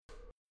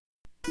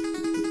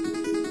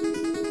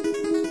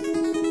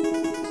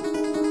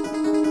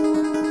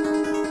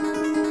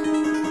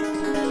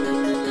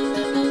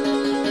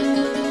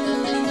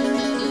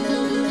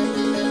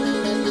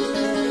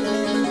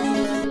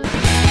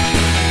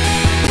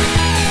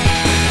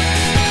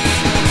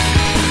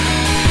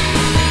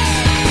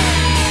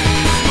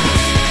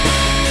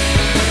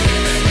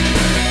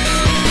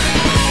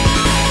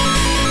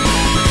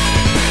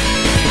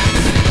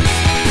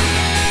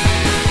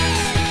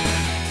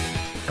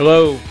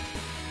Hello,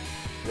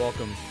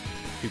 welcome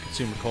to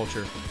Consumer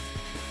Culture.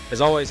 As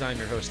always, I'm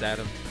your host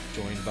Adam,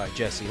 joined by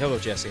Jesse. Hello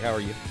Jesse, how are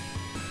you?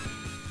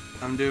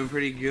 I'm doing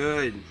pretty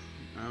good.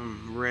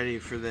 I'm ready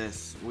for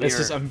this.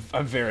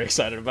 I'm very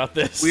excited about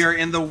this. We are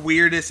in the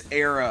weirdest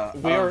era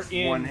of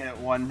one-hit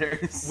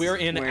wonders. We're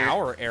in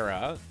our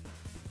era.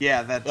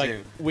 Yeah, that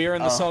too. We are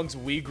in the songs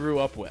we grew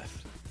up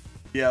with.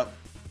 Yep.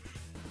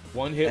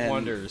 One-hit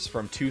wonders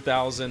from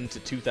 2000 to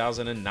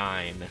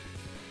 2009.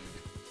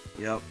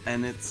 Yep,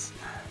 and it's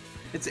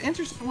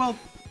interesting. Well,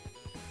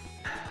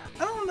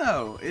 I don't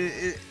know.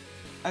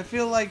 I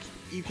feel like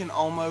you can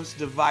almost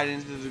divide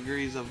into the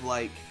degrees of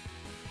like,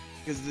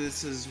 because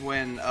this is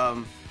when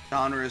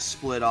genres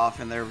split off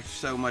and they're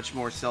so much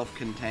more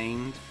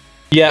self-contained.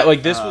 Yeah,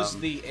 like this was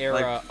the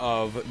era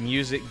of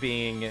music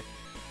being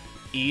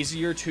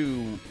easier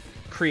to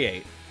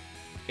create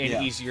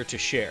and easier to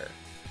share.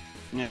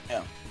 Yeah.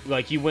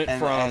 Like you went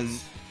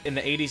in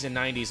the 80s and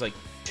 90s, like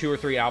 2 or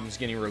 3 albums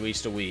getting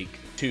released a week,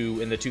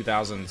 to in the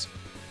 2000s,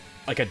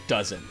 like a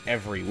dozen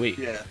every week.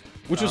 Yeah.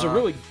 Which was a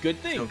really good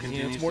thing.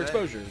 It's more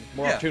exposure,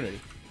 more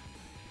opportunity.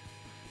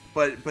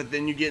 But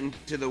then you get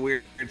into the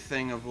weird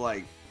thing of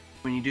like,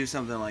 when you do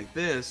something like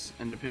this,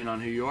 and depending on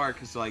who you are,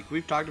 because like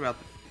we've talked about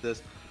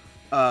this,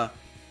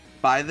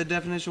 by the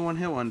definition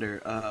one-hit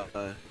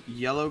wonder,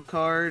 Yellow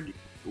Card,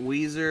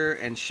 Weezer,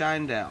 and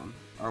Shinedown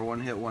are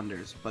one-hit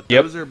wonders. But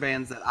those are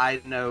bands that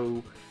I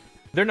know.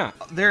 They're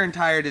not. Their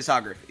entire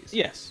discographies.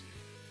 Yes.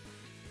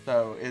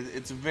 So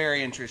it's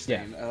very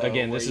interesting. Yeah.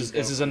 Again, this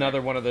is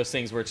another one of those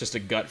things where it's just a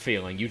gut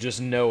feeling. You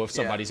just know if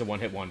somebody's a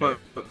one-hit wonder.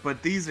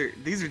 But these are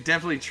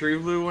definitely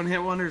true blue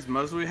one-hit wonders.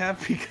 Most we have,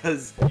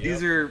 because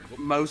these are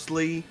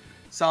mostly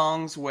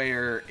songs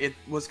where it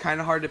was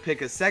kind of hard to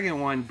pick a second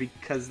one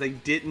because they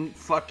didn't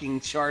fucking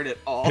chart at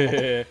all.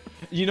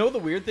 You know, the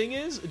weird thing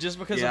is, just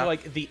because of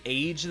like the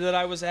age that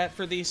I was at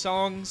for these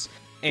songs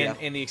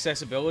and the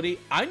accessibility,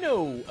 I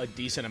know a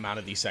decent amount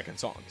of these second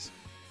songs.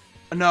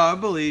 No, I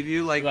believe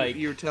you. Like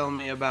you were telling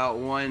me about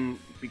one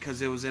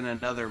because it was in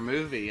another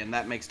movie, and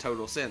that makes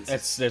total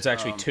sense. There's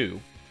actually two.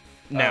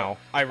 Now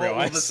I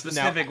realize the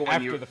specific one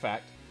after the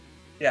fact.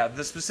 Yeah,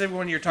 the specific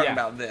one you're talking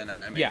about then.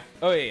 I mean. Yeah.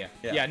 Oh yeah.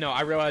 No,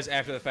 I realized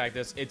after the fact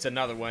it's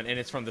another one, and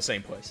it's from the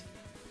same place.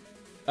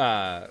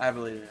 I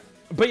believe it.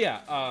 But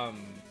yeah.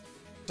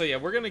 So yeah,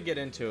 we're gonna get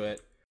into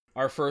it.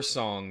 Our first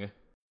song.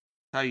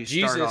 How you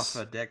start off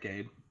a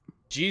decade.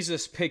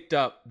 Jesus picked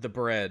up the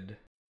bread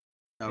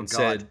and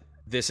said,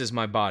 "This is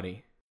my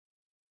body."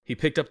 He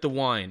picked up the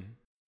wine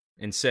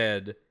and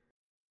said,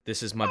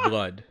 "This is my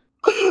blood."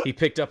 He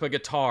picked up a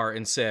guitar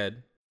and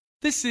said,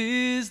 "This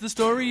is the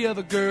story of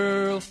a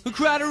girl who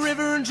cried a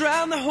river and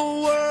drowned the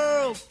whole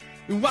world.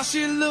 And while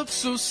she looks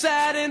so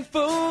sad in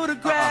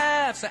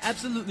photographs, I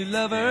absolutely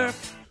love her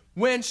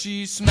when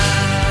she smiles.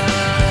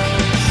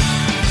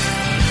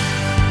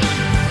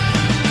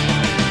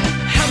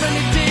 How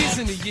many days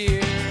in a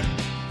year?"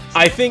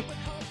 I think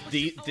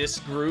this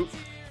group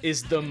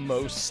is the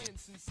most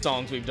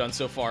songs we've done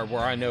so far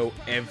where I know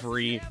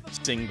every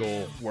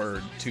single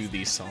word to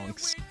these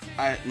songs.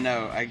 I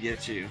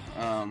get you.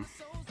 And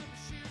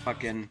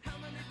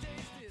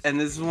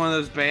this is one of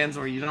those bands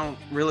where you don't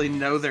really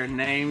know their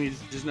name, you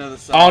just know the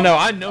song. Oh no,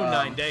 I know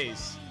 9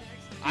 Days.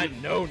 I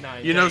know 9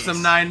 Days. You know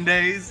some 9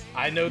 Days?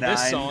 I know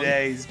this song. 9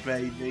 Days,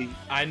 baby.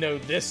 I know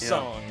this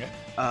song.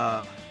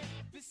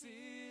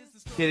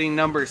 Hitting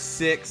number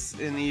 6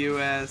 in the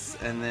US,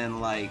 and then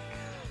like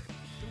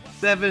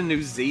 7 in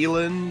New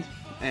Zealand,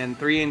 and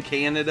 3 in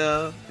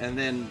Canada, and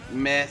then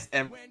mess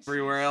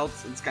everywhere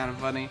else. It's kind of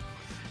funny.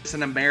 It's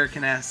an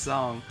American-ass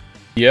song.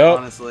 Yep.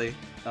 Honestly.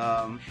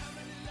 And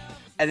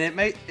it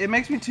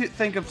makes me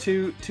think of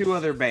two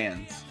other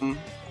bands.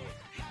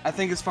 I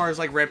think as far as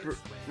like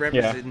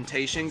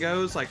representation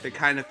goes, like the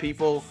kind of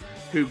people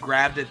who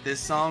grabbed at this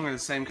song are the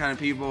same kind of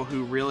people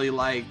who really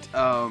liked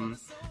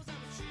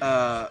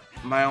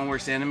My Own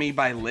Worst Enemy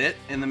by Lit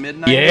in the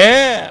mid-90s.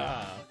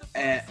 Yeah.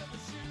 And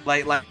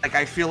like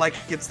I feel like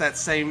it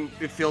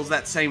fills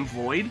that same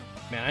void.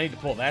 Man, I need to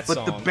pull that song.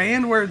 But the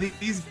band where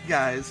these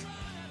guys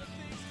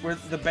were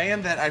the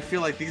band that I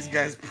feel like these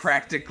guys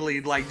practically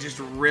like just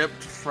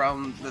ripped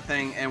from the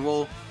thing, and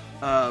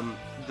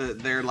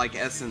their like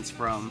essence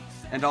from,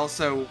 and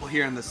also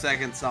here in the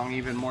second song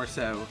even more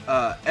so,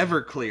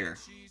 Everclear.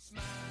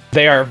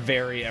 They are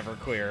very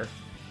Everclear.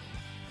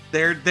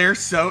 They're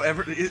so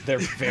They're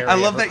very. I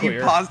love Everclear. that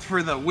you paused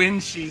for the "when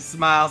she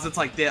smiles." It's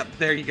like, yeah,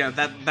 there you go.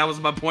 That was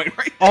my point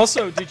right there.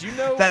 Also, did you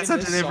know that's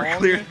such an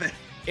Everclear thing?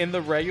 In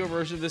the regular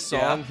version of this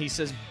song, he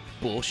says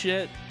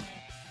bullshit.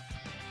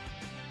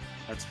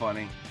 That's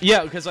funny.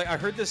 Yeah, because like I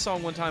heard this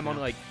song one time on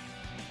like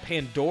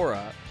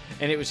Pandora,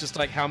 and it was just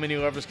like how many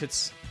lovers could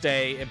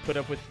stay and put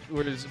up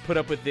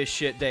with this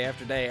shit day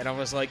after day, and I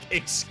was like,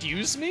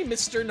 excuse me,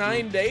 Mr.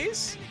 9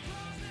 Days.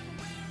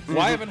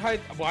 Why haven't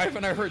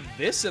I heard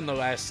this in the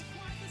last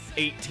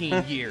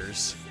 18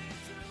 years?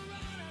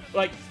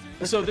 Like,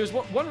 so there's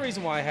one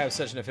reason why I have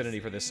such an affinity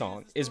for this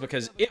song is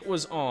because it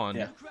was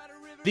on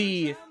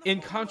the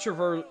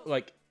incontrovertible,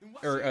 like,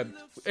 or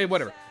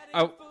whatever.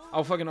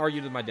 I'll fucking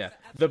argue to my death.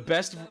 The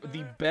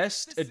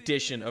best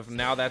edition of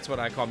Now That's What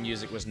I Call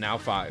Music was Now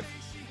 5.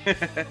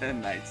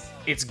 Nice.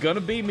 It's gonna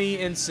be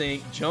me in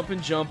sync,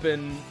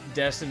 jumpin',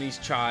 Destiny's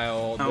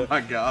Child. Oh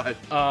my god.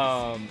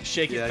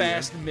 Shake It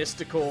Fast,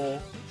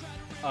 Mystical.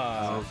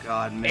 Oh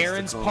god, Mystical.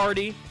 Aaron's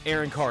Party,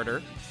 Aaron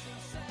Carter.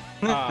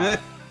 Lucky,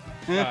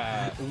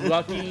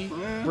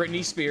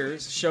 Britney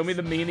Spears. Show Me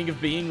the Meaning of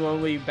Being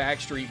Lonely,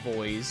 Backstreet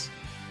Boys.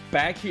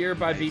 Back Here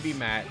by BB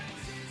Mac.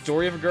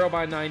 Story of a Girl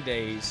by 9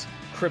 Days.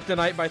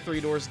 Kryptonite by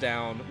Three Doors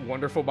Down.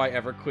 Wonderful by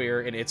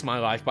Everclear. And It's My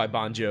Life by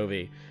Bon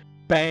Jovi.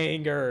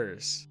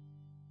 Bangers.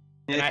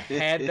 And I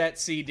had that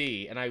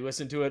CD, and I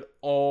listened to it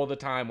all the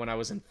time when I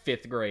was in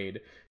 5th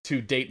grade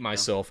to date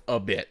myself a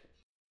bit.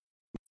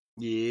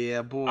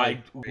 Yeah, boy.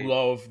 I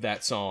love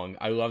that song.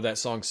 I love that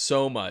song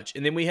so much.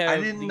 And then we have...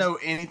 I didn't know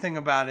anything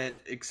about it,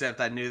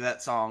 except I knew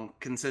that song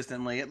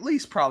consistently, at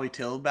least probably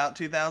till about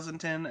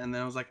 2010, and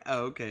then I was like,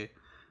 oh, okay.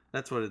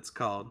 That's what it's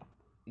called.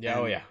 Yeah,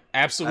 and oh yeah.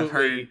 Absolutely, I've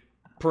heard...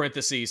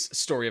 parentheses,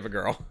 Story of a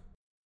Girl.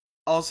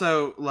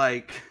 Also,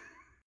 like,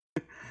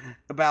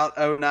 about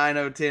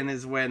 09, 010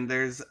 is when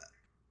there's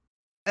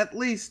at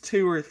least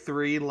 2 or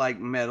 3, like,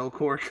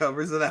 metalcore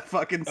covers of that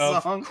fucking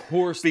song. Of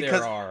course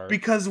there are.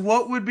 Because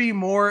what would be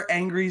more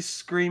angry,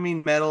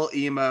 screaming metal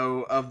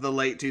emo of the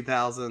late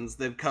 2000s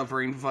than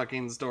covering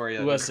fucking Story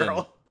of a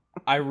Girl?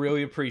 I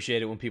really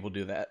appreciate it when people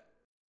do that.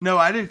 No,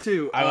 I do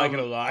too. I like it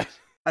a lot.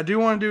 I do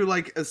want to do,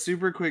 like, a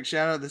super quick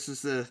shout out. This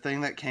is the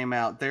thing that came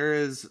out. There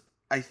is,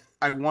 I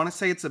want to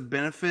say it's a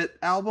benefit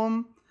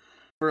album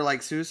for,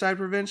 like, suicide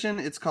prevention.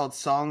 It's called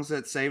Songs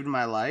That Saved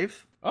My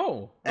Life.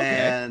 Oh, okay.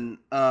 And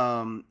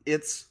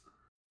it's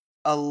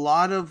a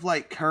lot of,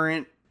 like,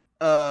 current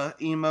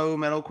emo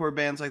metalcore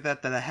bands like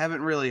that I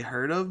haven't really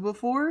heard of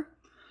before.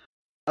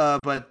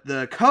 But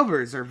the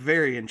covers are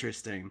very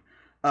interesting.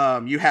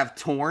 You have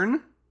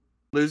Torn,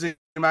 Losing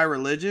My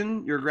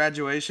Religion, Your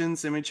Graduation,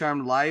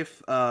 Semi-Charmed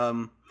Life,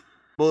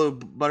 Blue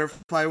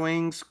Butterfly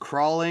Wings,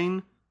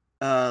 Crawling,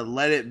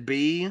 Let It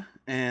Be,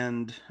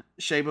 and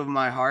Shape of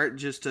My Heart,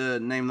 just to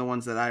name the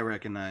ones that I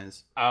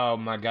recognize. Oh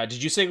my god.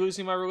 Did you say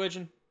Losing My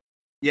Religion?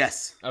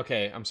 Yes.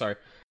 Okay, I'm sorry.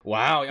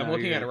 Wow, I'm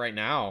looking at it right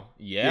now.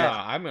 Yeah,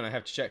 I'm going to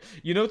have to check.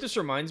 You know what this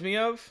reminds me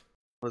of?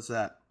 What's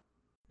that?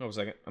 Hold on a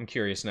second. I'm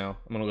curious now.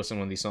 I'm going to listen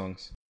to one of these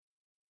songs.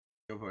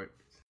 Go for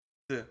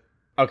it.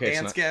 Okay,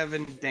 Dance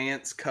Gavin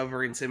Dance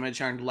covering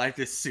Semi-Charmed Life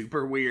is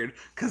super weird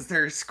because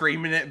they're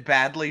screaming it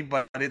badly,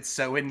 but it's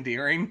so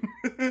endearing.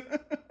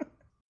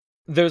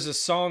 There's a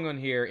song on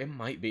here, it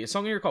might be, a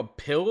song on here called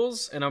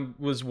Pills, and I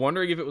was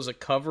wondering if it was a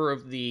cover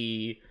of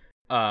the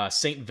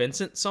St.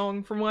 Vincent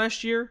song from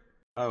last year.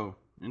 Oh,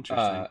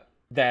 interesting.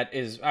 That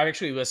is, I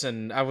actually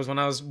listened, when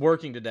I was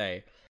working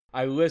today,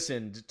 I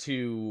listened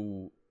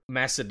to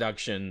Mass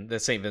Seduction, the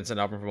St. Vincent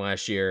album from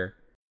last year.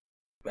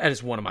 That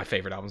is one of my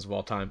favorite albums of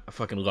all time. I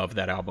fucking love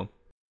that album.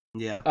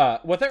 Yeah.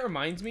 What that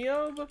reminds me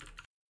of,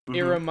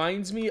 it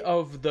reminds me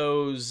of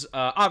those,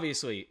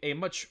 obviously, a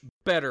much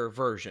better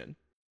version.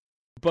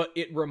 But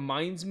it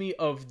reminds me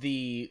of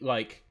the,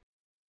 like,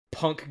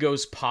 Punk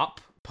Goes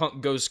Pop,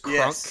 Punk Goes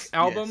Crunk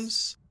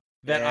albums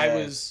that I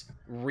was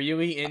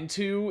really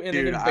into in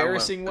an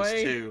embarrassing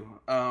way. Too.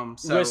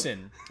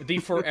 Listen, the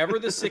Forever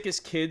the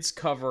Sickest Kids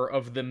cover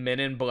of the Men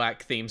in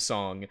Black theme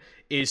song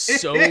is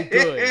so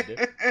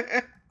good.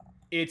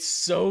 It's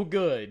so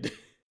good.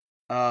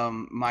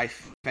 My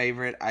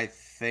favorite, I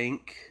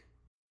think,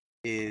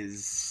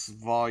 is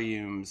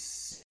Volume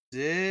 6.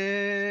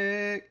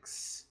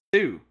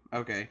 2.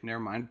 Okay, never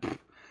mind.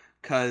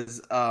 Because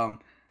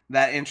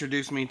that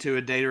introduced me to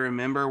A Day to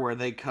Remember, where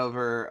they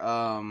cover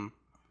Over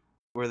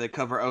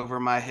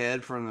My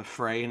Head from The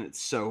Fray, and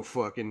it's so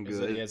fucking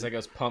good. It's like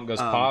Pump Goes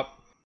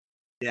Pop.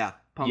 Yeah,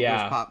 Pump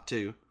Goes Pop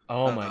too.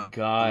 Oh my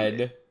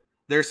god.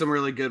 There's some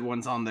really good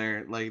ones on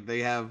there. Like, they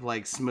have,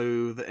 like,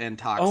 Smooth and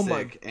Toxic. Oh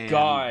my and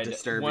god.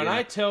 Disturbia. When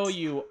I tell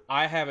you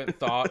I haven't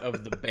thought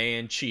of the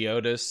band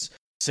Chiodos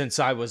since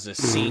I was a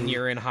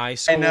senior in high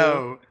school. I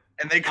know.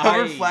 And they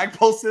cover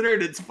Flagpole Center,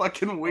 and it's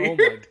fucking weird.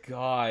 Oh my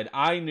god.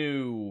 I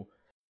knew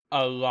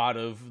a lot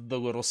of the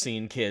little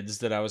scene kids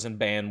that I was in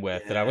band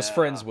with, that I was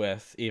friends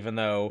with, even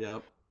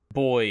though,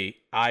 boy,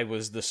 I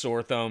was the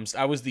sore thumbs.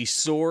 I was the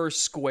sore,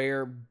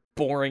 square,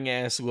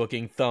 boring-ass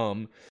looking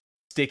thumb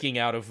sticking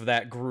out of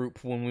that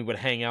group when we would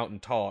hang out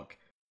and talk.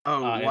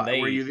 Oh,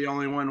 were you the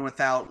only one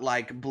without,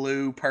 like,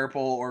 blue,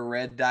 purple, or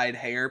red dyed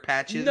hair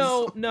patches?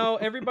 No,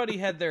 everybody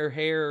had their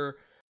hair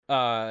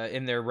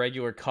in their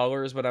regular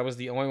colors, but I was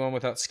the only one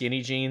without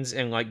skinny jeans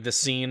and, like, the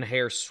scene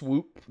hair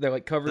swoop that,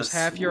 like, covers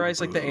half your eyes,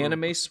 like the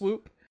anime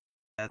swoop.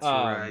 That's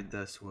right,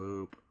 the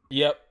swoop.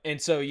 Yep, and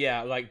so,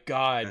 yeah, like,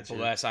 God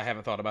bless, I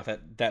haven't thought about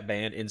that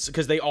band,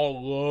 because they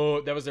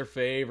all that was their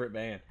favorite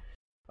band.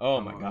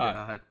 Oh my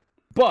god.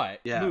 But,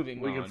 moving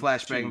on. We can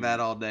flashbang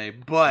that all day,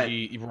 but...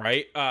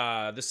 Right,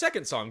 the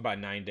second song by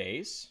 9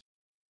 Days.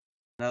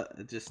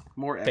 Just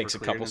more Everclear. Takes a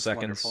couple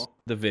seconds. Wonderful.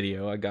 The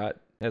video I got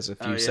has a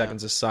few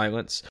seconds of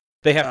silence.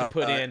 They have to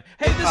put in,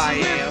 hey, this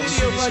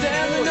is a video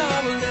standing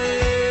on a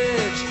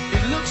ledge.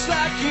 It looks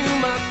like you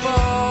might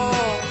fall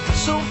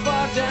so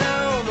far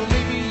down.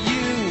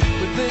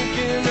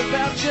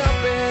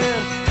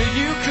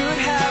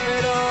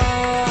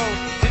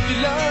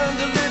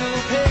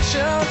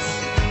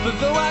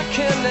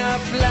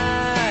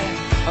 fly,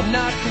 I'm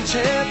not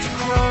content to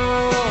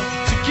crawl.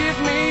 So give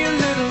me a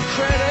little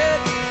credit,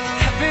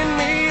 having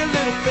me a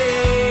little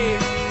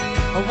faith.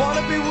 I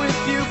wanna be with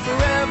you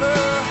forever,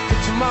 but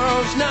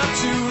tomorrow's not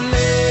too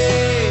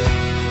late.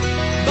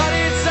 But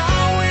it's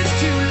always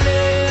too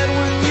late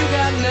when you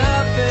got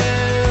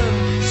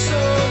nothing, so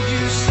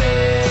you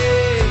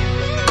say.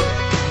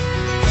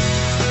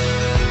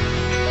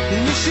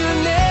 And you should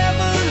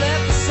never let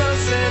the sun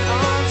set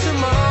on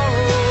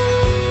tomorrow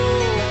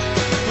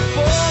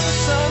before the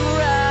sun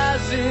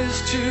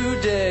rises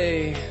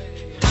today.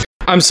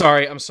 I'm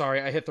sorry.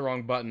 I hit the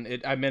wrong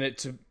button. I meant it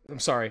to. I'm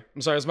sorry.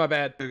 It's my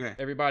bad. Okay.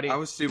 Everybody. I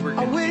was super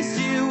I wish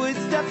confused. you would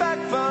step back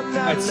from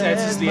that.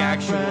 That's the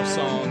actual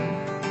song.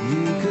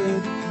 You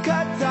could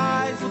cut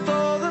ties with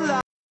all the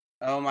lies.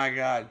 Oh my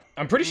god.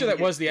 I'm pretty sure that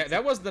was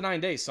the 9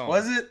 Days song.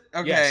 Was it?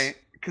 Okay. Yes.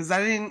 Because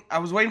I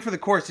was waiting for the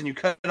chorus and you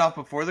cut it off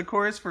before the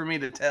chorus for me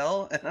to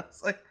tell. And I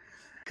was like,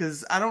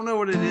 because I don't know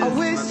what it is. I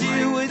wish I'm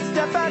you like, would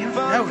step back damn,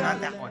 from no, not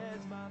that one.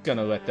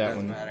 Gonna let that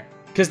Doesn't one. matter.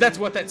 Because that's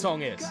what that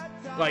song is.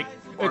 Like,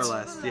 More or it's,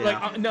 less, yeah.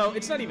 Like, no,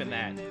 it's not even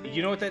that.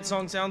 You know what that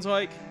song sounds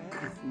like?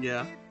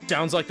 Yeah.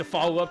 Sounds like the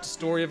follow-up to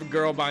 "Story of a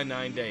Girl" by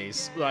 9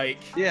 Days. Like,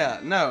 Yeah,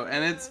 no,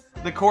 and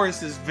the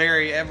chorus is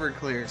very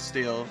Everclear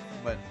still,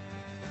 but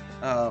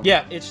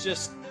yeah, it's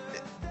just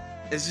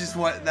that's just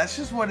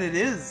what it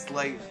is.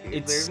 Like,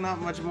 there's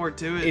not much more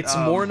to it. it's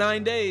more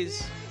 9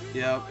 Days.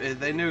 Yeah,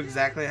 they knew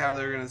exactly how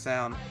they were gonna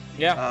sound.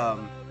 Yeah,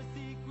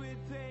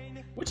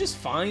 which is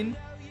fine.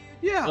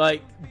 Yeah.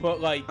 Like, but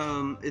like,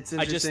 It's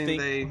I just interesting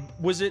think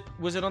was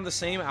it on the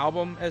same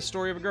album as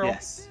 "Story of a Girl"?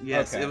 Yes,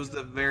 Okay. it was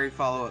the very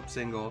follow-up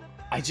single.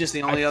 I just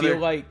The only I feel other-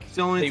 like It's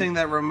the only they- thing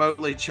that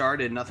remotely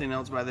charted. Nothing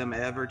else by them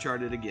ever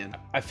charted again.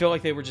 I feel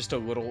like they were just a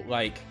little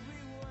like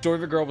 "Story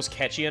of a Girl" was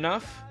catchy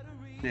enough,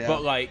 Yeah.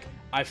 but like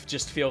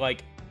just feel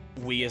like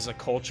we as a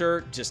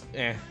culture just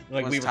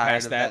like Was we were tired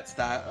past of that.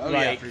 style. Oh yeah,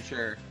 Like, for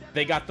sure.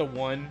 They got the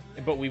one,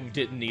 but we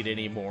didn't need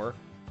any more.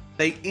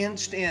 They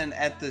inched in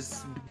at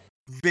this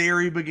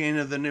very beginning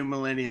of the new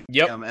millennium,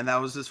 Yep. and that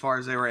was as far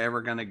as they were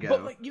ever gonna go.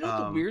 But like, you know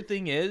what the weird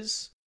thing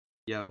is?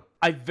 Yeah.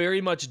 I very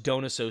much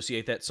don't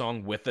associate that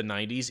song with the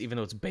 90s, even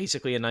though it's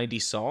basically a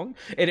 90s song.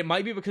 And it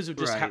might be because of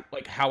just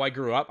Right. how I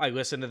grew up. I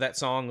listened to that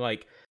song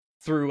like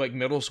through like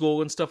middle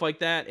school and stuff like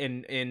that.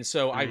 And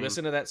so I Mhm.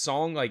 listened to that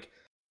song like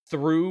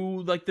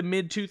through like the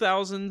mid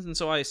 2000s, and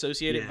so I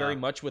associate it Yeah. very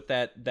much with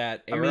that era.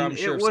 I mean, I'm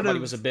sure it if somebody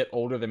would've- was a bit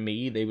older than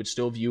me, they would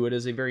still view it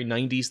as a very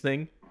 90s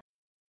thing.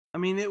 I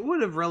mean, it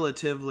would have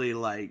relatively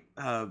like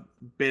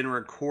been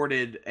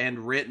recorded and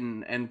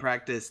written and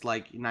practiced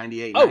like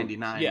 98, Oh,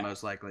 99 yeah.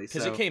 most likely.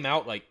 Because So it came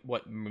out like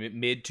what,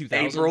 mid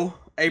 2000s? April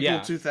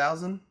Yeah.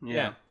 2000.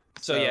 Yeah.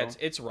 So yeah,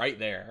 it's right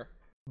there.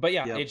 But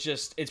yeah, Yep.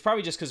 it's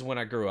probably just because when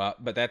I grew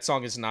up. But that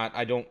song is not.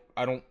 I don't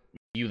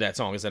view that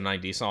song as a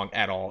 90s song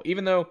at all,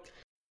 even though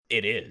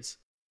it is.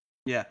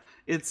 Yeah,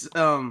 it's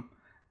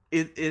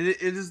it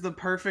is the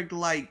perfect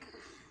like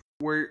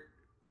where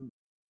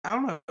I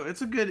don't know.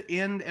 It's a good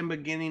end and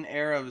beginning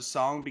era of a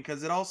song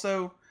because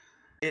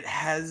it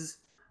has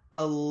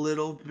a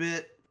little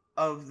bit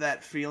of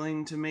that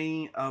feeling to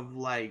me of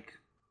like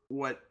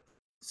what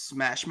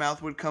Smash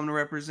Mouth would come to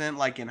represent,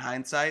 like in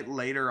hindsight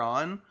later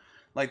on,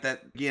 like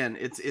that again.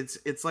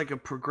 It's like a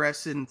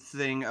progressive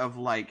thing of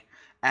like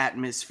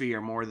atmosphere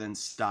more than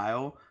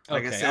style.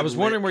 Like Okay, I said, I was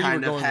wondering Lit where you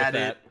kind were of going with had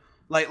that. it.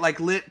 Like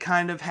Lit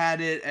kind of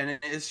had it, and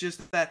it's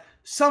just that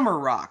summer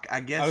rock,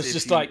 I guess. I was if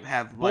just you like,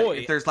 have boy,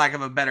 if there's lack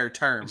of a better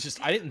term, It's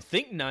just I didn't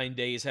think 9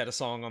 Days had a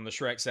song on the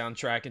Shrek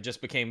soundtrack and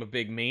just became a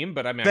big meme.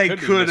 But I mean, they I could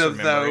could be have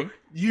though.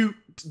 misremembering.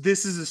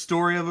 This is a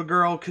story of a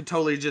girl could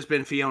totally just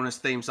been Fiona's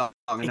theme song,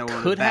 and It no one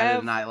could would have have.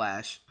 batted an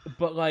eyelash.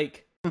 But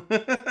like,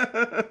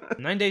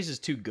 9 Days is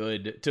too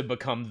good to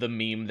become the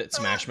meme that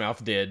Smash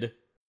Mouth did.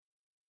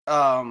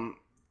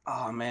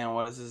 Oh man,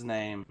 what is his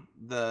name?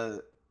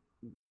 The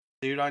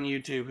dude on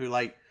YouTube who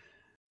like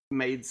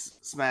made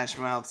Smash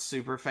Mouth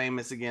super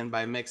famous again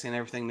by mixing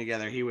everything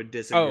together. He would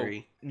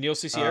disagree. Neil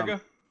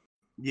Cicierega?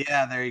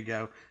 Yeah, there you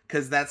go.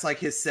 Because that's like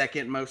his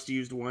second most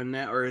used one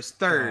now, or his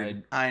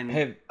third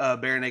behind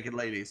Bare Naked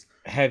Ladies.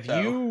 Have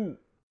so. you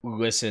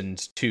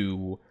listened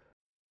to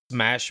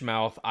Smash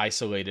Mouth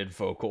isolated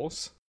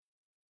vocals?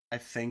 I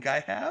think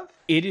I have.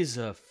 It is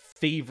a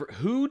favorite.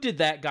 Who did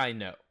that guy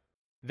know?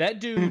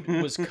 That dude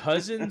was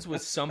cousins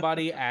with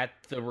somebody at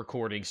the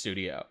recording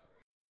studio.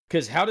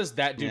 Because how does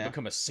that dude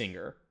become a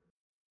singer?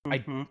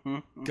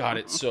 God,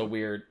 it's so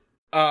weird.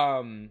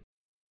 Our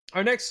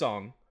next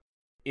song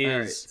is All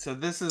right, so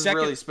this is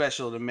really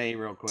special to me,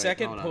 real quick.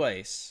 second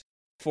place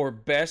for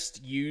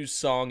best used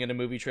song in a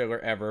movie trailer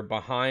ever,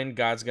 behind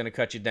God's Gonna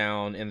Cut You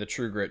Down and the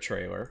True Grit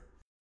trailer.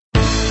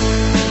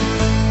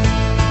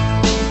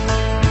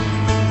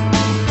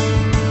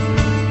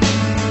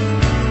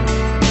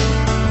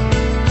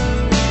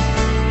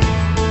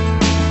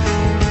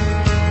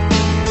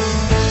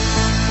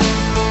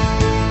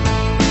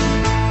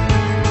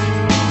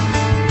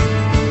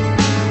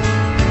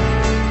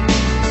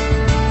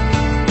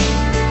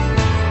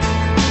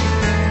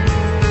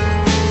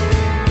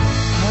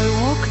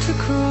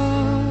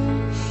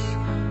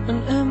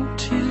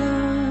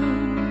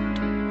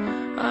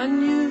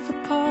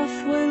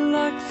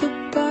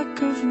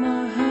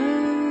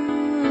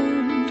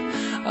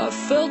 I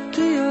felt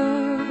the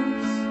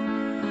earth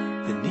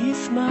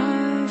beneath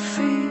my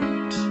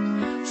feet,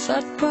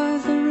 sat by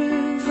the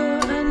river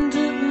and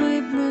it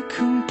made me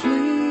complete.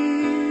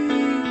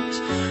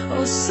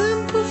 Oh,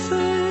 sympathy,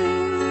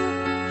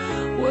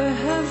 where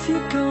have you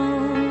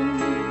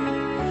gone?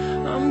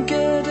 I'm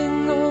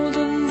getting old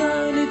and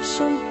I need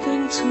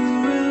something to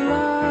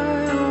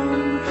rely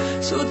on.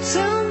 So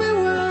tell me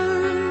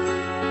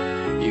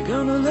when you're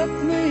gonna let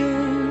me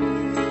in.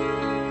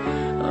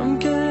 I'm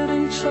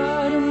getting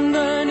tired and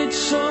I need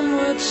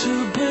somewhere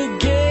to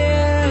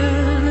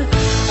begin.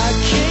 I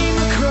came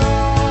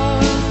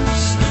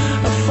across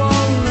a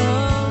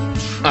fallen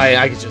tree.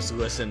 I could just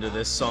listen to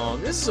this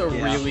song. This is a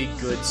Yeah. really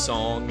good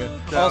song.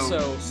 So,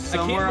 Also,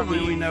 Somewhere I Only can't We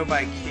believe Know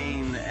by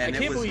Kane, and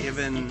can't it was believe-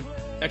 given.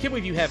 I can't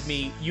believe you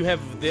have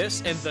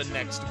this and the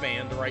next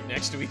band right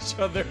next to each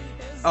other.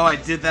 Oh, I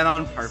did that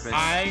on purpose.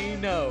 I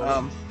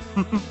know.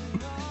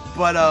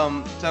 But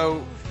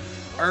so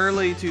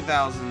early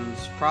 2000s,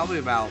 probably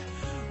about,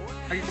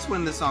 I guess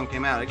when this song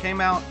came out. It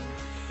came out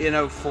in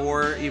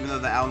 04, even though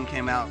the album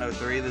came out in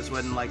 03. This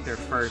wasn't like their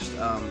first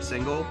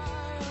single,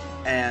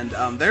 and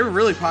they were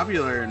really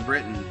popular in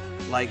Britain.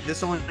 Like,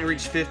 this only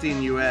reached 50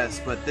 in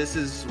US, but this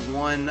is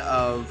one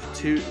of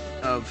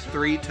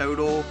three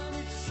total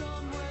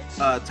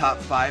top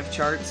 5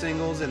 chart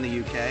singles in the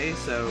UK,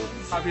 so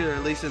popular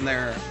at least in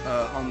their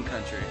home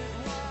country.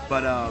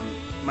 But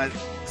my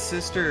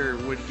sister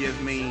would give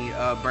me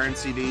burn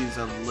CDs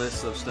of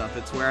lists of stuff.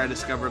 It's where I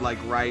discovered like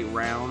Right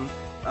Round,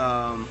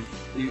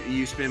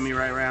 you Spin Me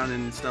Right Round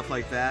and stuff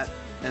like that.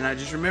 And I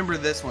just remember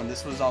this one.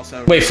 This was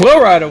also Wait,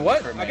 Flow Rider,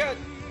 what? for me. I got.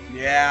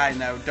 Yeah, I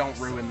know. Don't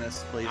ruin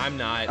this, please. I'm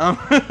not.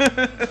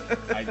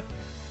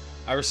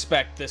 I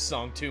respect this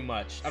song too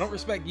much. I don't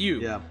respect you,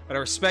 Yeah. but I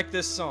respect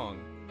this song.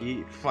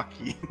 Fuck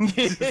you.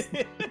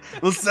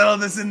 We'll settle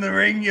this in the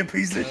ring, you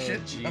piece of Oh,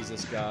 shit.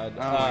 Jesus God. Oh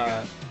my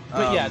God.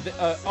 But yeah,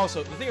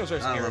 also the thing I was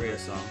very I scared love here.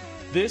 this song.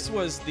 This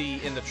was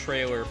in the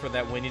trailer for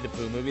that Winnie the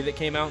Pooh movie that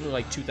came out in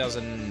like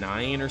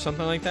 2009 or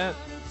something like that,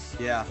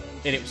 Yeah.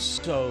 and it was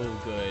so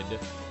good.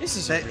 This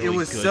is a That really it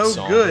was good so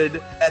song. good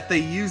that they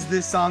used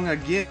this song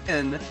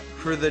again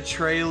for the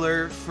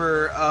trailer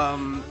for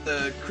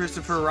the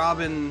Christopher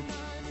Robin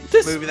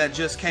This movie that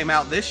just came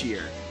out this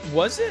year.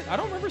 was it? I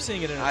don't remember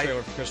seeing it in a I-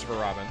 trailer for Christopher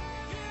Robin.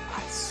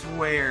 I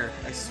swear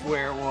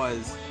it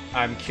was.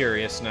 I'm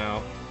curious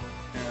now.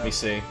 Let me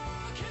see.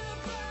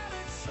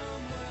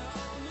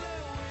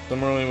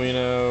 Somewhere we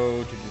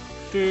know.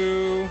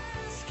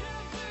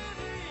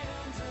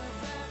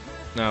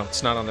 No,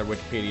 it's not on their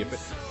Wikipedia, but.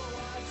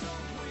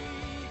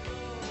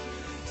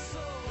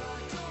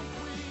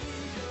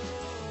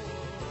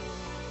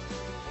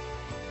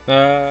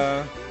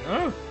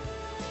 Oh.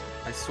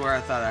 I swear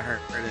I thought I heard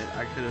it.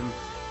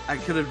 I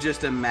could have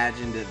just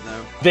imagined it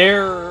though.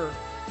 They're.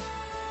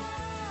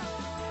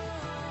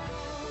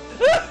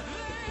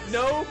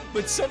 No,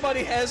 but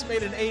somebody has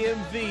made an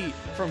AMV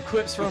from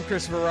clips from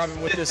Christopher Robin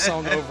with this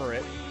song over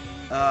it.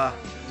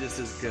 Just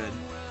as good.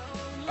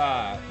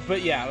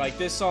 But yeah, like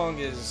this song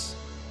is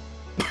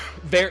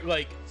very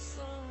like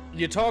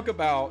you talk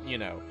about,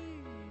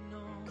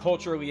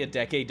 culturally a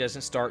decade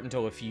doesn't start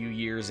until a few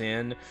years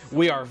in.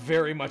 We are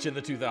very much in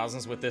the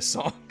 2000s with this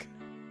song.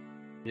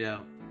 Yeah.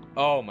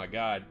 Oh my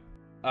god.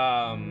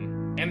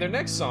 And their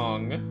next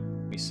song, let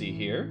me see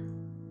here.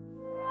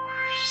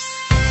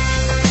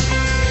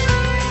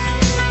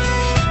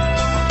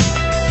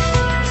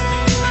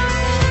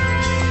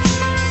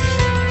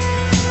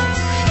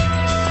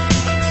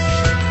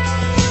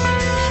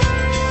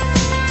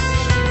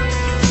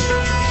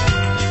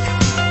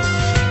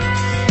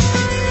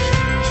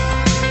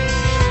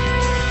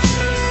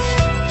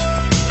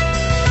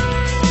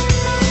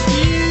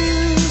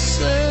 You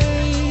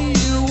say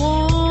you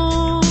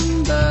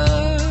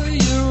wander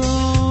your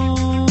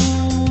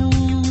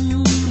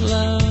own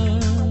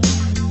land,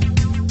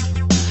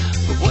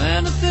 but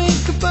when I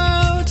think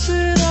about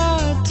it,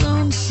 I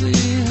don't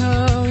see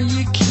how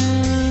you can.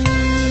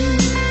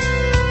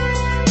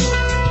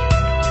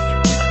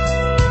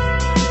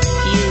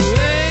 You're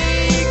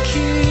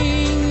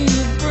aching,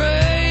 you're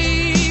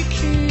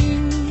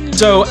breaking.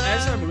 So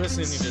as I'm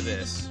listening to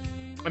this,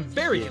 I'm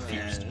very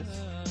confused.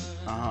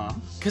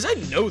 Because I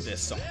know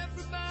this song.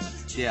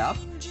 Yeah.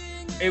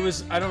 It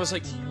was, and I was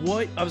like,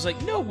 what? I was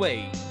like, no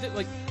way.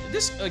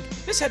 This had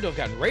to have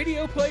gotten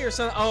radio play or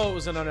something. Oh, it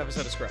was an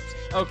episode of Scrubs.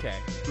 Okay.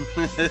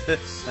 That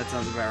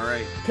sounds about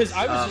right. Because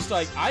I was just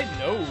like, I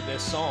know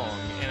this song,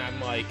 and I'm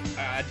like,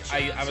 I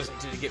was,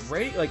 did it get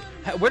radio? Like,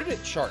 where did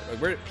it chart?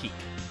 Like, where did it peak?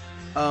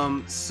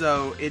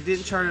 So it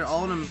didn't chart at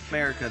all in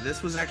America.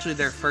 This was actually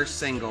their first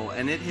single,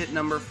 and it hit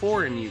number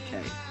 4 in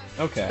UK.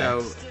 Okay.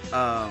 So,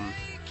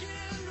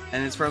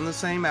 and it's from the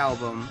same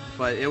album,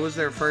 but it was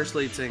their first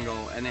lead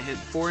single, and it hit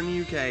 4 in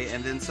the UK,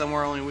 and then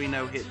Somewhere Only We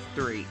Know hit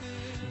 3.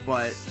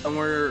 But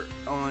Somewhere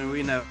Only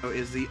We Know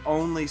is the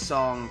only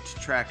song to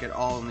track at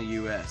all in the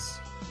US,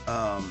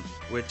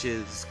 which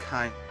is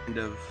kind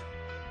of,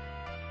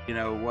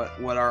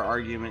 what our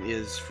argument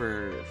is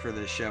for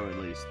this show at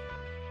least.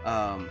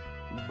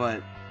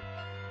 But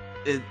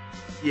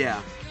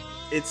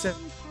it's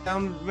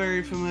sound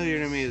very familiar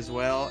to me as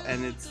well,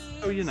 and it's,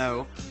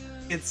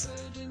 it's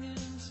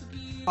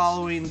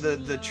following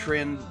the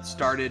trend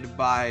started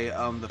by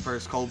the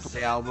first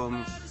Coldplay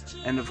album,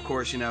 and of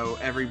course,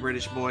 every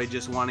British boy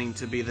just wanting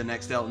to be the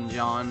next Elton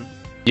John,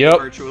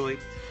 virtually,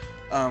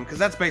 because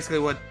that's basically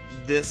what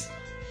this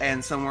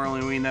and Somewhere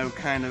Only We Know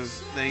kind of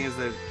thing is.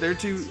 That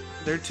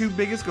their two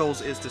biggest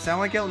goals is to sound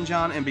like Elton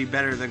John and be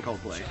better than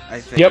Coldplay.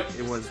 I think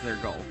it was their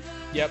goal.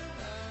 Yep.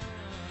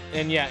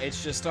 And yeah,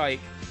 it's just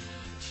like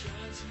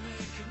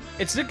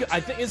I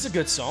think it's a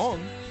good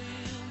song.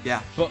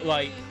 Yeah. But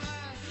like,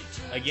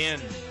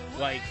 again,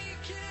 like,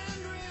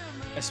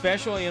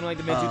 especially in like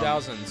the mid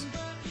 2000s,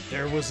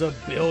 there was a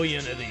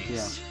billion of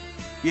these.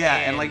 Yeah,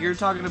 and like you're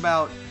talking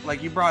about,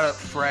 like you brought up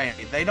Frey.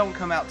 They don't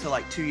come out till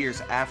like 2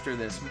 years after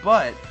this,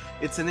 but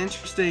it's an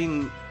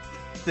interesting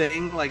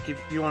thing. Like if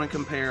you want to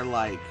compare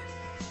like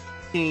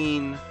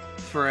Teen,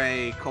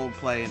 Frey,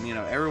 Coldplay, and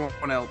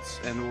everyone else,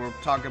 and we'll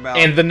talk about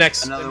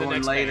another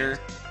one later.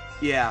 Band.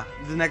 Yeah,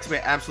 the next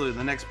band, absolutely,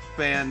 the next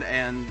band,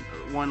 and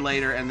one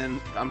later, and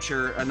then I'm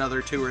sure another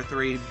 2 or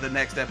 3 the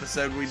next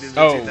episode we did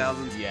the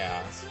 2000s.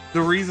 Yeah.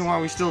 The reason why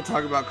we still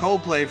talk about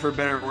Coldplay, for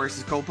better or worse,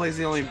 is Coldplay's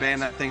the only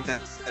band I think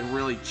that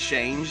really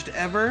changed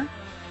ever.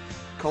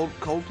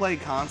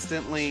 Coldplay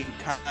constantly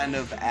kind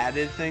of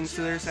added things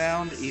to their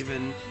sound,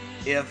 even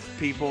if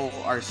people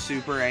are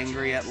super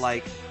angry at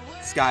like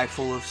Sky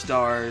Full of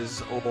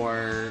Stars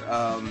or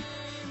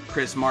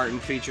Chris Martin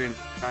featuring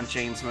on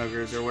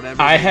Chainsmokers or whatever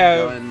I they've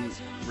have done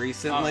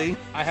recently.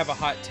 I have a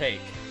hot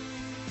take.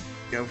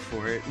 Go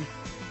for it.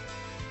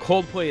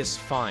 Coldplay is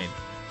fine.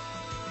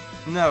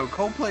 No,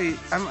 Coldplay.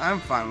 I'm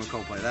fine with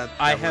Coldplay. That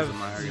I wasn't have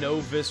my argument. no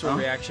visceral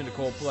reaction to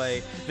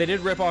Coldplay. They did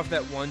rip off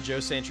that one Joe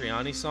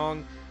Satriani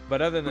song, but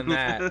other than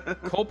that,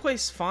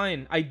 Coldplay's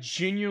fine. I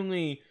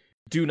genuinely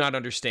do not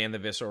understand the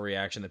visceral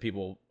reaction that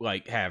people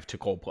like have to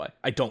Coldplay.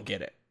 I don't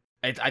get it.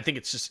 I think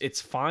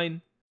it's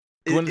fine.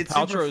 Gwyneth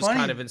Paltrow is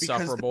kind of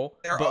insufferable,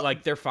 but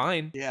like they're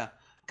fine. Yeah,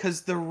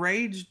 because the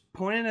rage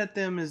pointed at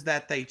them is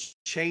that they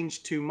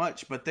changed too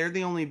much, but they're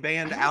the only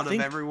band out of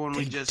everyone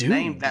we just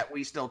named that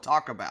we still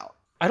talk about.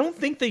 I don't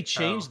think they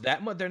changed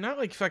that much. They're not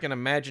like fucking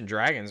Imagine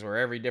Dragons, where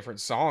every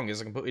different song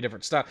is a completely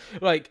different style.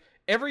 Like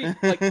every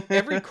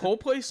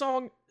Coldplay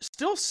song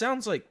still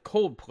sounds like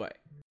Coldplay.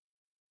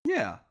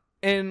 Yeah,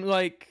 and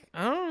like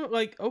I don't know,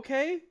 like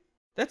okay,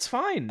 that's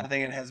fine. I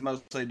think it has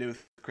mostly to do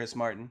with Chris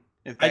Martin.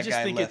 If that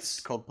guy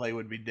left, Coldplay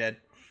would be dead.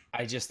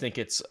 I just think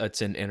it's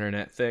an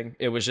internet thing.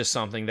 It was just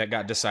something that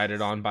got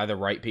decided on by the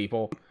right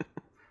people,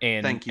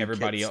 and Thank you,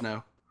 everybody else.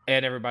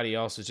 And everybody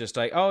else is just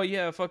like, oh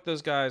yeah, fuck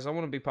those guys. I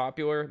want to be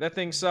popular. That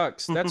thing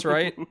sucks. That's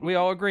right. We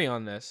all agree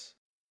on this.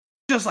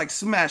 Just like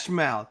Smash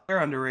Mouth. They're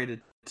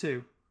underrated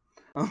too.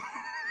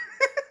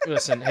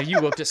 Listen, have you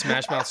looked at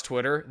Smash Mouth's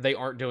Twitter? They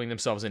aren't doing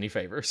themselves any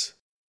favors.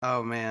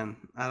 Oh man,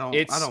 I don't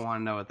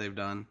want to know what they've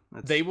done.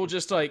 They will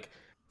just like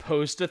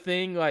post a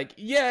thing like,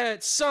 yeah,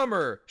 it's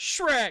summer,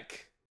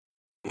 Shrek.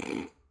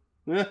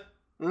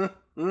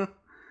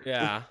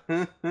 Yeah.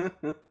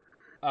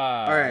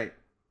 All right.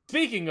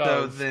 Speaking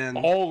of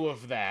all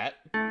of that,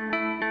 now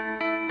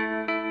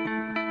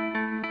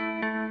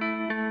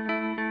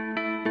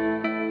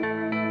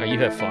you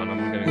have fun. I'm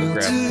gonna go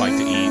grab a bite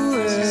to eat.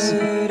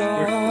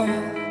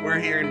 We're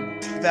here in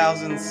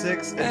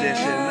 2006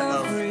 edition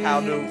of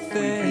How Do We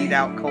Beat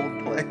Out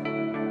Coldplay.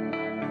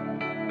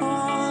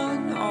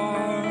 On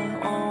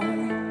our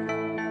own.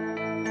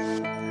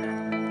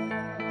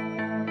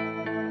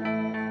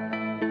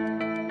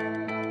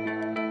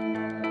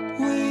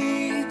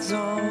 We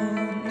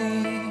don't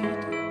need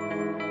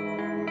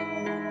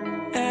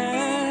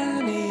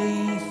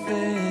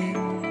anything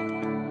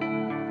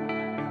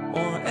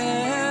or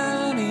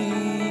anyone.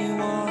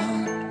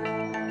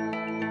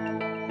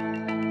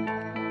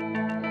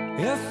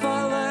 If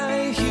I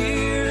lay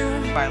here,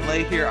 If I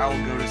lay here, I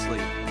will go to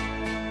sleep.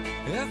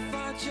 if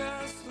I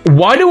just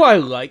why do I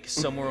like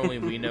Somewhere Only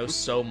We Know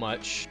so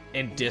much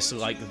and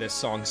dislike this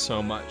song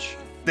so much?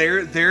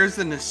 There's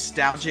a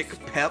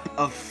nostalgic pep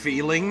of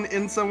feeling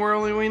in Somewhere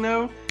Only We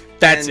Know.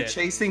 That's and it.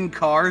 Chasing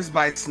Cars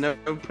by Snow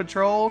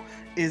Patrol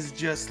is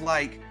just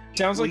like...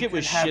 Sounds like we it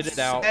was could have shitted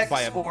out sex,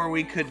 by a... or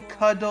we could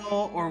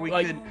cuddle, or we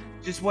Like- could...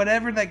 Just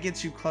whatever that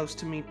gets you close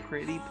to me,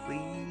 pretty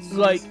please.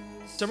 Like,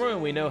 Somewhere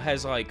Only We Know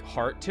has, like,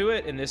 heart to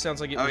it, and this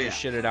sounds like it was Oh,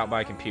 just shitted out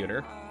by a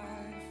computer.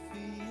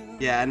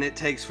 Yeah, and it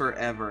takes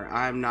forever.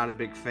 I'm not a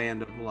big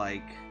fan of,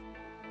 like,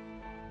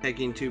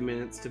 taking 2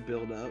 minutes to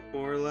build up,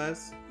 more or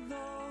less.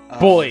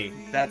 Boy.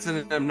 That's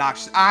an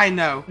obnoxious... I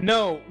know.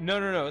 No,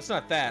 it's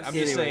not that. I'm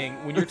just Anyway.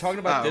 saying, when you're talking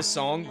about Oh. this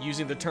song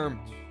using the term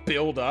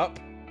build up,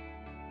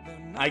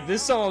 like,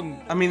 this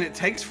song... I mean, it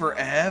takes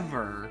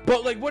forever.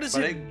 But, like, what does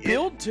But it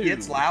build to? It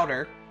gets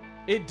louder.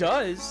 It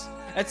does.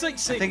 That's like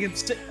saying... I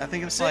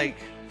think it's like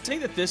saying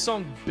that this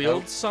song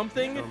builds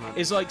something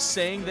is like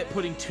saying that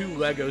putting two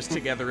Legos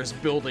together is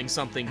building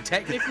something.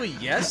 Technically,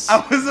 yes.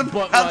 I was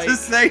about to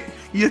say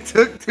you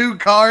took two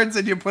cards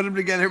and you put them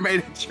together and made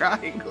a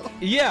triangle.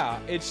 Yeah,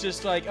 it's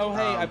just like, oh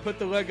hey, I put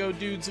the Lego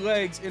dude's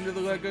legs into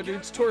the Lego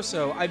dude's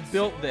torso. I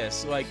built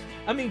this. Like,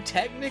 I mean,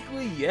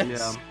 technically, yes.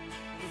 Yeah.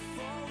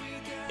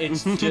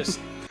 It's just.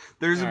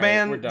 There's a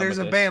band. There's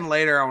a band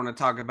later I want to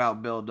talk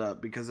about Build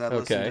Up because I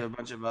listened to a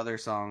bunch of other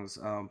songs,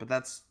 but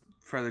that's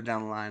further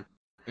down the line.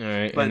 All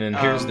right, but, and then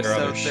here's their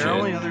other shit. Their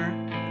only other,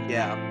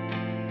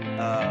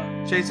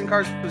 Chasing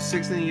Cars was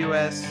 6 in the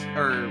U.S.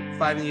 or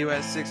 5 in the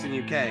U.S., 6 in the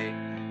U.K.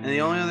 And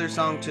the only other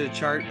song to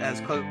chart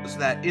as close to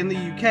that in the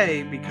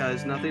U.K.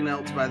 because nothing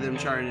else by them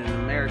charted in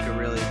America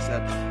really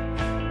except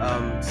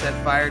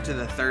Set Fire to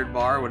the Third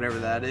Bar, whatever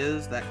that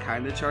is. That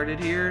kind of charted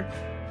here.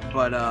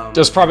 But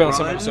that's probably on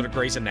some episode of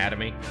Grey's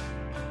Anatomy.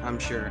 I'm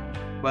sure.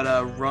 But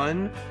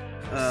Run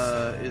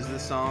is the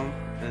song,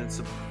 and it's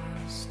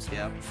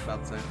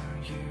about to say.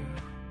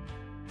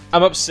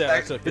 I'm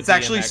upset. It's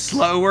actually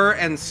slower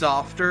and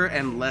softer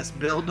and less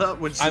build-up,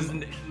 which is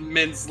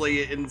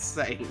immensely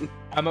insane.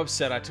 I'm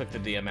upset I took the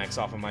DMX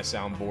off of my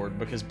soundboard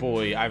because,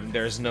 boy,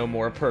 there's no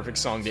more perfect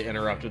song to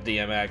interrupt with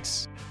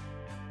DMX.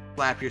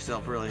 Slap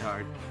yourself really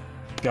hard.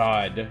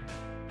 God.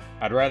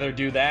 I'd rather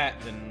do that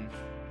than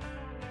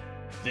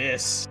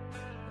this.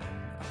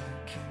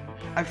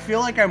 I feel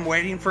like I'm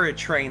waiting for a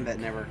train that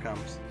never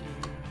comes.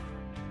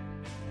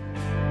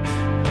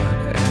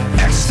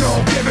 X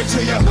gon' give it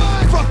to you.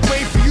 Fuck,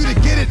 wait for you to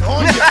get it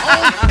on your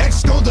own.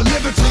 X gon'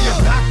 deliver to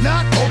you. Knock,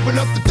 knock, open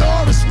up the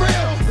door, it's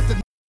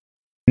real.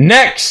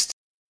 Next!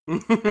 No.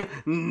 Who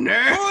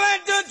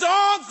let the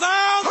dogs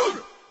out?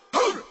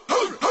 Who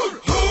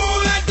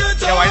let the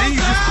dogs out? Yo, why didn't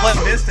you just play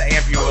this to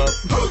amp you up?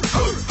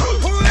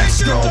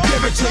 X gon'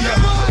 give it to you.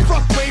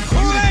 Fuck, wait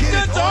for you to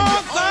get it on your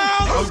own.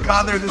 Oh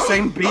god, they're the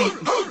same beat. Who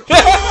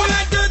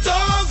let the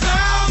dogs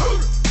out?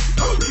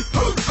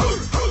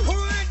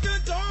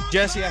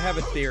 Jesse, I have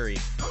a theory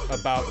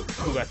about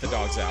Who Let the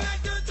Dogs Out.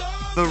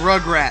 The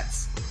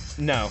Rugrats.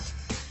 No.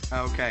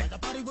 Okay.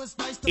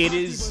 It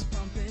is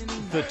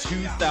the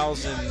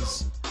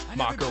 2000s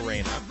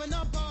Macarena.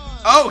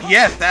 Oh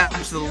yes,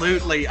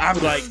 absolutely. I'm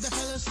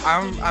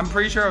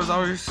pretty sure I was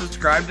always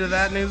subscribed to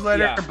that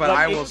newsletter, but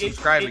I will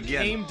subscribe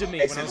again. It came to me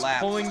when I was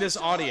pulling this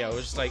audio. It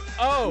was just like,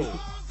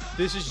 oh,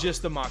 this is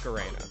just the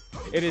Macarena.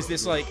 It is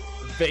this like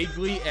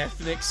vaguely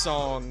ethnic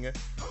song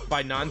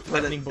by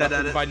non-threatening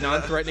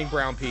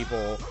brown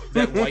people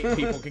that white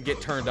people can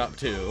get turned up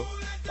to.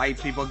 White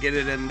people get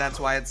it, and that's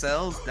why it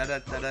sells.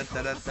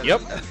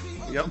 Yep.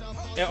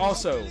 And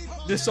also,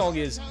 this song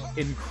is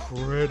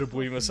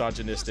incredibly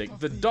misogynistic.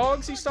 The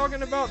dogs he's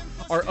talking about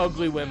are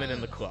ugly women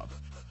in the club.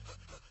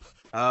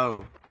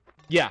 Oh.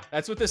 Yeah,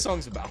 that's what this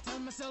song's about.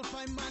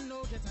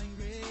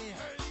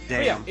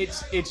 Damn. Yeah,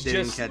 it's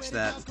Didn't just catch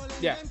that.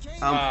 Yeah.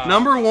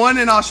 Number 1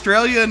 in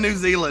Australia and New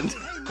Zealand.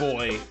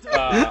 Boy.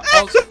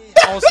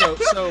 Also,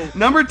 so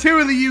number 2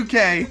 in the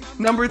UK.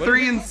 Number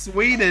 3 in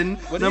Sweden.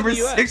 Number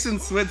 6 in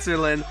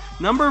Switzerland.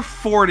 Number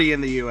 40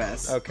 in the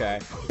US. Okay.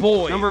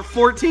 Boy. Number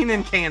 14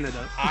 in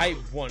Canada.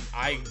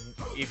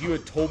 If you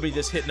had told me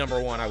this hit number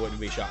 1, I wouldn't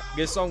be shocked.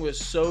 This song was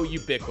so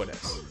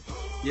ubiquitous.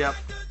 Yep.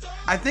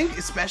 I think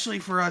especially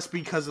for us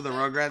because of the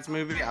Rugrats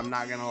movie, I'm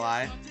not gonna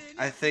lie.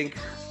 I think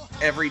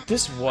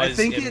this was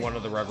in one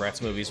of the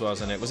Rugrats movies,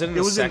 wasn't it? Was it in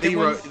the second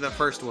one? The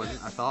first one,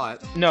 I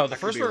thought. No, the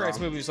first Rugrats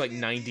movie was like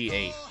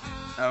 98.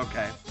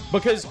 Okay.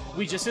 Because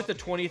we just hit the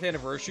 20th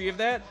anniversary of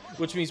that,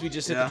 which means we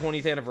just hit the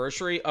 20th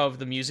anniversry of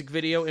the music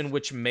video in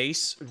which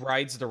Mace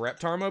rides the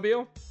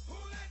Reptar-mobile.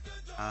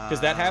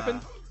 Because that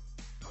happened?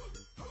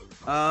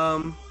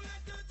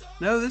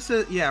 No, this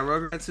is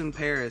Rugrats in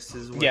Paris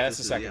is what that's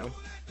the second one.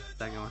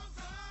 Second one.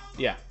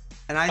 Yeah.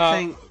 And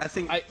I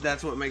think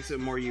that's what makes it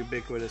more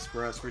ubiquitous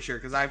for us, for sure.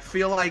 Because I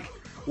feel like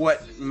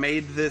what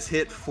made this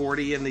hit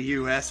 40 in the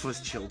U.S.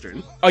 was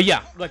Children. Oh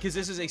yeah, like because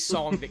this is a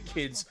song that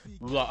kids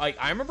love. Like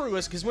I remember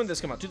because when did this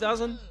come out?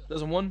 2000?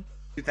 2001?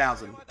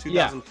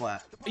 2000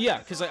 flat. Yeah,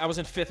 because I was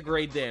in 5th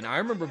grade then. I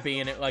remember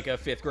being at like a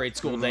 5th grade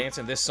school dance,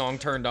 and this song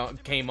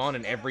came on,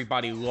 and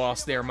everybody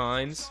lost their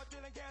minds.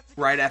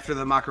 Right after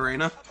the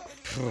Macarena.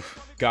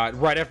 God,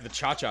 right after the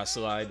cha-cha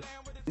slide.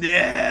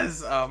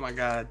 Yes. Oh my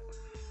God.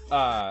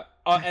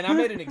 And I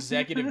made an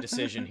executive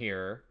decision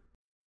here.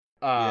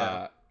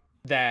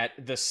 That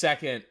the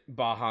second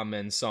Baha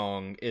Men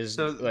song is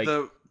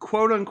the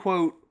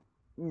quote-unquote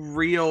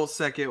real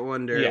Second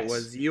Wonder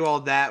was You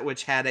All That,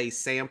 which had a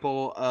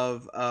sample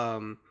of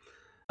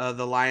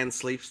The Lion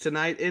Sleeps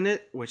Tonight in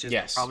it, which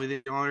is probably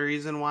the only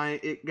reason why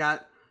it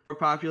got more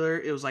popular.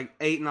 It was like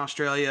 8 in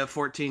Australia,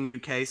 14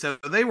 UK, so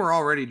they were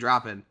already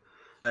dropping.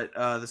 But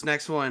this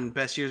next one,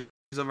 Best Years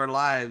of Our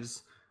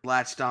Lives,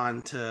 latched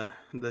on to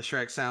the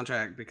Shrek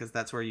soundtrack because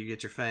that's where you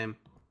get your fame.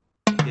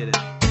 Get it.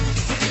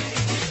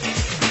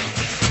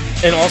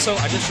 And also,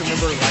 I just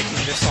remember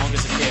liking this song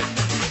as a kid.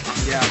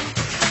 Yeah.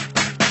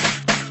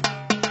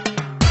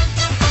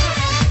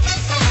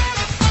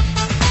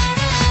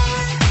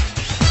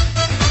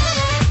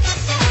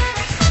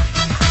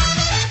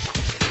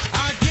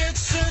 I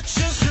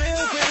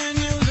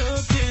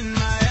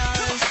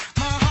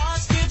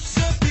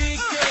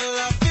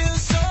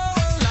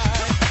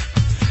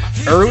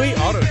Early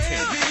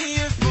auto-tune.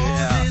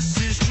 Yeah.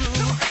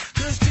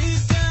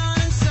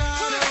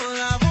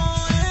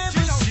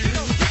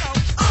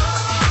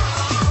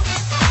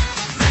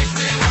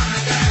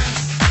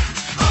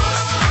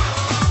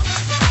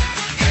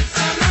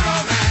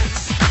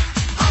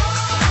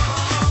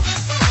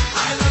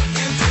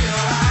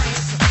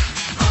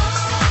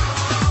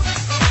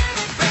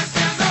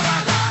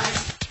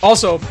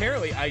 Also,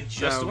 apparently, I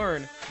just So,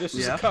 learned this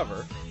was yeah. a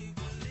cover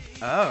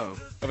Oh.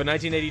 of a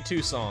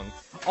 1982 song.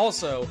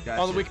 Also, on the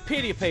Gotcha.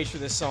 Wikipedia page for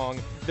this song,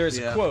 there's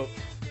a Yeah. quote.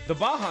 The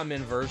Baha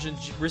Men version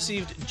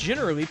received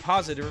generally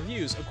positive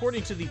reviews.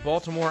 According to the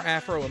Baltimore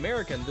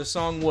Afro-American, the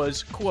song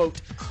was,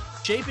 quote,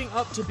 shaping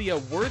up to be a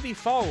worthy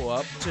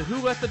follow-up to Who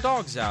Let the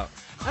Dogs Out.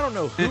 I don't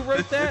know who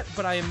wrote that,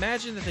 but I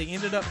imagine that they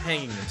ended up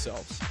hanging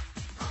themselves.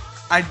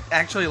 I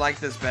actually like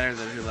this better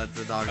than Who Let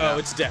the Dog Out. Oh,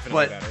 it's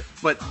definitely better.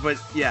 But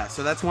yeah,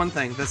 so that's one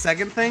thing. The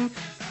second thing,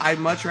 I'd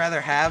much rather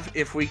have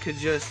if we could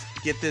just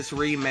get this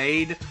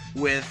remade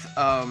with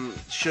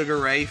Sugar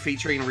Ray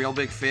featuring Real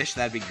Big Fish.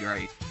 That'd be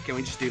great. Can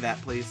we just do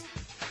that, please?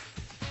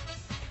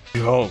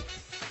 Oh,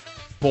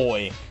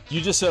 boy.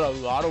 You just said a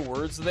lot of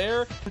words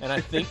there, and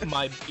I think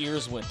my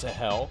ears went to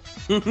hell.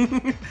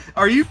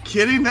 Are you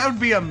kidding? That would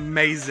be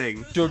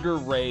amazing. Sugar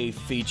Ray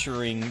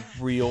featuring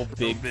Real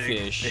Big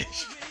Fish.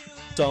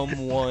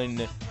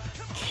 Someone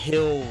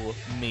kill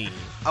me.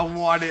 I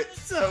want it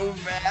so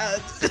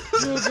bad.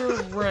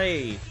 Sugar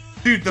Ray.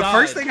 Dude, the God.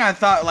 first thing I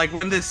thought, like,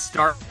 when this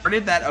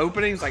started, that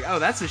opening, was like, oh,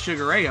 that's a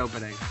Sugar Ray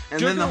opening. And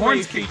Sugar then the Ray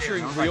horns kicked in.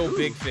 featuring I was Real like,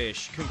 Big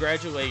Fish.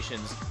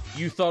 Congratulations.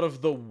 You thought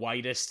of the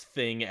whitest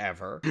thing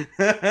ever.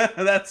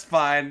 That's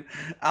fine.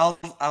 I'll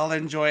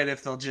enjoy it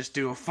if they'll just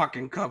do a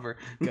fucking cover.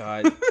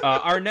 God.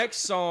 Our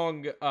next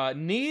song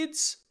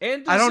needs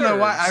and deserves. I don't know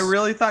why. I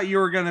really thought you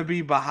were gonna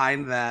be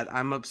behind that.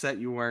 I'm upset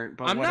you weren't.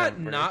 But I'm whatever.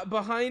 not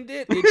behind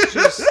it. It's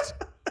just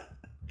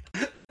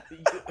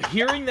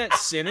hearing that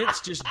sentence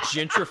just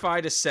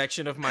gentrified a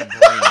section of my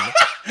brain.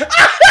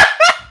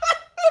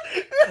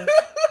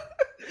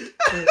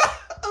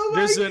 Oh my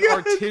There's an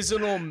God.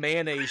 artisanal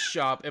mayonnaise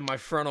shop in my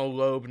frontal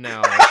lobe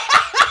now.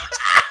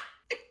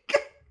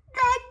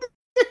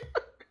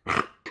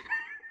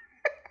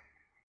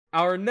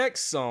 Our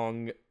next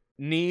song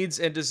needs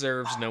and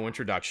deserves no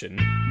introduction.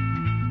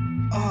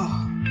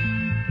 Oh.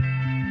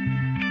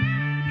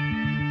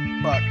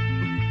 Fuck.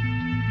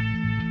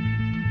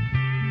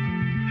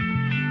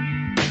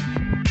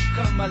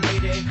 Come, my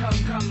lady,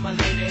 come, my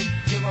lady.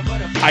 You're my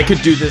butterfly. I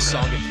could do this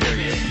song at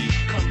karaoke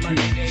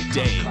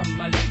today.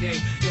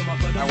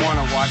 I want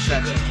to watch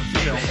that just to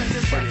film it.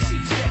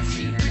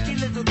 Pretty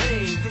little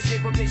thing, this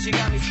April bitch, you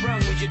got me sprung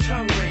with your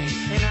tongue ring.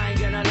 And I ain't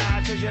gonna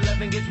lie, cause your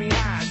loving gets me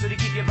high. So to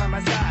keep you by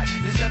my side,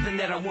 there's nothing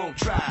that I won't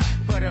try.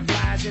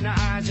 Butterflies in her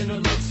eyes and her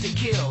looks to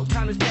kill.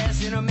 Time is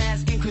passing, I'm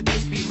asking, could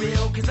this be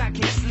real? Cause I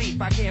can't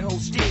sleep, I can't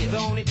hold still. The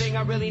only thing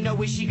I really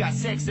know is she got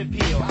sex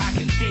appeal. I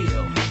can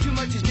feel, too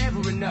much is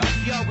never enough.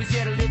 You always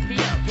there to lift me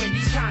up when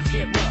these times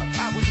get rough.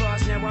 I was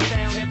lost, now I'm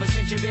found, ever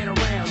since you've been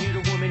around.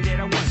 You're the woman that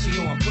I want, so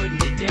you know I'm putting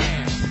it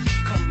down.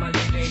 Come, my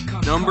lady,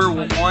 come, Number come,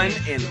 my one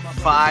lady. in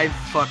 5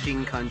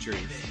 fucking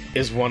countries.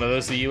 Is one of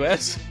those the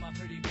U.S.?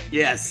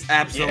 Yes,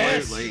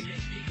 absolutely.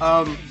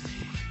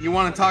 You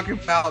want to talk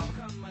about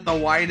the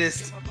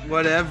whitest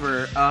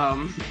whatever?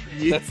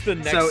 That's the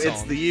next So it's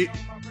song. the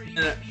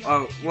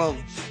oh well,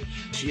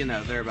 you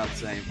know they're about the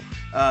same.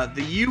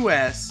 The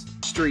U.S.,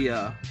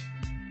 Austria,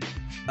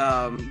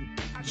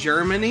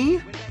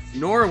 Germany,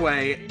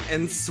 Norway,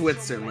 and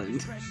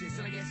Switzerland.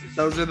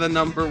 Those are the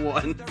number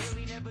ones.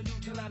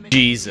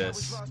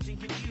 Jesus.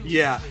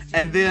 Yeah,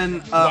 and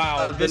then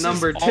Wow. the this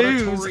number is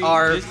twos auditory-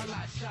 are.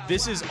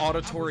 This is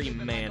auditory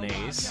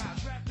mayonnaise.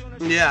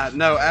 Yeah,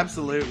 no,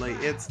 absolutely.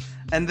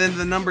 And then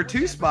the number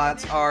 2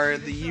 spots are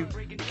the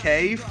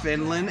UK,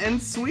 Finland,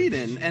 and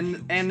Sweden,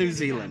 and New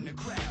Zealand.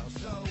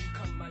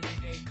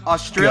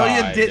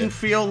 Australia God. didn't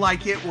feel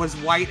like it was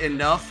white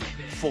enough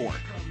for.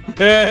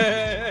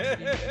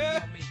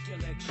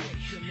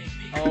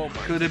 Oh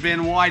my Could have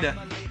been whiter.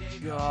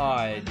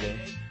 god.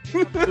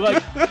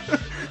 Like,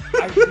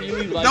 I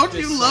really like Don't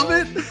this you love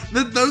song. it?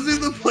 That those are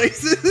the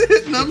places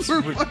it number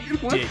It's fucking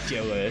one.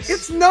 ridiculous.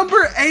 It's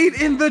number 8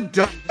 in the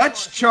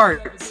Dutch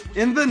charts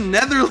in the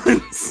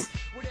Netherlands.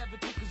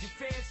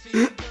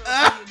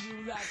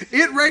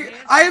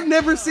 I have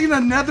never seen a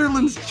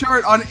Netherlands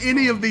chart on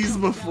any of these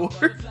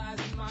before.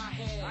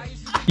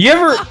 You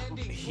ever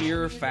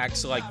hear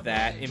facts like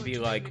that and be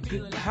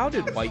like, how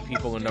did white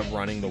people end up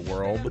running the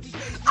world?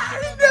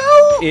 I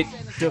know. It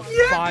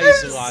defies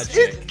Yes, logic.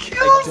 It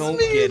kills I don't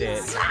me get it.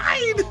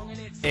 inside.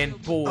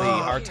 And boy,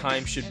 Oh. our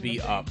time should be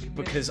up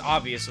because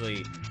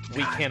obviously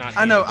we cannot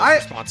I know, handle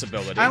this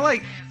responsibility. I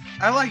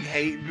like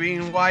hate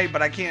being white,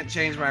 but I can't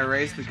change my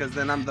race because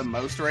then I'm the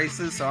most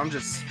racist, so I'm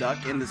just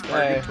stuck in this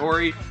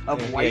purgatory of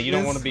Yeah, whiteness. you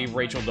don't want to be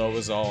Rachel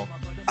Dolezal.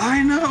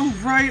 I know,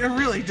 right? I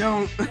really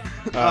don't.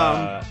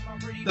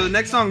 So the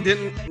next song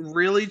didn't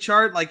really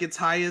chart. Like its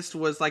highest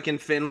was like in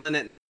Finland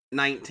at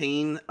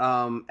 19,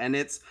 and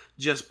it's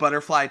just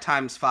Butterfly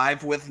times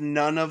 5 with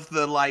none of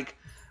the like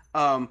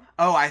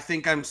I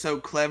think I'm so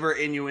clever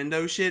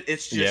innuendo shit.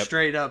 It's just Yep.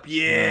 straight up,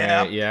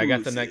 yeah. Yeah, I got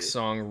the pussy. next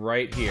song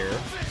right here.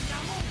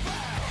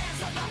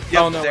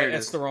 Yep, Oh no, there wait, it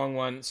that's is. the wrong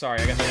one. Sorry,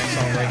 I got the next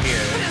song right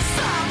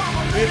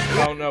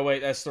here. Oh no,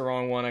 wait, that's the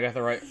wrong one. I got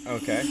the right.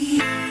 Okay.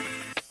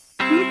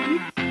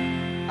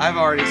 I've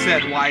already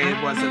said why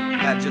it wasn't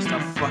that just a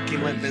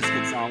fucking Limp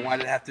Bizkit song. Why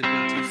did it have to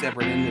be two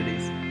separate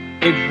entities?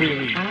 It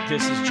really.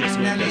 This is just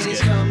Now Limp ladies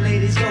Bizkit. come,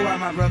 ladies go,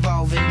 I'm a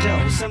revolving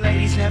door. Some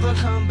ladies never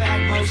come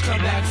back, most come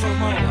back for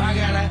more. I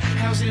got a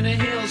house in the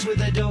hills with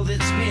a door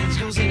that spins,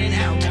 goes in and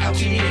out and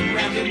in,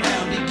 round and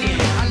round again.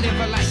 I live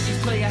a life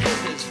these player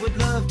haters would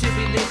love to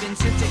be living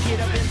since a kid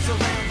I've been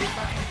surrounded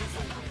by.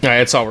 All right,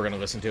 that's all we're gonna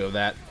listen to of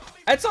that.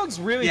 That song's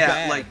really Yeah,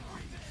 bad. like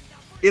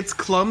it's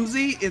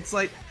clumsy. It's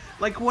like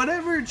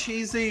whatever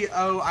cheesy.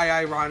 Oh, I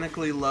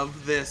ironically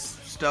love this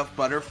stuff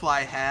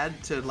Butterfly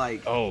had to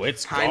like. Oh,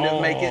 it's kind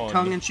of make it gone.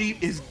 tongue in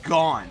cheek is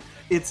gone.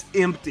 It's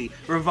empty.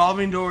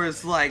 Revolving Door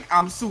is like,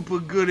 I'm super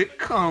good at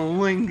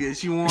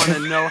cunnilingus. You want to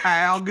know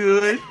how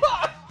good?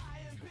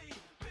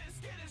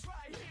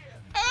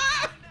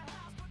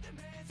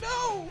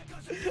 No.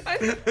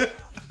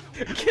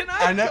 Can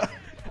I know.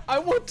 I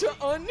want to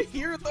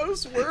unhear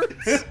those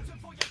words.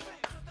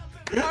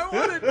 I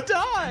want to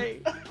die.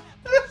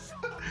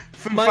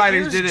 Foo My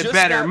Fighters ears did it just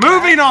better. got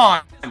Moving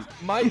on.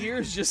 My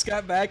ears just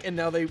got back, and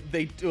now they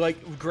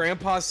like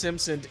Grandpa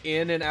Simpson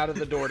in and out of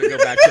the door to go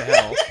back to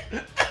hell.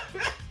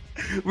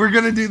 We're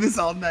gonna do this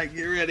all night.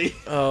 Get ready.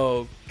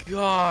 Oh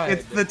God.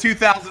 It's the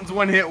 2000s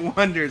one-hit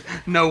wonders.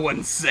 No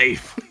one's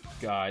safe.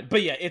 God.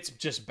 But yeah, it's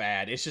just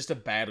bad. It's just a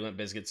bad Limp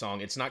Bizkit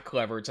song. It's not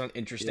clever. It's not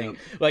interesting.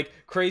 Yep.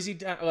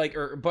 Like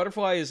or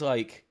Butterfly is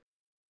like,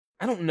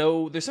 I don't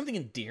know. There's something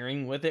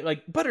endearing with it.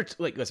 Like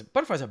listen,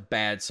 Butterfly's a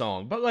bad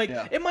song, but like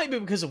Yeah. it might be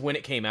because of when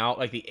it came out,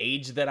 like the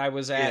age that I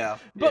was at. Yeah,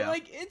 But yeah.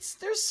 like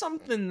there's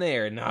something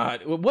there.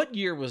 Not what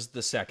year was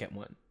the second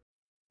one?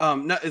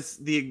 No, it's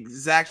the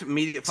exact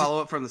immediate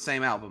follow-up from the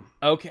same album.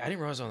 Okay, I didn't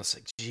realize I was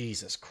like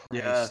Jesus Christ.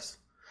 Yes.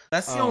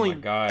 That's the Oh only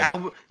my God.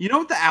 album. You know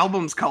what the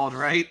album's called,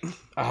 right?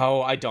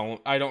 Oh, I don't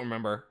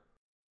remember.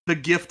 The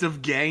Gift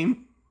of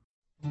Game.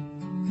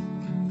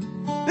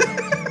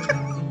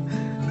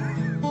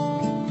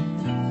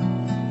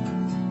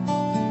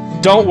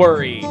 Don't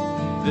worry.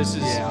 This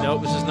is Yeah.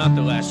 nope. This is not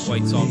the last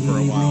White song for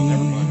a while.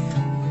 Never mind.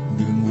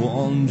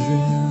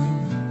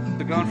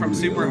 So going from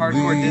super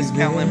hardcore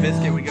discount Limp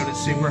Bizkit, we go to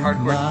super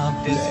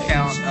hardcore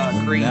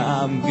discount Creed.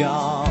 I'm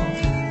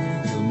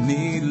gone.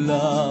 Need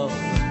love.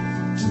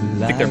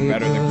 I think they're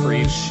better than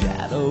Creed.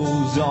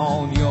 Shadows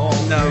on your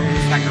No,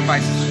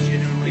 Sacrifice is a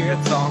genuinely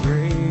good song.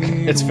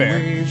 It's fair.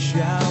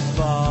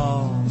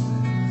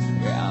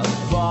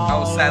 I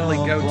will sadly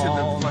go to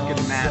the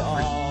fucking mat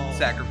for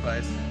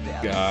Sacrifice.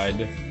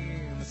 God.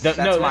 That's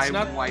No, my that's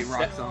not white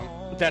rock song.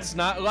 That's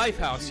not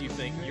Lifehouse. You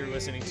think you're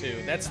listening to?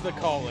 That's The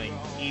Calling.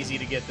 Easy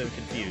to get them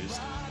confused.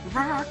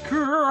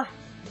 Rocker,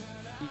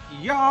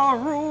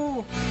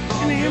 Yarrow,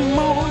 any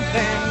more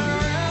than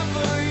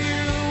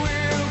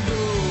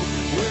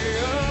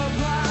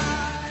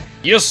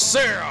Yes,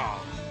 Sarah.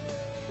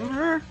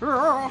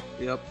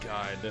 Yep.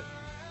 God.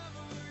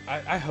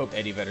 I hope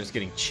Eddie Vedder's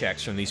getting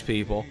checks from these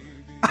people.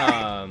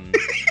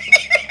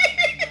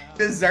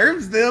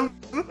 Deserves them.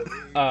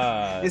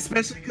 Uh.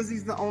 Especially because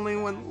he's the only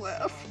one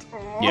left.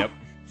 Aw. Yep.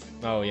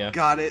 Oh yeah.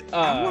 Got it.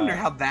 I Uh, wonder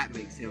how that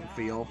makes him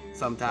feel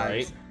sometimes.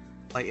 Right.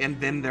 Like, and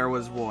then there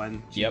was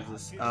one. Yep.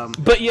 Jesus.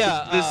 But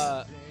yeah,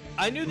 This-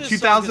 I knew this. song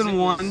 'cause it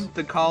 2001, was-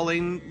 The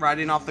Calling,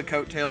 riding off the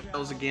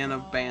coattails again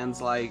of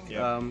bands like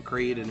Yep.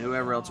 Creed and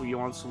whoever else you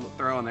want to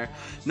throw in there.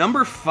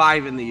 Number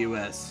 5 in the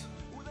U.S.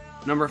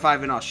 Number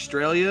 5 in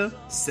Australia,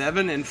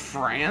 7 in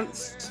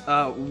France,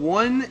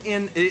 1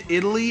 in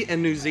Italy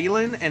and New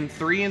Zealand, and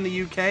 3 in the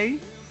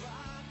UK.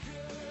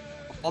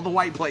 All the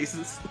white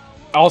places.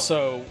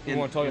 Also, we In-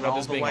 want to talk in about all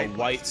this the being a white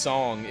white places.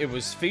 song. It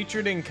was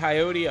featured in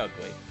Coyote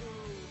Ugly.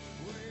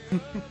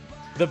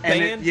 The And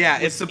band.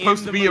 it's was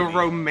supposed in to the be a movie.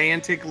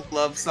 romantic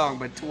love song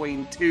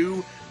between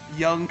two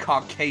young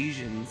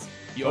Caucasians.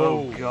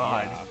 Oh,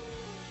 God. yeah.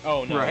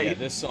 Oh no! Yeah, Right?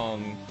 this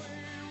song.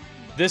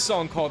 This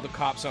song called "The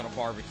Cops on a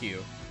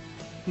Barbecue."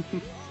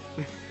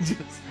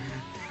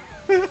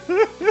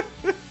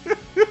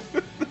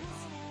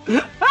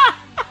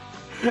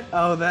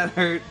 Oh, that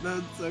hurt.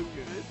 That's so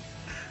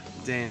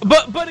good. Damn.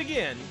 But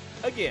again,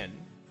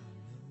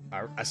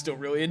 I still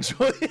really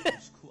enjoy it.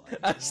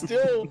 I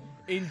still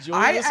enjoy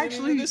I listening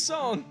actually- to this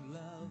song.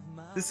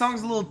 This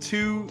song's a little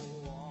too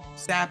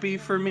sappy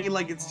for me.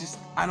 Like, it's just,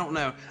 I don't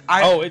know.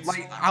 It's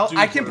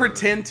I can super.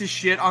 pretend to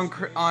shit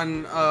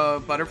on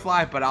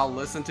Butterfly, but I'll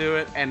listen to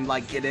it and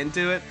like get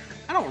into it.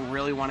 I don't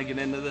really want to get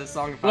into this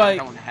song if Like-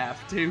 I don't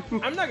have to.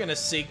 I'm not gonna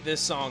seek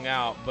this song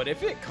out, but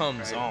if it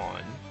comes Right.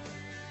 on,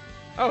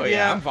 oh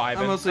yeah, I'm vibing.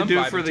 I mostly I'm do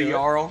it vibing for the to it.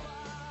 Jarl.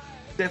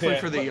 Definitely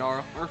Yeah, for the but-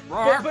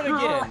 Jarl. But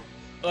again,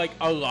 like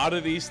a lot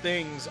of these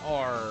things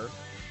are,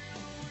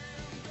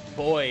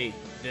 boy,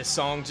 this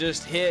song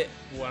just hit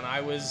when I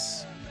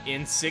was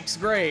in 6th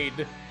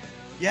grade.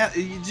 Yeah,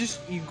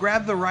 you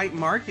grab the right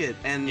market,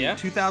 and Yeah.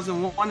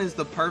 2001 is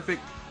the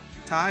perfect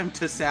time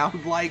to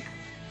sound like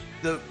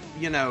the,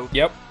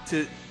 Yep.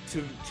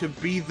 to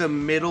be the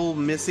middle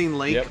missing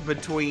link Yep.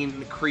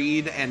 between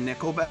Creed and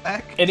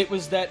Nickelback. And it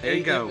was that. There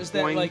you go. It was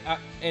that Boing. like,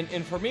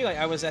 and for me, like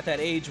I was at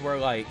that age where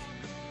like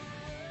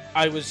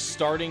I was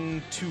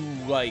starting to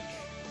like,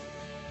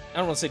 I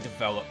don't want to say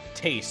develop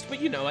taste,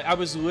 but like I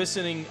was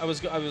listening. I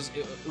was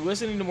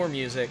listening to more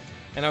music,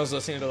 and I was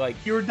listening to like.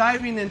 You were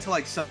diving into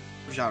like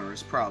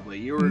subgenres, probably.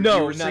 You were No,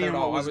 you were not seeing at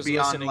all. what I was was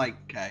beyond listening. like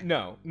okay.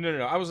 No.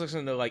 I was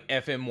listening to like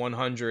FM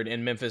 100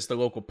 in Memphis, the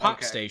local pop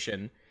Okay.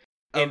 station,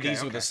 and Okay, these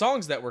were okay. the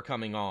songs that were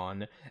coming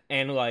on,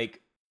 and like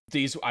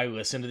these, I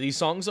listened to these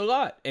songs a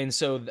lot, and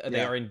so they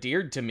Yeah. are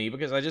endeared to me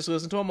because I just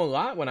listened to them a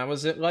lot when I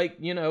was at like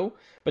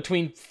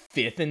between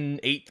 5th and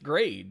 8th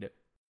grade,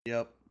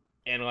 Yep.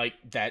 and like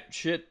that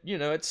shit,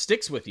 it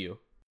sticks with you.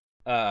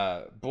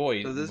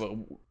 Boy, So this-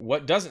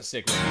 what doesn't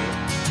stick with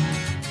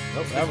you?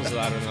 Nope, that was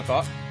louder than I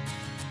thought.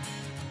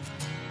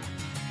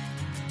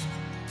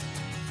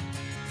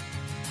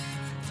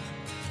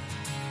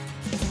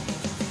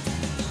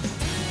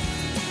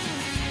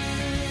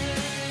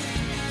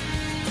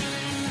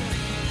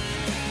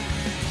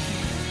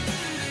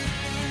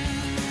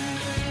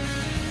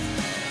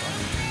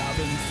 I've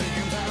been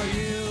thinking about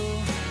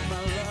you,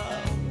 my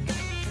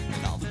love,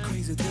 and all the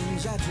crazy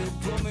things that you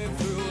put me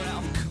through, and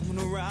I'm coming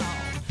around,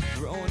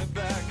 throwing it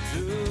back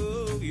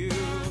to you.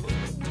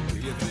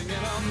 You're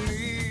thinking of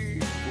me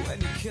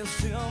when you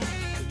kissed him,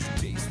 did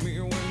you taste me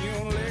when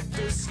you licked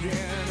his skin,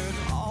 and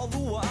all the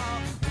while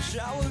I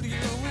showered you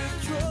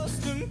with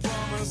trust and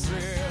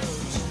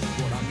promises.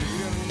 What I'm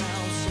needing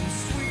now is some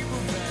sweet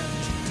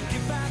revenge to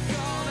get back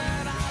all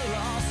that I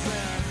lost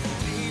and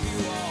leave you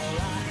all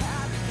I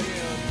had to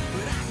give,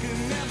 but I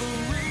could never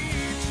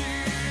reach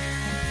you.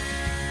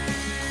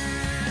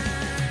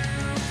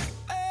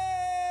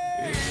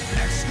 Hey.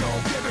 X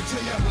gon' give it to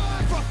you.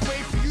 Fuck,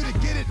 wait for you to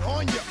get it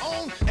on your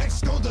own.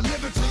 X gon'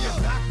 deliver to you.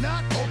 Knock,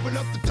 knock, open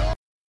up the door.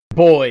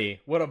 Boy,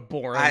 what a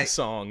boring I-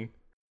 song.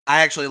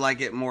 I actually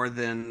like it more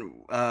than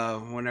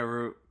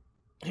whenever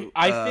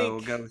I we'll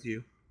think go with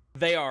you.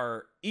 they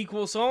are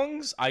equal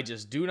songs. I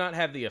just do not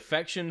have the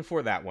affection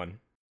for that one.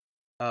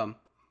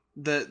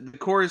 The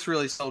chorus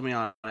really sold me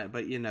on it,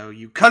 but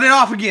you cut it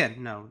off again.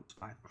 No, it's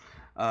fine.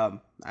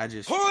 I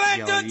just Who let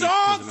yell the at you 'cause it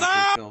dogs makes me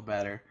out? feel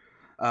better.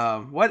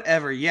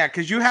 Whatever, yeah,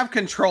 because you have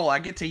control. I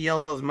get to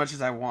yell as much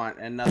as I want,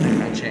 and nothing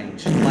will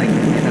change. Like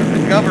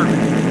the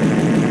government.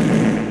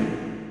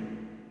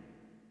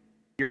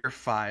 You're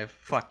 5.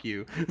 Fuck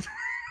you.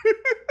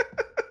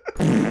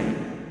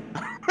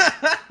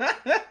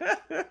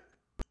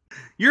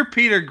 You're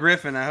Peter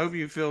Griffin. I hope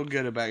you feel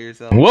good about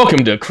yourself.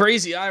 Welcome to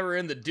Crazy Ira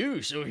and the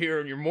Douche over here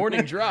on your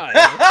morning drive.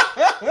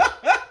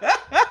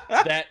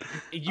 That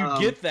you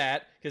get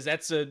that because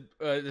that's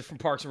from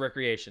Parks and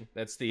Recreation.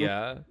 That's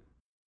the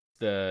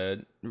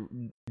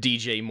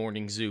DJ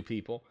Morning Zoo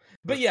people.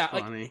 But That's yeah,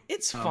 funny. like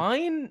it's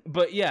fine.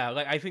 But yeah,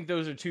 like I think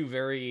those are two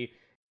very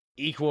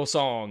equal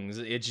songs.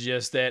 It's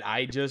just that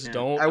I just Yeah.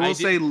 don't. I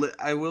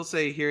will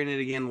say, hearing it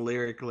again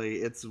lyrically,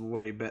 it's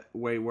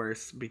way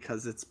worse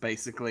because it's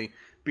basically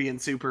being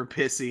super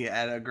pissy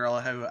at a girl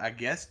who I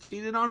guess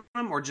cheated on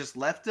him or just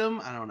left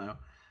him. I don't know,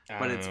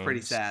 but it's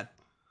pretty sad.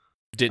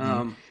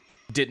 Didn't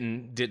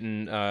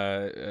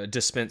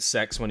dispense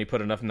sex when he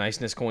put enough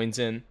niceness coins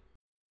in.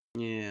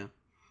 Yeah,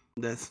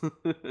 that's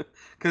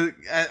because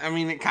I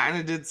mean it kind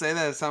of did say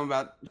that something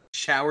about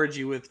showered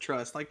you with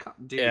trust. Like,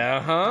 dude,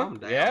 calm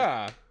down.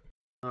 Yeah.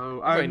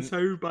 Oh, I I'm mean-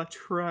 so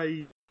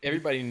betrayed.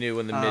 Everybody knew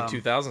in the mid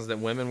 2000s that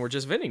women were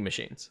just vending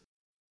machines.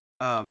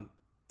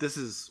 This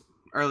is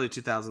early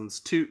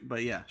 2000s too,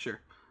 but yeah, sure.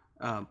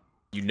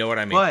 You know what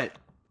I mean? But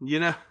do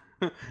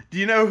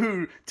you know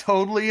who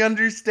totally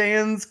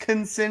understands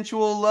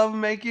consensual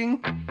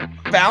lovemaking?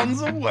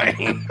 Fountains of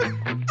Wayne.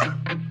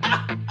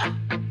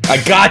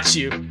 I got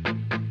you.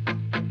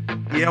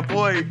 Yeah,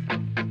 boy.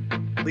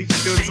 At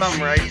least you're doing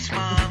something right. Stacy's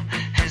mom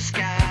has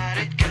got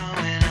it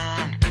going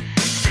on.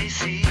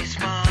 Stacy's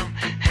mom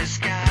has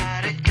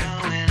got it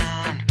going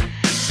on.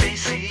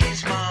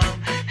 Stacy's mom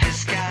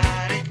has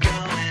got it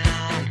going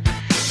on.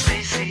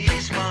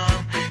 Stacy's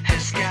mom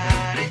has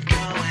got it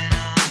going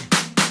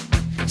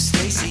on.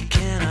 Stacy,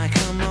 can I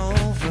come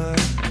over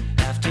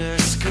after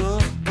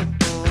school?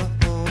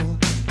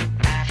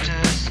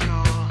 After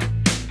school,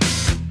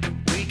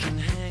 we can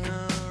hang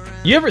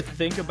around. You ever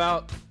think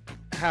about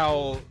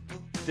how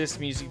this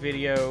music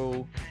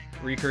video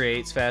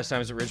recreates Fast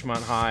Times at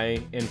Ridgemont High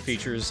and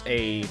features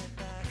a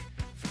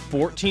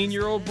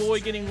 14-year-old boy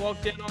getting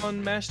walked in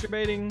on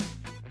masturbating?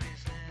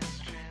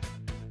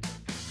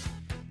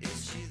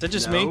 Is that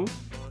just me? No?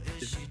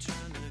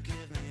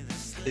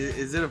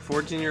 Is it a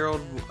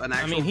 14-year-old, an I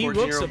actual mean, he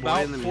looks 14-year-old boy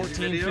about in the music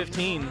 14, video?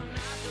 15.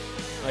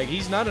 Like,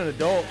 he's not an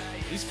adult.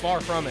 He's far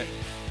from it.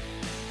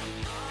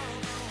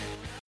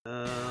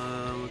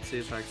 Let's see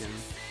if I can.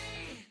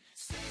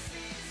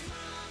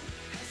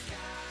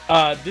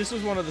 This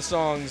was one of the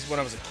songs when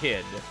I was a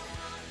kid.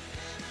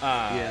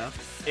 Yeah.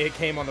 It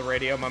came on the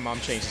radio. My mom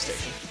changed the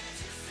station.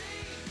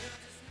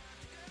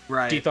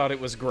 Right. She thought it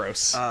was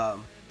gross.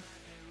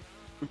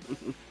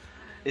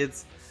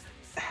 It's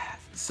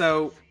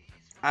so.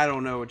 I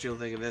don't know what you'll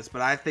think of this,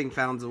 but I think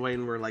Fountains of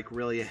Wayne were like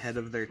really ahead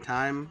of their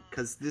time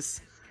because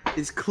this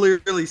is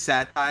clearly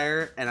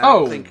satire, and I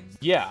don't think.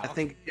 Yeah. I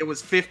think it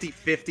was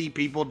 50-50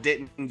 people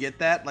didn't get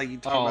that. Like you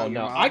talk Oh about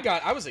your no, mom.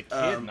 I was a kid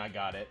and I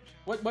got it.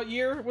 What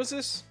year was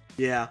this?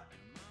 Yeah.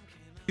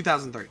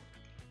 2003.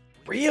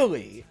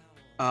 Really?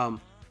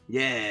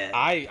 Yeah.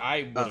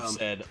 I would have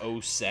said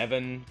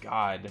 07.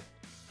 God.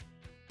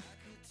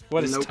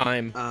 What is Nope.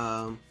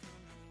 time?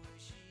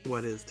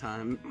 What is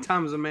time?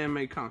 Time is a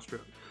man-made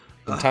construct.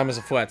 Time is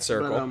a flat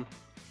circle.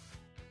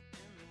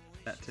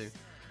 But, that too.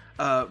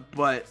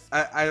 But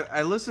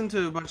I listened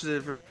to a bunch of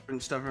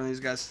different stuff from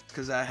these guys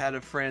because I had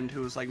a friend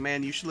who was like,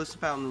 man, you should listen to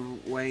Fountain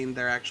of Wayne.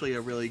 They're actually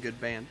a really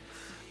good band.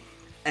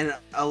 And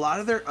a lot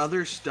of their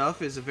other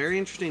stuff is a very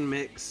interesting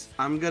mix.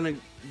 I'm going to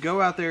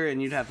go out there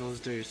and you'd have to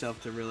listen to it yourself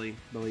to really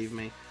believe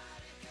me.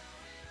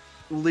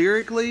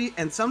 Lyrically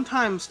and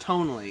sometimes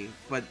tonally,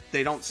 but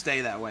they don't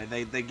stay that way.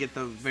 They get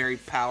the very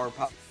power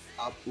pop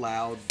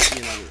loud,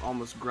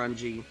 almost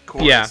grungy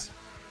chorus. Yeah.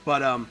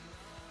 But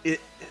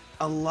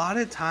a lot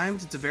of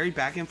times it's a very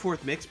back and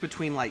forth mix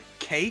between like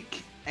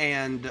Cake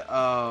and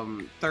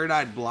Third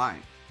Eye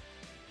Blind.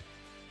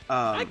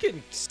 I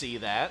can see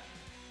that.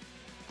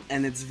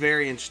 And it's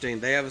very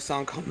interesting. They have a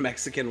song called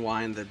Mexican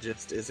Wine that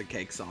just is a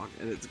Cake song,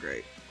 and it's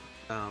great.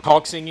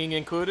 Talk singing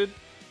included?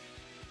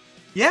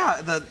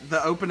 Yeah,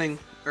 the opening,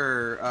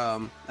 or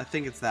I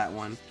think it's that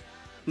one.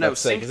 No,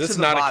 Sing to it's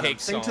the not Bottom. a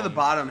Cake Sing to song the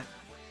Bottom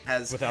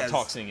has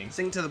talk singing.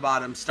 Sing to the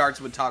Bottom starts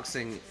with talk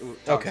singing.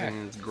 Talk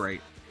singing is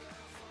great.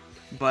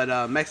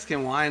 But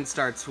Mexican Wine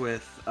starts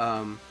with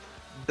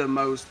the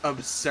most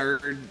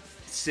absurd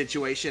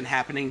situation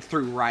happening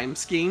through rhyme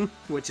scheme,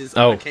 which is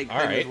a Cake thing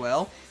as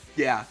well.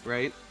 Yeah,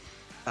 right.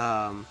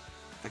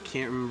 I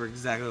can't remember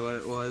exactly what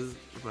it was,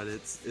 but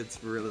it's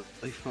really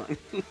fun.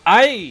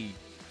 I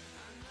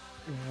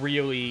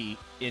really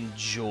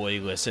enjoy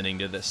listening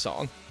to this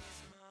song.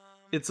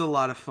 It's a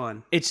lot of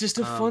fun. It's just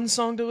a fun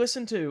song to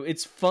listen to.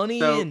 It's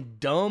funny and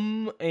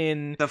dumb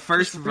and the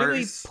first really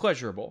verse,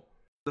 pleasurable.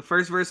 The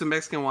first verse of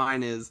Mexican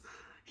Wine is,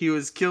 he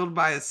was killed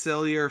by a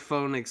cellular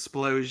phone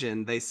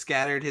explosion. They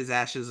scattered his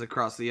ashes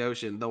across the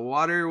ocean. The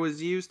water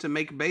was used to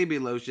make baby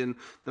lotion.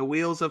 The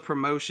wheels of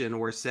promotion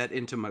were set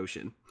into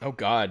motion. Oh,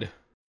 God.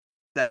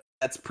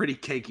 That's pretty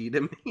cakey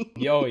to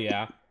me. Oh,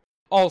 yeah.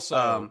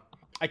 Also,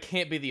 I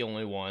can't be the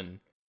only one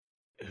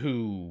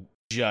who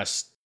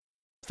just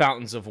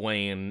Fountains of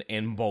Wayne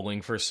and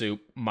Bowling for Soup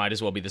might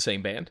as well be the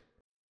same band.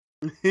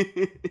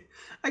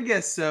 I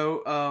guess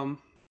so.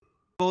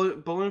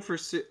 Bowling for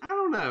Soup, I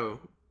don't know.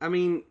 I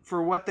mean,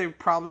 for what they've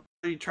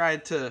probably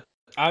tried to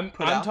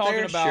put out talking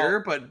there, about, sure,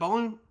 but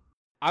Bowling...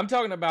 I'm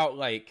talking about,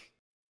 like,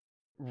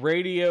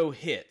 radio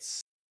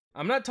hits.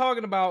 I'm not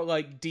talking about,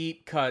 like,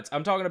 deep cuts.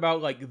 I'm talking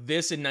about, like,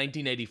 this in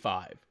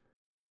 1985.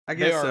 I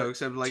guess so,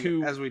 except, like,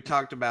 as we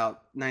talked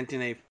about,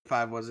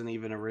 1985 wasn't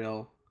even a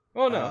real...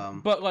 Oh,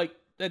 no, but, like,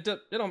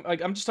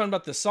 I'm just talking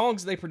about the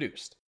songs they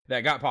produced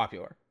that got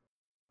popular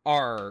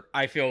are,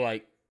 I feel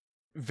like,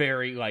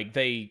 very, like,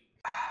 they...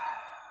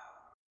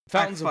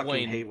 Fountains I of fucking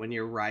Wayne. hate when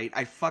you're right.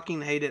 I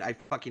fucking hate it. I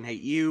fucking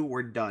hate you.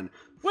 We're done.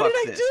 What Fuck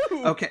did this. I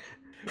do? Okay.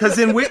 Because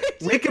in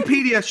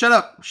Wikipedia, shut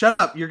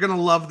up. You're going to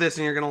love this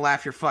and you're going to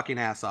laugh your fucking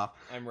ass off.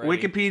 I'm ready.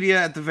 Wikipedia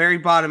at the very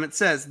bottom, it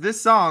says,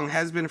 this song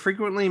has been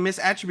frequently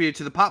misattributed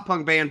to the pop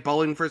punk band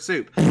Bowling for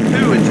Soup,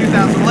 who in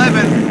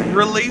 2011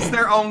 released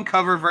their own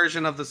cover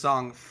version of the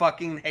song.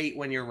 Fucking hate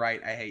when you're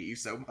right. I hate you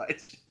so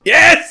much.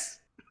 Yes!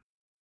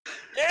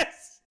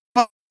 Yes!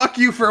 Fuck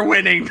you for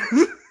winning.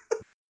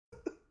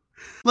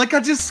 Like,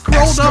 I just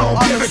scrolled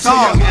up on the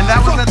song, and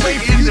that was at the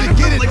end of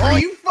it. Like, are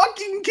you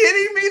fucking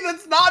kidding me?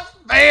 That's not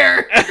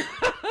fair.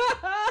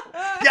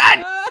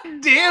 God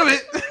damn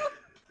it.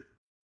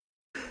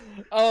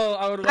 Oh,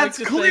 I would like That's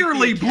to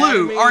clearly thank the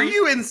blue. Academy. Are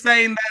you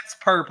insane? That's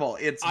purple.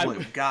 It's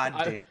blue. God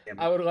damn it.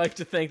 I would like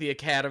to thank the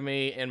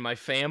Academy and my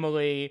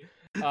family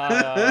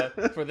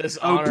for this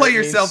honor. Play It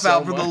means yourself so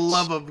out for much. the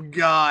love of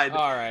God.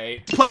 All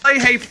right. Play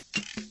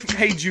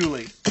Hey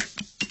Julie.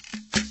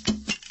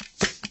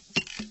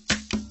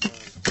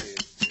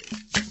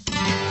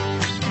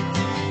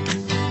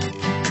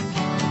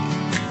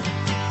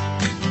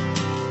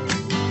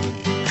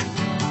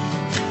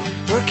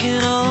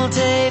 Working all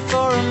day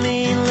for a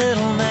mean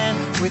little man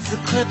with a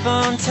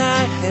clip-on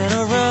tie and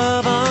a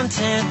rub-on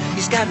tan.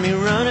 He's got me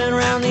running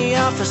around the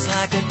office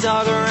like a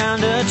dog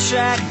around a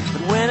track.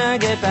 But when I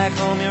get back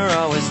home, you're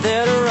always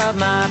there to rub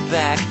my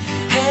back.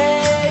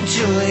 Hey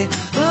Julie,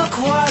 look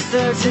what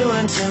they're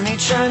doing to me,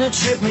 trying to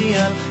trip me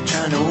up,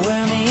 trying to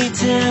wear me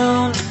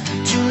down.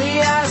 Julie,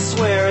 I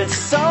swear it's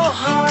so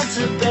hard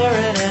to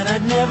bear it, and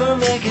I'd never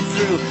make it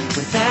through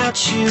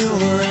without you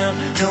around.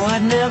 No,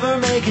 I'd never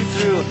make it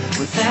through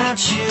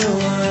without you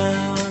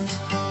around.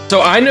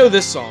 So I know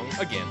this song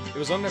again. It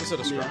was on an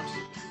episode of Scrubs.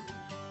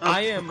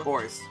 I am Of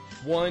course.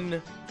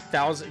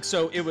 1,000.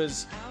 So it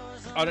was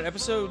on an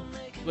episode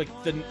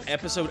like the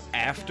episode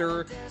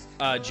after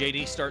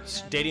JD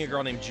starts dating a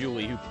girl named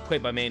Julie, who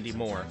played by Mandy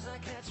Moore.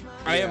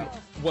 I am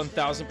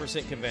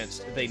 1000%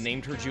 convinced they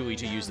named her Julie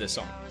to use this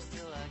song.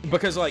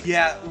 Because, like...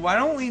 Yeah, why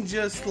don't we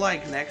just,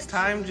 like, next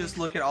time, just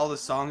look at all the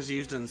songs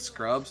used in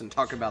Scrubs and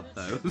talk about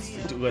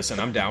those?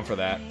 Listen, I'm down for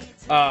that.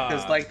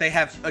 Because, like, they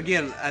have,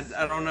 again,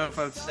 I don't know if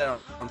I've said it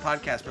on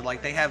podcast, but,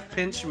 like, they have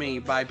Pinch Me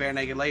by Bare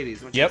Naked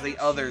Ladies, which is the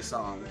other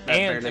song.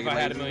 And If I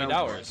Had $1 Million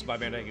by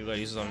Bare Naked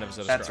Ladies is on an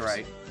episode of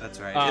Scrubs.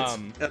 That's right.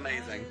 It's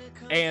amazing.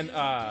 And,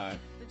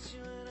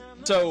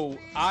 so,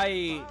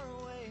 I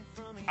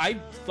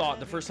thought,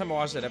 the first time I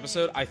watched that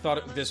episode, I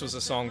thought this was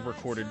a song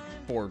recorded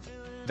for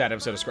that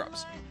episode of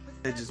Scrubs.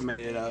 They just made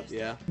it up,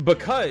 yeah.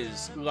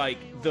 Because, like,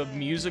 the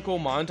musical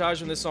montage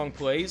when this song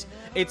plays,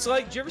 it's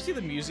like, do you ever see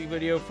the music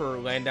video for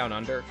Land Down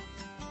Under?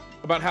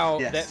 About how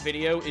that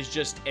video is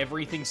just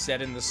everything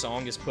said in the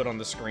song is put on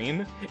the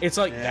screen? It's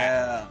like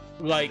that.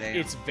 Like,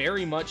 it's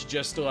very much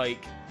just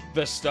like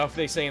the stuff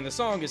they say in the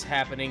song is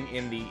happening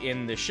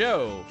in the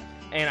show.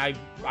 And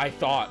I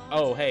thought,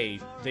 oh, hey,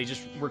 they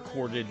just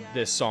recorded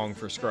this song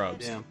for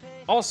Scrubs. Yeah.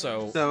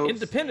 Also,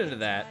 independent of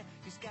that,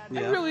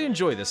 I really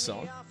enjoy this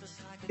song.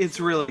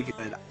 It's really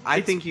good. I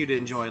think you'd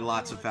enjoy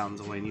lots of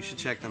Fountains of Wayne. You should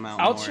check them out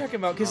I'll check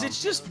them out, because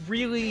it's just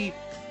really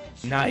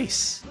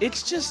nice.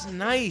 It's just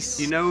nice.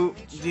 Do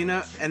you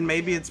know, and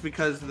maybe it's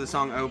because the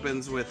song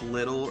opens with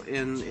Little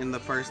in the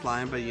first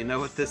line, but you know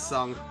what this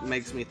song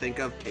makes me think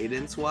of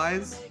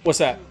cadence-wise? What's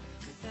that?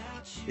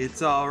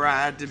 It's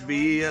alright to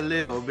be a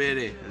little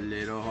bitty, a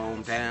little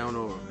hometown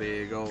or a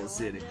big old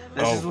city.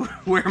 That's just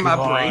where my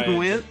brain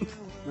went,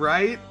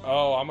 right?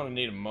 Oh, I'm gonna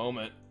need a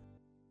moment.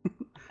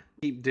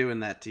 Keep doing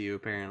that to you,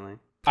 apparently.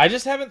 I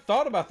just haven't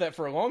thought about that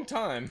for a long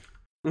time.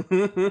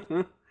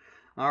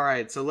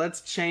 Alright, so let's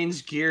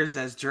change gears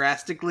as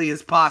drastically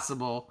as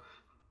possible.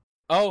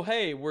 Oh,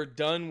 hey, we're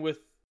done with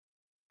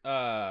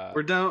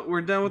We're done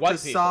with the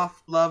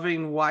soft,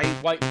 loving,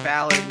 white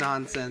ballad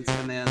nonsense,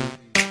 and then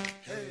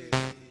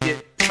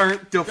get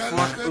turned the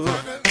fuck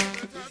up.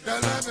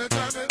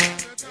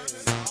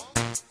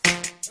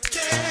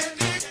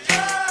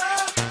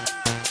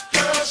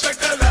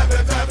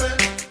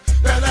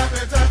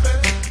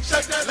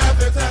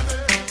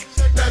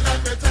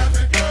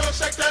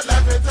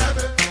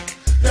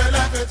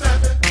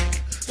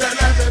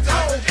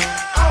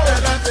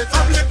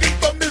 I'm looking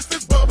for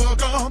Mrs.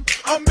 Bubblegum.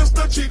 I'm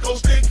Mr. Chico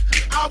Stick.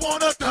 I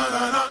wanna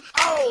dun-dun-dun,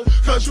 oh,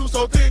 cause you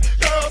so thick.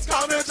 Girls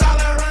call me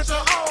Jolly Rancher,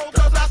 oh,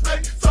 cause I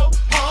stay so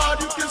hard.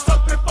 You can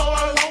suck me for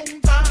a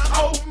long time.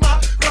 Oh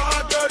my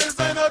God, girl, this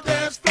ain't a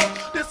dance floor.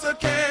 This a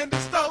candy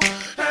store.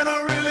 And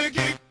I'm really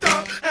geeked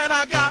up. And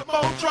I got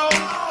more control.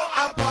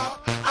 I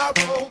pop, I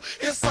roll,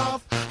 it's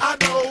soft. I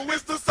know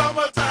it's the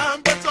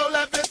summertime, but your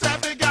left and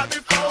tapping got me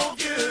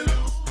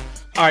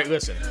focused. Alright,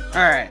 listen.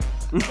 Alright.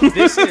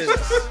 This is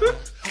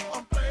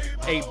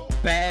a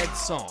bad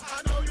song.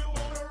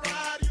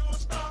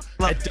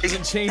 It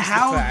doesn't change the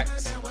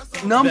fact.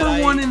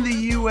 Number one in the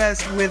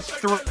U.S. with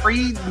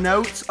 3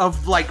 notes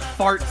of, like,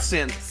 fart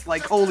synths.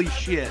 Like, holy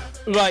shit.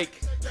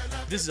 Like,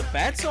 this is a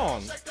bad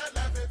song.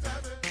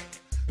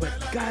 But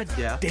god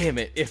damn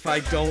it if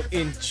I don't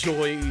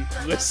enjoy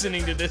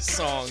listening to this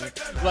song,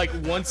 like,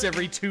 once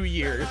every 2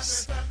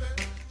 years.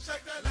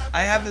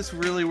 I have this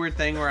really weird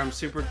thing where I'm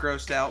super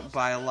grossed out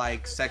by,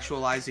 like,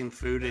 sexualizing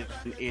food in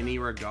any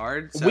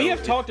regard. So we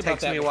have talked about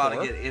that before. It takes me a while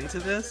to get into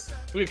this.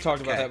 We've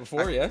talked about that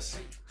before, yes.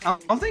 I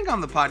don't think on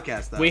the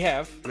podcast, though. We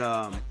have.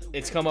 But,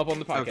 it's come up on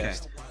the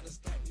podcast. Okay.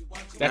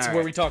 That's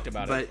where we talked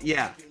about it. But,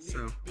 yeah,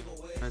 so...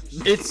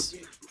 It's...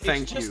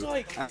 Thank it's just you.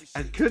 Like,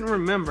 I couldn't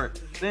remember.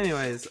 But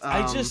anyways,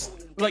 I just...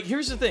 Like,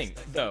 here's the thing,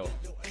 though.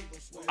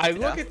 I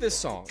look at this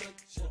song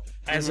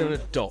as an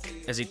adult,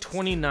 as a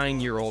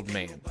 29-year-old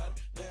man.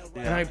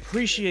 And I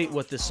appreciate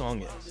what this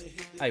song is.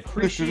 I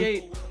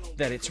appreciate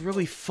that it's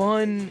really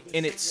fun,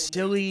 and it's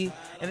silly,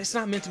 and it's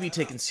not meant to be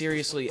taken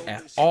seriously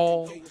at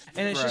all,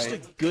 and it's just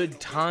a good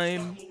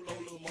time.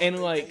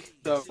 And, like,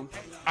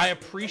 I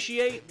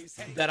appreciate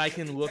that I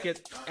can look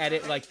at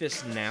it like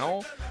this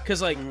now,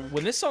 because, like,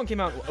 when this song came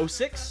out in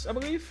 06, I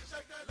believe?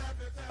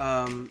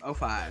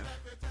 05.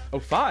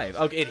 05?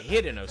 Okay, it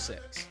hit in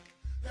 06.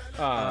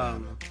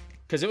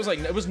 Because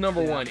it was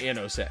number one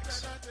in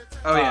 06.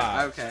 Oh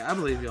yeah, okay, I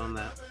believe you on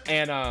that.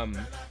 And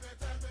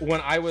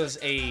when I was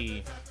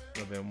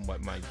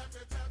my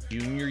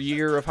junior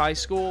year of high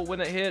school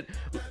when it hit,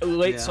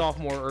 late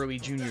sophomore, early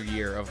junior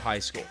year of high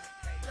school,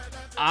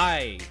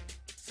 I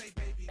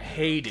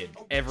hated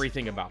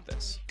everything about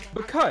this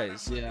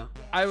because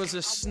I was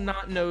a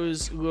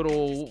snot-nosed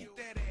little,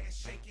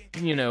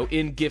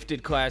 in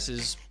gifted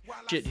classes,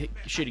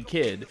 shitty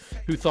kid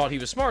who thought he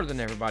was smarter than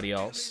everybody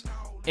else.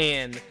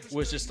 And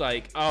was just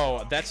like,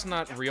 oh, that's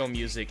not real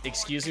music.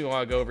 Excuse me while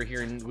I go over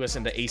here and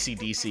listen to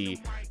AC/DC.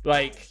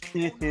 Like,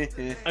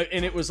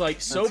 and it was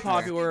like so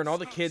popular and all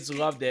the kids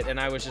loved it. And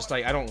I was just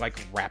like, I don't like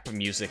rap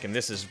music and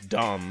this is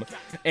dumb.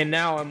 And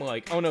now I'm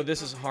like, oh no,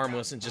 this is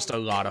harmless and just a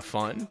lot of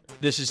fun.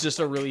 This is just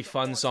a really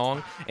fun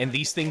song. And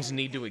these things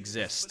need to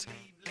exist.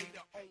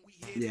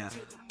 Yeah.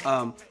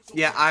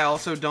 Yeah, I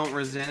also don't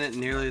resent it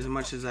nearly as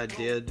much as I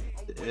did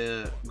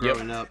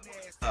growing up.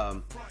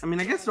 I mean,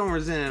 I guess don't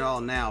resent it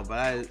all now,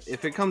 but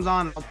if it comes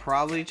on, I'll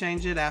probably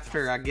change it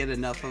after I get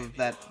enough of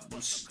that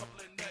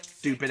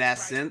stupid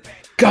ass synth.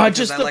 God, Because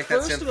just I the like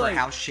that first synth for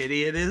how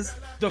shitty it is.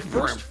 the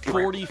first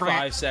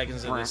 45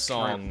 seconds of this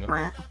song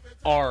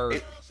are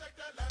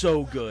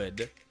so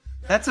good.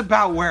 That's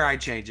about where I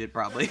change it,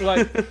 probably.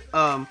 Like,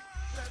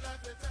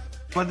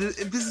 but this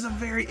is a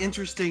very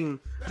interesting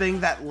thing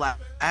that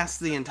lasts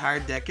the entire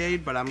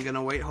decade, but I'm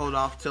gonna hold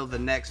off till the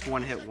next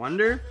One Hit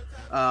Wonder.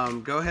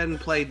 Go ahead and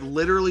play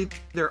literally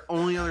their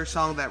only other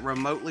song that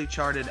remotely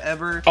charted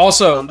ever.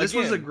 also, This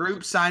was a again,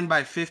 group signed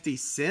by 50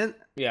 Cent,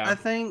 Yeah. I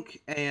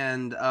think,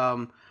 and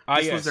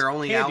this yes, was their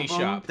only Candy album.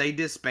 Shop. They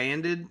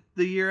disbanded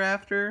the year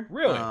after.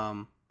 Really?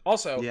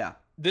 Also, Yeah.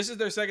 this is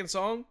their second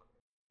song.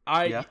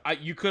 Yeah.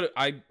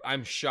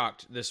 I'm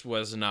shocked this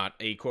was not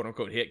a quote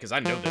unquote hit because I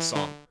know this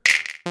song.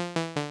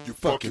 You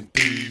fucking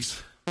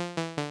thieves.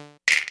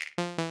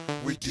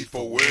 We did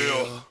for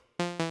well.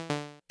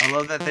 I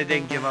love that they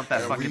didn't give up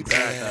that And we fucking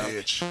part, though.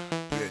 bitch.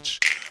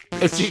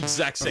 It's the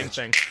exact same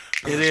thing.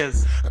 It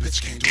is. A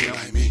bitch can't do it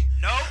like me.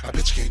 No. A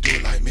bitch can't do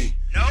it like me.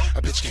 No.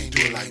 A bitch can't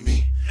do it like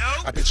me. No.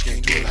 A bitch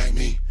can't do it like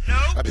me. No.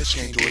 A bitch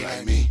can't do it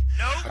like me.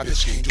 No. A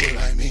bitch can't do it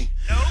like me.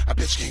 No. A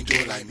bitch can't do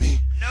it like me.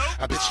 No.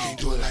 A bitch can't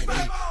do it like me.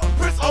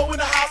 Prince O in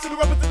the house and the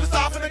rappers to the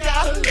south and I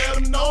gotta let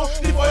them know.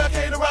 Before I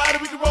came to ride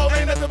and we can roll,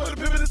 ain't nothing but a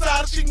pivot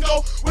inside she can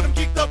go. When I'm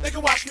geeked up, they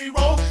can watch me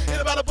roll. In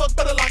about a buck,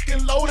 better lock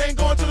and load. Ain't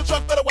going to the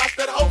truck, better watch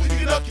that hoe. You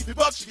get up, keep your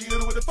buck, she can hit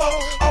it with the phone.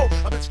 Oh,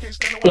 I bet you can't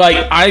stand the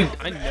Like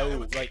I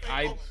know, like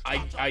I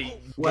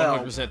Well,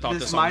 100% thought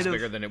this this song was might have-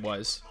 bigger than it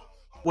was.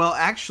 Well,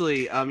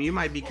 actually, you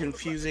might be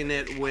confusing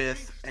it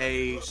with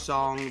a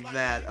song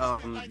that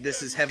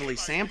this is heavily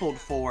sampled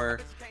for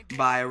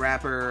by a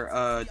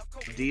rapper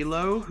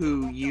D-Lo,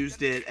 who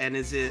used it and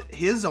is it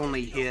his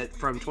only hit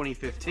from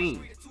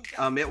 2015.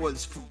 It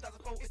was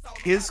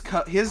his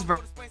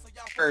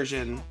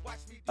version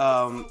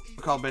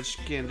called "Bitch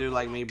Can't Do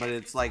Like Me," but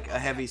it's like a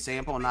heavy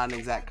sample, not an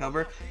exact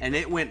cover, and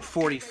it went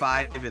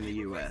 45 in the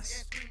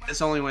U.S.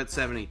 This only went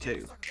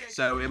 72,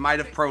 so it might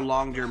have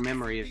prolonged your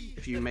memory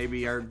if you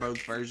maybe heard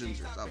both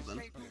versions or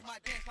something.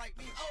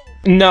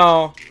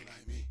 No.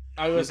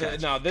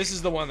 No, this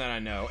is the one that I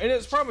know. And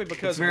it's probably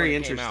because It's very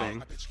of when it came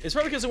interesting. out. It's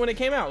probably because of when it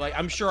came out. Like,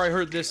 I'm sure I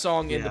heard this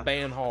song in the Yeah.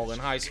 band hall in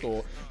high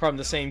school from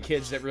the same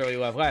kids that really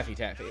love Laffy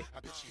Taffy.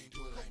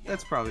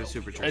 That's probably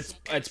super true.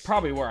 It's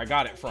probably where I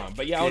got it from.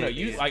 But yeah, I don't know.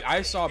 Yeah. Like,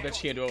 I saw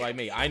Bitch Can't Do It Like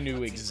Me. I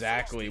knew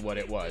exactly what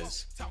it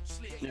was.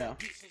 Yeah,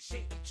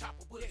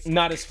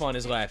 Not as fun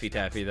as Laffy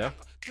Taffy, though.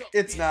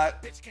 it's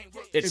not.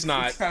 It's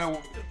not. It's kind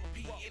of.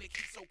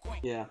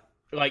 Yeah,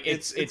 Like,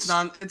 it's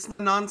the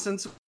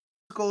nonsensical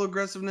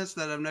aggressiveness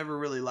that I've never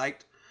really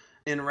liked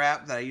in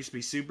rap that I used to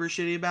be super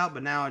shitty about,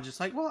 but now I just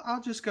like, well,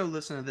 I'll just go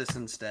listen to this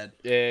instead.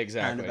 Yeah, Kind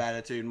exactly. of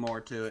attitude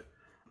more to it.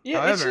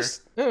 Yeah, However-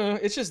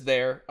 it's just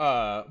there.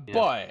 But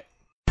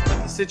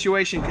The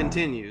situation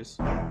continues.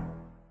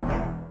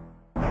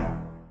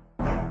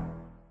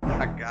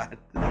 My God,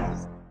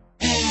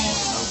 this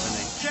is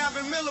opening.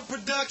 Calvin Miller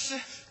production.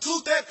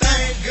 Toot that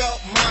thing up,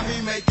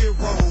 mommy, make it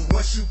roll.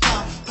 Once you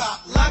pop,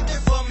 lock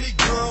it for me,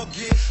 girl,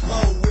 get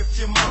low. If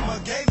your mama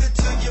gave it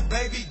to you,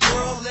 baby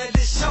girl, let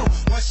it show.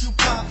 Once you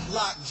pop,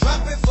 lock,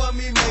 drop it for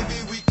me, maybe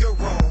we can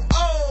roll.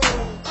 Oh,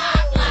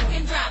 Pop, lock,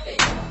 and drop it.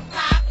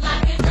 Pop,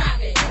 lock, and drop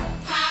it.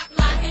 Pop,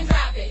 lock, and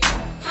drop it.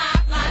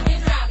 Pop, lock,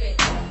 and drop it.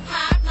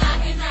 Pop,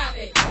 lock, and drop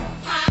it.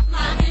 Pop,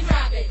 lock, and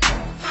drop it.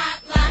 Pop,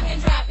 lock,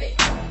 and drop it.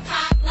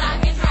 Pop,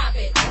 lock, and drop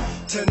it.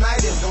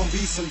 tonight is gonna be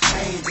some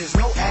changes.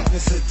 No acting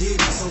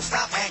Diddy, so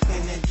stop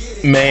acting and get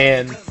it.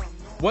 man,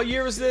 what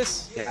year was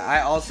this? Yeah,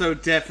 I also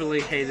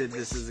definitely hated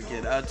this as a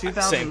kid.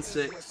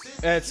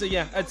 2006.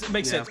 It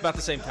makes Yeah. sense. About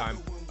the same time.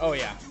 Oh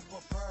yeah.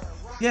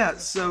 Yeah,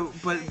 so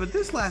but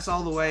this lasts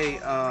all the way.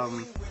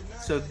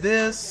 So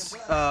this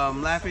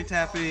Laffy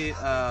Taffy,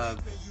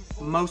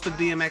 most of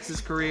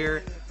DMX's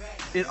career,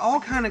 it all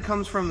kind of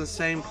comes from the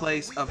same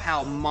place of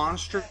how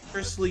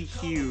monstrously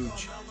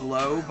huge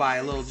 "Low"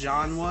 by Lil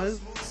Jon was.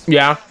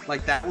 Yeah.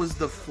 Like that was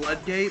the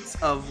floodgates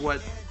of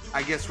what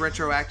I guess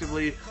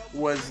retroactively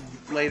was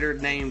later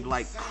named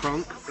like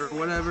Crunk or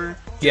whatever.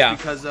 Yeah.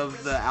 Because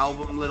of the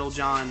album Lil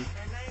Jon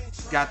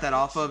got that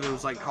off of. It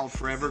was like called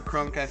Forever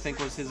Crunk, I think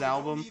was his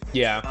album.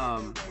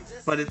 Yeah.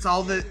 But it's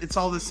all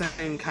the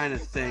same kind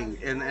of thing,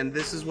 and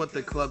this is what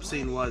the club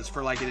scene was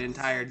for like an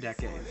entire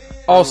decade.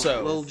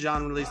 Also- Lil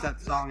Jon released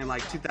that song in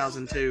like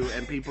 2002,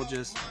 and people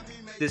just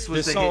this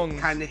was This the song-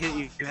 kind of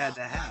hit you had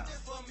to have.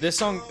 This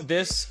song,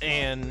 this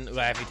and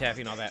Laffy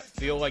Taffy and all that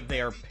feel like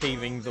they are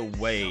paving the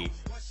way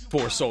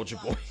for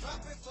Soulja Boy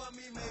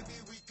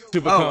to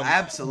become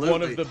absolutely.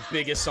 one of the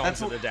biggest songs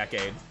That's of the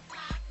decade.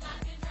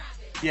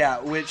 Yeah,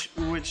 which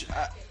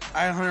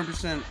I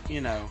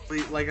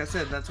 100%, like I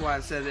said, that's why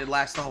I said it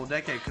lasts the whole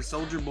decade, because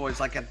Soulja Boy's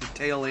like at the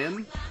tail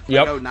end,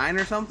 Yep. like 09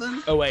 or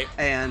something. Oh wait,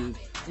 And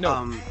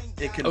No.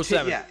 it continues.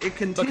 07. Yeah, it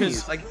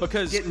continues.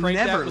 Because it Crank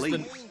never That was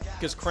leaves.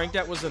 because Crank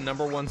That was the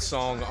 #1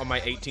 song on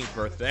my 18th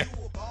birthday.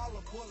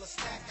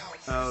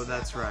 Oh,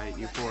 that's right.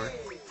 You poor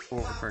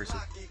person.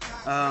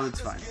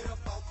 It's fine.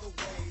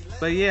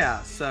 But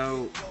yeah,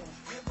 so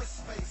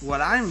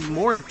what I'm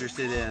more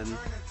interested in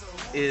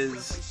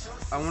is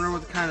I wonder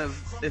what kind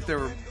of if there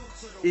were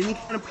any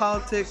kind of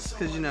politics,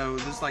 because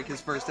this is like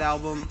his first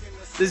album.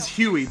 This is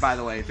Huey, by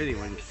the way, if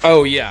anyone.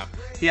 Oh yeah.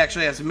 He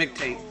actually has a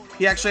mixtape.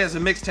 He actually has a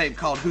mixtape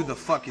called "Who the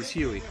Fuck Is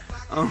Huey."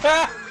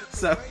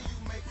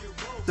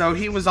 So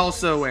he was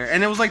also aware,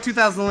 and it was like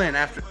 2011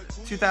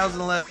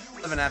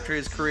 after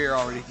his career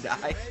already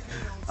died.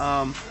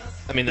 I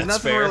mean, that's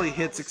nothing fair. really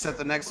hits except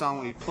the next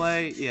song we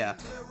play. Yeah.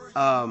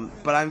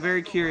 But I'm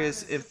very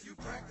curious if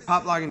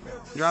Pop Lock and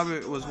Drop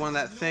It was one of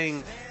that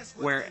thing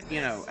where,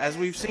 as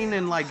we've seen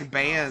in like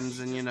bands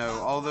and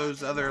all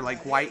those other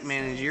like white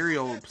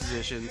managerial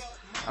positions,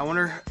 I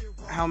wonder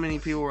how many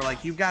people were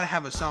like, you've got to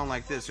have a song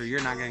like this or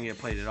you're not going to get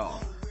played at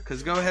all.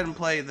 Because go ahead and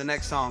play the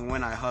next song,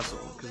 When I Hustle,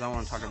 because I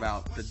want to talk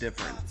about the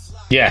difference.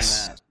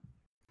 Yes.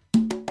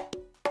 in that.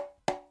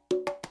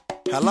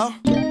 Hello?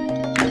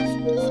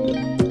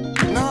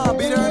 Nah, I'll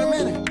be there in a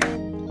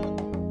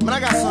minute. But I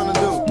got something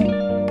to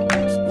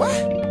do.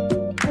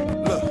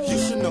 What? Look, you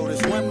should know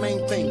this one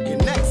main thing.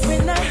 Connect.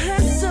 When I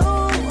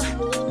hustle,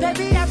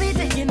 baby, I be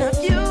thinking of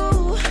you.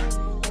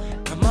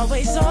 I'm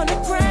always on the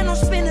grind, don't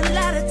spend a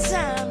lot of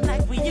time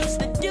like we used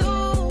to do.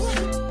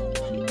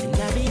 And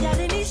I be out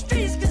in these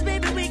streets, cause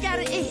baby, we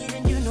gotta eat,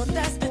 and you know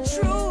that's the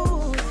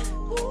truth.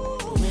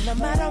 When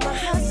I'm out on my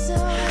hustle,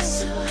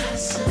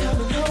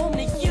 coming home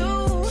to you.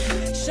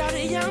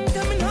 Shawty, I'm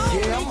coming home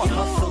Yeah, I'm a to you.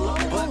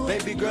 hustler, but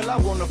baby girl, I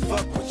wanna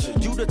fuck with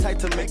you. You the type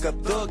to make a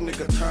thug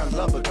nigga turn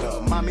lover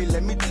dub. Mommy,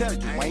 let me tell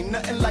you, ain't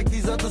nothing like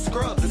these other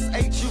scrubs. It's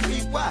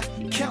H-U-E-Y.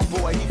 Camp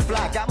boy, he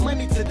fly. Got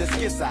money to the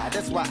skid side.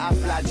 That's why I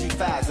fly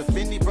G5s. If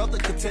any brother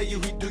could tell you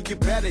he do you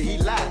better, he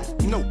lies.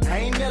 No, I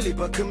ain't Nelly,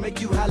 but could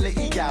make you holler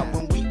E-I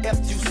when we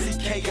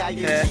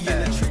F-U-C-K-I-N-G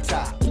in the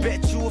treetop.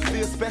 Bet you will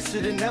feel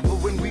special than ever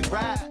when we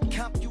ride.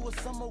 Camp you a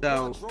summer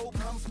So, wardrobe,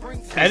 come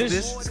spring That time. is-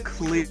 This is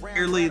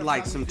clearly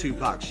like some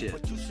Tupac shit.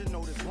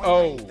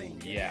 Oh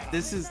yeah.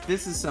 This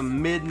is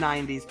some mid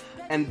 '90s,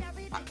 and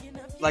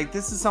like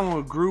this is someone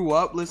who grew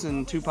up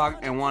listening to Tupac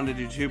and wanted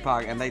to do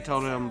Tupac, and they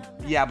told him,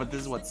 yeah, but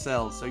this is what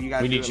sells, so you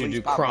guys We do need at you to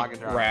least do Pop Lock crunk and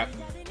Drop It. rap.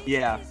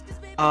 Yeah.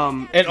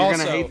 And you're also-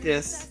 gonna hate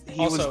this.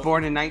 He was also-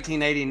 born in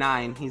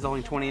 1989. He's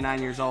only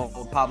 29 years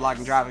old. Pop Lock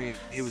and Drop It,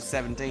 he was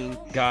 17.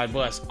 God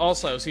bless.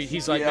 Also, see,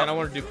 he's like, Yeah. man, I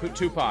want to do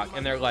Tupac,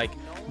 and they're like,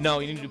 no,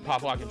 you need to do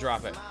Pop Lock and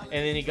Drop It.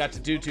 And then he got to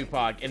do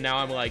Tupac, and now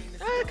I'm like,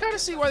 I kind of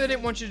see why they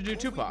didn't want you to do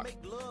Tupac.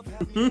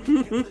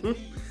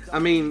 I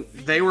mean,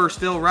 they were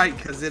still right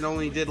because it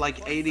only did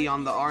like 80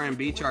 on the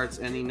R&B charts,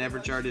 and he never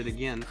charted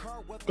again.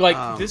 Like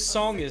Um, this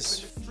song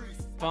is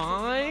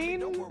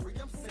fine.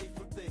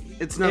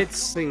 It's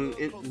nothing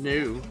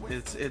new.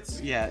 It's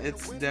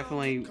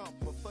definitely.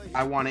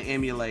 I want to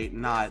emulate,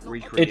 not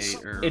recreate.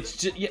 It's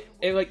just yeah,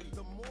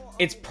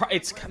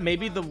 it's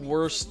maybe the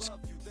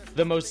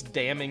most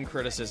damning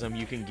criticism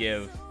you can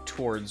give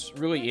towards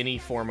really any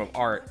form of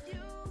art.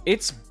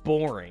 It's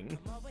boring.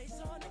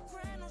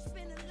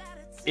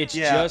 It's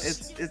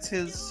just it's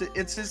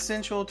his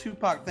sensual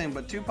Tupac thing,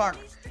 but Tupac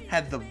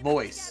had the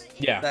voice.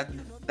 Yeah.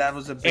 That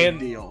was a big and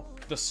deal.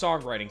 the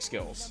songwriting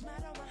skills.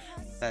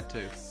 That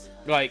too.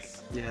 Like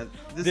Yeah,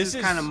 This this is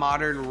is- kind of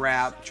modern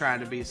rap trying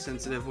to be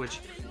sensitive, which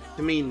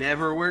to me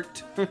never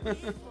worked.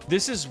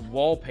 this is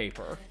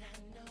wallpaper.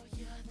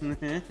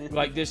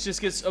 Like this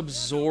just gets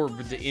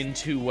absorbed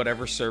into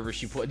whatever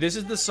service you play. This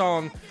is the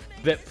song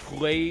that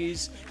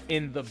plays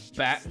in the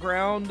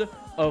background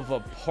of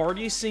a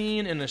party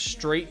scene in a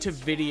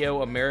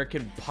straight-to-video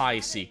American Pie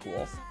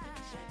sequel.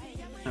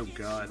 Oh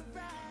god.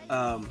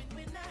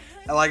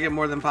 I like it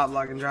more than Pop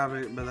Lock and Drop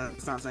It, but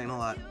that's not saying a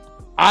lot.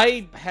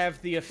 I have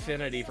the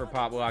affinity for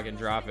Pop Lock and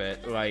Drop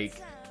It.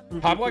 Like,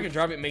 Pop Lock and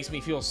Drop It makes me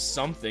feel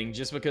something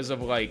just because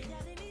of, like,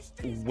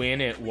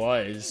 when it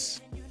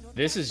was.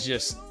 This is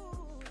just,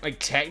 like,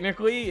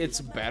 technically it's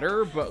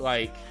better, but,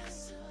 like,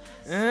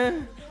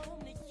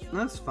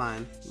 That's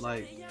fine.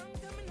 Like,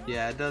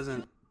 yeah, it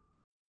doesn't.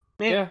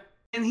 Man, yeah.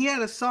 and he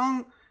had a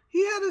song.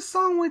 He had a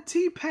song with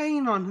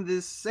T-Pain on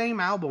this same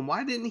album.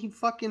 Why didn't he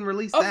fucking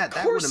release Of that?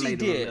 That would course have he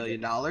made him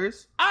did. $1 million.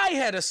 I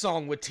had a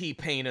song with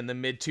T-Pain in the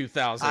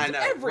mid-2000s. I know,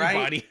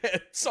 Everybody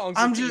had songs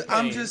I'm with just, T-Pain.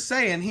 I'm just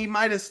saying he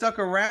might have stuck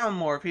around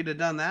more if he'd have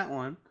done that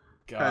one.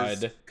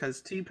 God.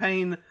 Because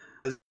T-Pain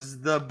was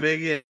the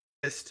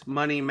biggest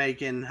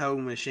money-making hoe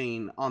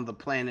machine on the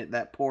planet.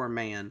 That poor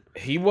man.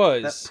 He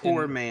was. That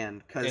poor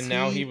man. And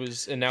now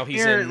he's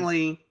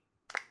apparently.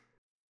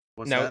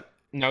 What's now, that?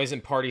 now he's in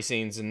party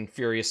scenes in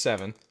Furious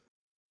 7.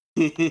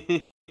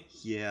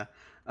 Yeah,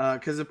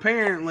 because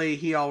apparently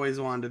he always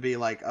wanted to be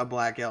like a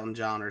Black Elton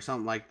John or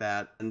something like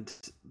that, and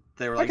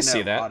they were I like, can no,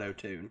 see that.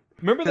 auto-tune.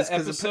 Remember the 'Cause-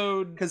 'cause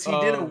episode? Because he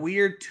did a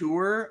weird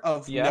tour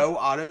of Yeah. no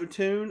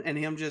auto-tune and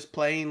him just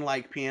playing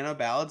like piano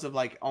ballads of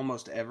like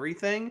almost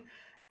everything,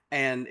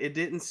 and it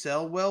didn't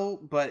sell well,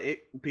 but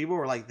people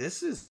were like,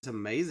 this is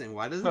amazing.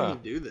 Why doesn't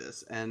he do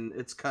this? And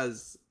it's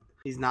because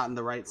he's not in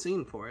the right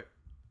scene for it.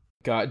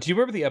 God, do you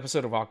remember the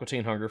episode of Aqua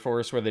Teen Hunger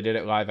Force where they did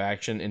it live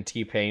action and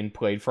T-Pain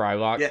played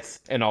Frylock? Yes.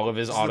 And all of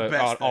his This is the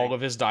best thing. all of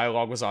his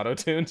dialogue was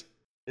auto-tuned.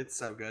 It's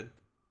so good.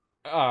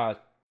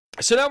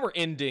 So now we're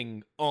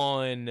ending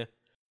on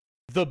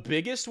the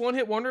biggest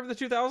one-hit wonder of the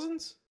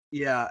 2000s?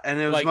 Yeah, and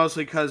it was Like-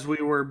 mostly because we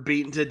were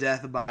beaten to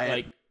death by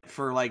Like- it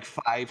for like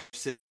 5,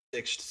 6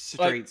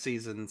 straight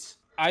seasons.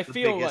 I The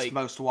feel biggest, like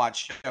most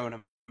watched show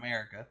in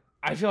America.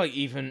 I feel like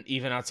even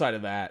outside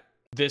of that,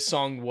 this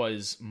song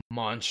was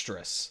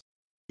monstrous.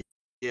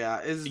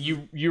 Yeah, is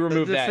You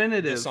remove that, the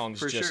definitive, song's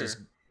for just sure.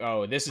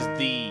 as this is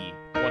the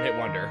one-hit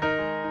wonder.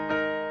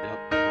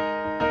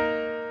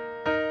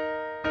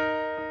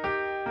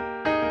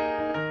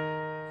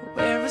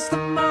 Where is the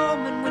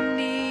moment we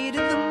need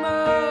it the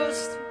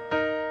most?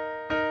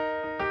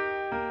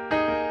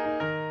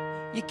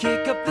 You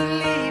kick up the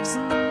leaves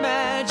and the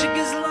magic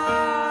is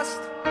lost.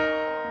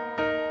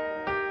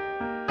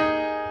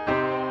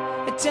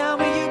 Tell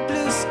me your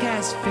blue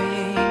skies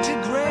fade to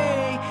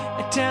gray.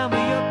 Tell me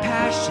your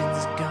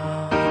passion's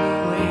gone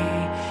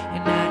away.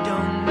 And I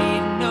don't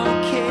need no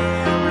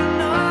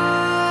carrying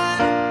on.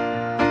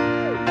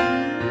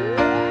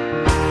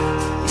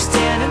 You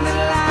stand in the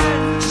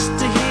line just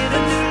to hit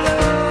a new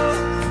low.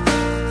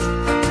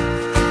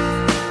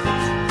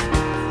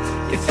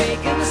 You're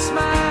faking a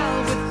smile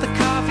with the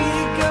coffee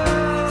to go.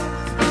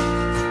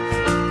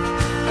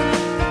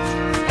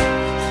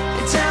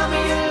 And tell me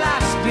your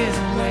life's been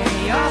way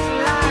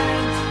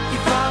offline. You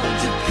fall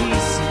into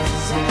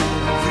pieces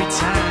every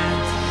time.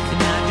 And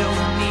I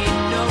don't need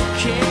no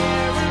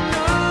carrying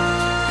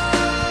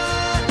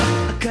on.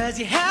 'Cause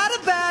you had a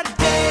bad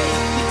day.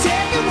 You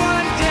take it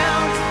one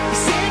down. You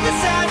sing a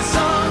sad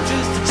song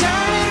just to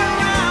turn it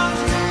around.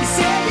 You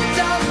say you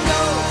don't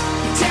know.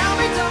 You tell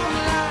me don't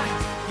lie.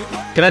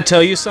 Can I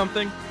tell you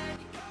something?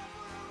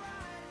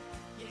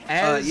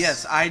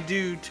 Yes, I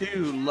do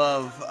too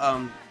love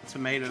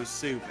tomato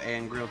soup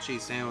and grilled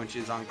cheese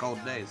sandwiches on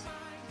cold days.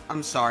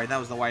 I'm sorry, that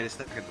was the whitest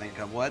thing I could think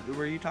of. What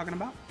were you talking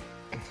about?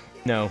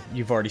 No,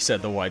 you've already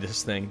said the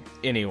whitest thing.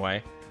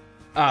 Anyway,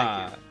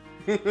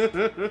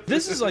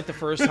 this is like the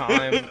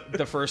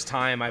first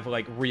time I've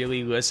like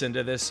really listened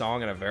to this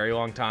song in a very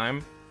long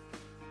time.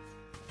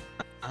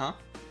 Uh-huh.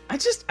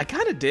 I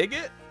kind of dig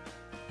it.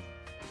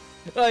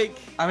 Like,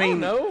 I mean-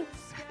 don't know.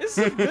 It's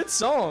a good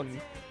song.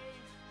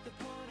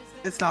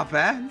 It's not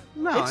bad.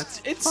 No,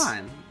 it's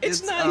fine.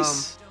 It's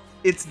nice.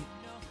 It's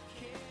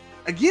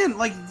again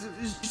like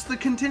it's just the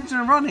contention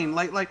of running.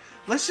 Like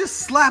let's just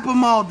slap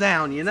them all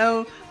down. You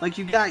know, like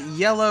you got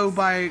Yellow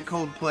by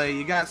Coldplay.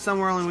 You got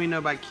Somewhere Only We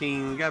Know by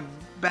King. You got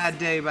Bad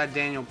Day by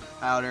Daniel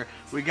Powder.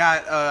 We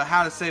got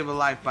How to Save a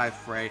Life by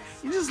Frey.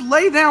 You just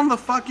lay down the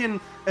fucking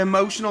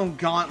emotional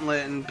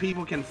gauntlet and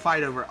people can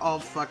fight over it all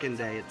fucking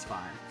day. It's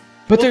fine.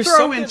 But we'll there's throw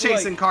something in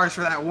Chasing like- Cars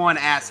for that one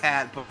ass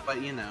hat,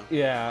 but you know.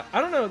 Yeah,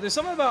 I don't know. There's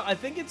something about, I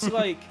think it's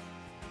like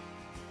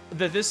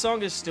that this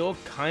song is still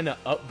kind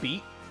of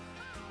upbeat.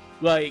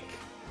 Like,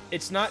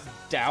 it's not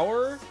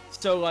dour,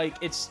 so like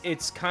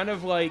it's kind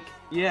of like,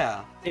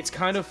 Yeah. it's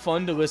kind of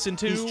fun to listen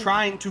to. He's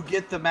trying to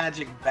get the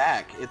magic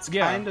back. It's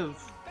Yeah. kind of.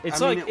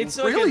 It's I like mean, it's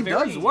it like really a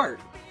very, does work.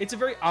 It's a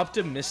very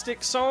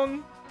optimistic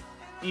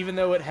even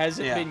though it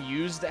hasn't Yeah. been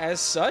used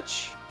as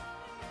such.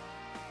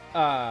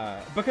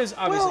 Because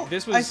obviously Well,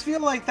 this I was feel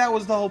like that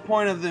was the whole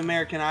point of the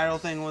American Idol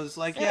thing. Was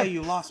like, yeah,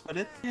 you lost, but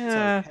it's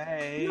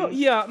okay.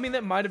 yeah, I mean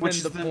that might have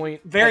Which been is the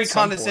point. Very at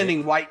some point.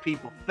 condescending white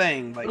people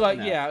thing, but Like,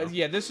 you know.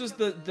 yeah, this was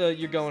the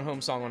You're Going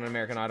Home song on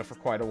American Idol for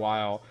quite a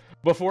while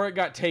before it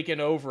got taken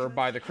over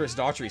by the Chris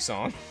Daughtry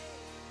song.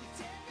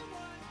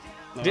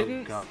 Oh,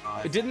 Didn't God.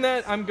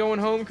 that I'm Going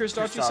Home Chris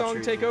Daughtry song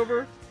Daughtry. take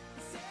over?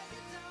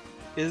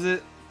 Is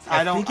it?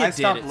 I I don't. think it I did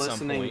stopped at some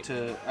listening point.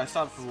 to. I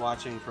stopped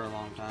watching for a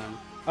long time.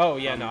 Oh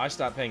yeah, no, I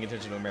stopped paying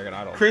attention to American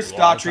Idol. Chris a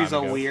long Daughtry's time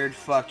a ago. weird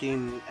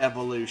fucking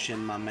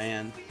evolution, my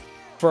man.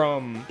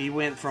 From He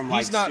went from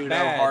He's like not pseudo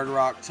bad. hard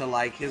rock to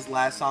like his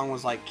last song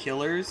was like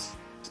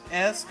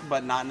Killers-esque,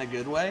 but not in a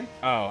good way.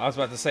 oh, I was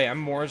about to say I'm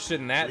more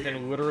interested in that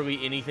than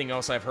literally anything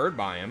else I've heard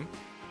by him.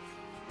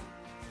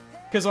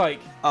 Cause like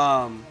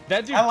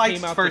that dude I liked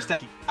came his out first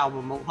the,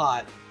 album a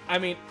lot. I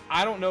mean,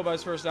 I don't know about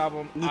his first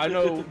album. I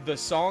know the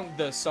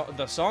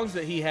songs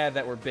that he had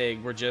that were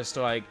big were just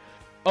like,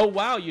 oh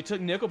wow, you took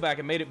Nickelback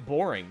and made it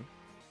boring.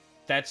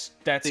 That's See,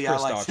 Chris I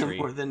liked him Daughtry.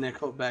 more than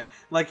Nickelback.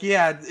 Like,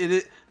 yeah, it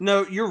is.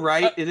 No, you're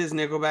right. It is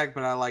Nickelback,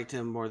 but I liked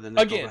him more than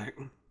Nickelback.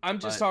 Again, I'm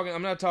just talking.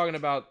 I'm not talking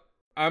about.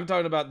 I'm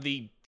talking about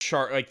the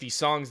chart, like the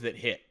songs that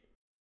hit.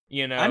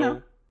 You know. I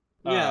know.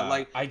 Yeah,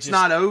 like I It's just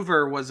Not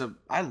Over was a.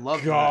 I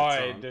love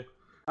that song. God.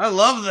 I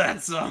love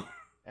that song.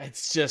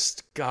 It's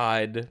just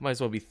God. Might as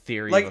well be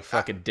Theory Like, of a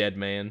fucking dead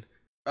man.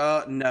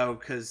 No,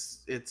 because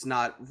it's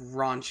not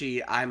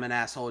raunchy. I'm an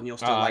asshole, and you'll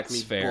still like that's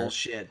me. fair.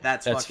 Bullshit.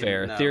 That's That's fucking,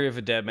 fair. no. Theory of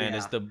a Dead Man Yeah.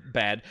 is the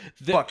bad.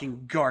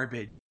 Fucking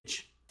garbage.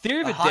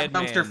 Theory of A a hot Dead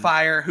dumpster Man.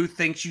 fire who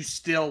thinks you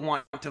still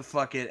want to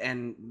fuck it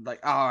and like,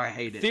 oh, I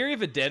hate it. Theory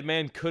of a Dead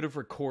Man could have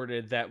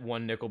recorded that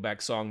one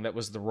Nickelback song that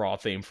was the Raw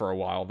theme for a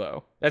while,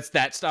 though. That's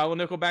that style of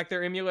Nickelback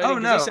they're emulating. Oh,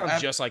 'cause no, they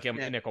sound just like yeah,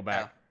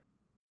 Nickelback.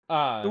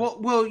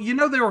 Well, you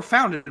know they were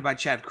founded by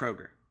Chad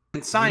Kroger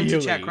and signed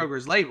to Chad Really?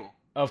 Kroger's label.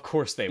 Of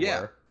course they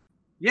Yeah. were.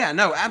 Yeah,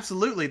 no,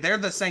 absolutely. They're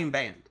the same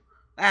band.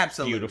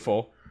 Absolutely.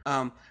 Beautiful.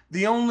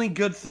 The only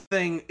good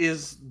thing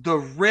is the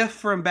riff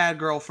from Bad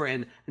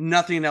Girlfriend,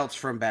 nothing else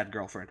from Bad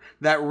Girlfriend.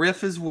 That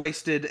riff is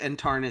wasted and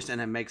tarnished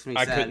and it makes me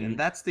I sad. couldn't- And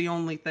that's the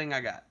only thing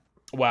I got.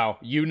 Wow,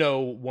 you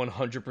know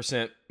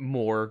 100%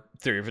 more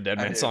Theory of a Dead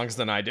I Man do. songs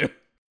than I do.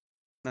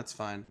 That's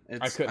fine.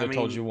 I couldn't have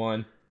told you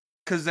one.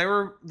 Because they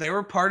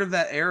were part of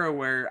that era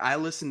where I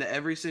listened to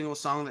every single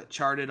song that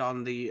charted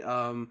on the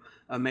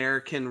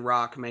American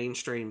rock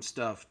mainstream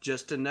stuff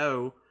just to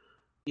know,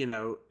 you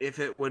know, if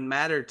it would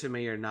matter to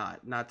me or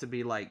not. Not to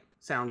be like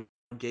sound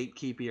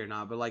gatekeepy or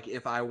not, but like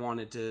if I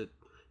wanted to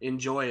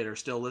enjoy it or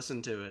still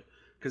listen to it,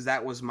 because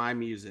that was my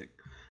music.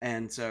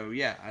 And so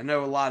yeah, I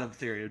know a lot of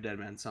Theory of Dead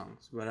Man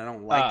songs, but I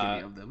don't like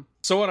any of them.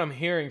 So what I'm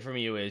hearing from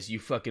you is you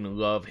fucking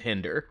love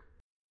Hinder.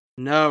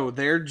 No,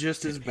 they're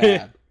just as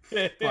bad.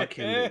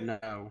 Fucking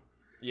no.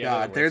 Yeah,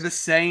 God, they're the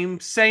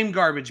same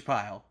garbage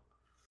pile.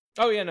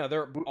 Oh yeah, no,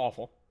 they're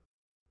awful.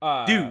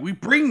 Dude, we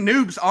bring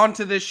noobs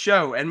onto this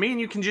show, and me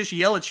and you can just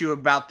yell at you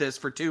about this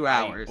for 2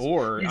 hours.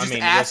 Or You I just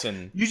mean, ask,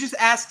 listen, you just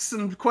ask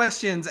some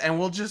questions, and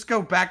we'll just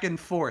go back and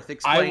forth I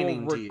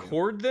explaining will to you.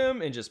 record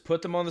them and just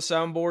put them on the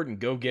soundboard and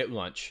go get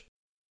lunch.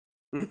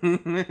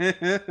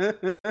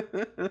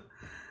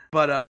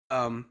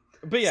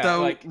 But yeah,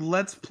 so like-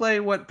 let's play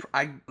what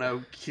I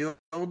know killed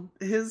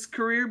his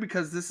career,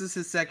 because this is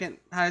his second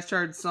highest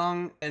charted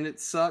song, and it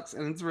sucks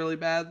and it's really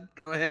bad.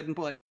 Go ahead and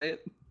play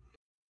it.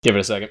 Give it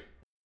a second.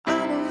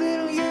 I'm a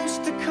little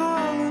used to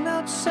calling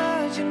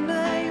outside your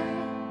name.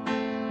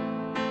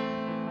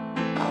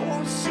 I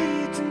won't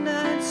see you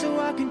tonight so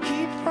I can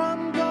keep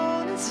from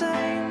going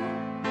insane.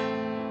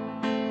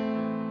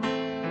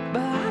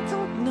 But I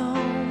don't know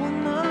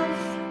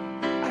enough.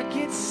 I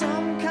get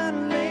some kind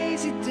of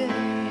lazy day.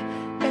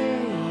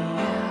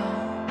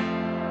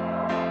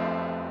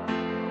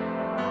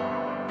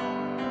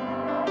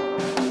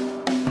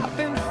 I've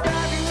been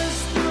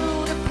fabulous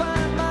through to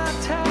find my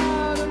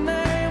title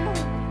name.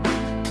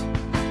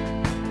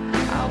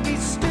 I'll be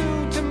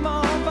stewed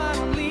tomorrow if I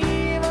don't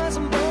leave us,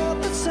 I'm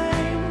both the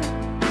same.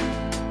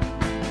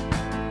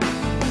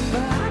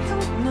 But I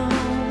don't know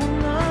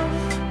enough.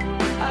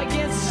 I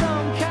get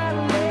some kind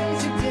of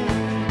lazy day.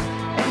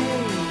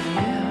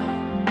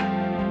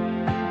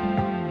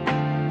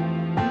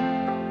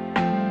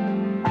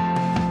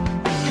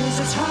 Cause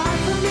it's hard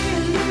for me to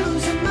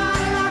lose in my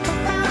life. I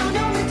found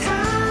only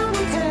time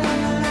will tell,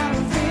 and I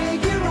will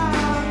figure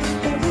out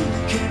that we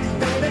can,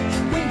 baby,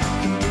 we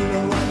can do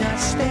a one night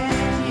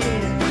stand,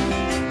 yeah.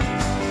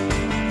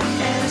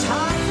 And it's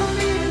hard for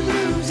me to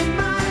lose in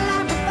my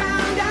life. I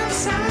found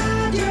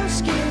outside your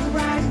skin,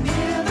 right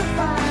near the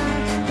fire,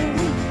 that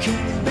we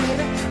can,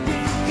 baby, we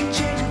can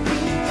change and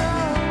feel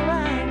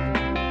alright.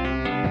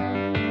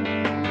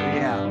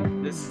 Yeah,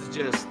 this is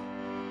just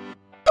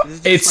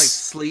It's- like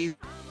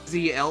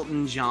sleazy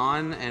Elton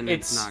John, and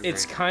it's not great.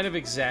 It's kind of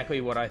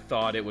exactly what I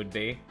thought it would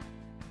be.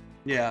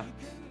 Yeah.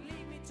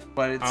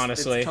 But it's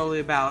Honestly. it's totally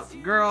about,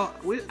 girl,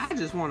 I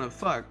just want to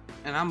fuck,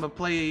 and I'm going to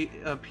play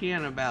a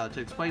piano ballad to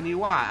explain to you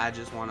why I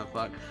just want to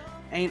fuck.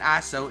 Ain't I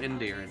so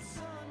endearing?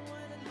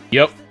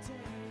 Yep.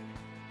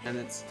 And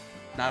it's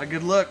not a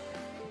good look.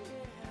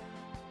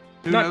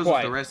 Who Not knows what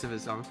quite. the rest of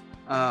his songs?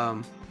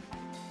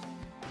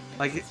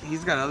 Like,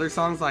 he's got other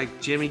songs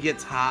like Jimmy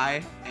Gets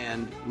High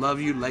and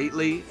Love You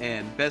Lately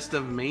and Best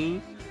of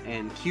Me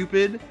and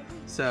Cupid.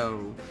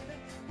 So,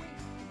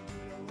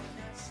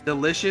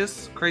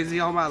 Delicious, Crazy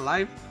All My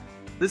Life.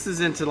 This is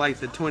into like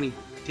the 20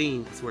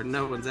 teens where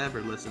no one's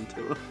ever listened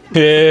to him.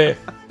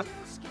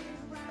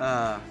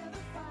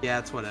 Yeah,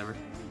 it's whatever.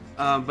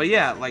 But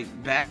yeah, like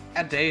Bad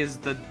Day is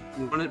the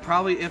one,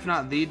 probably if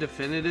not the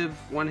definitive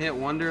one-hit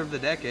wonder of the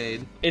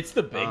decade. It's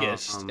the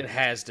biggest. It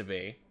has to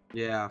be.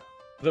 Yeah.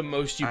 The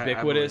most I believe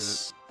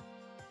ubiquitous.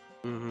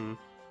 Mm-hmm.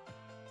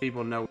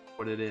 People know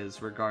what it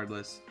is,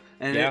 regardless.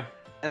 And Yeah.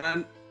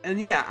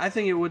 and yeah, I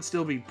think it would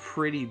still be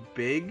pretty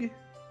big.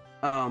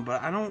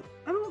 But I don't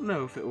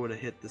know if it would have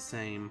hit the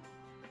same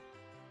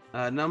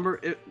number.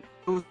 It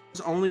was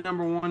only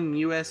number 1 in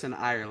U.S. and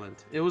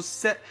Ireland. It was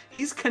set.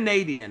 He's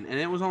Canadian, and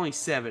it was only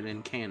 7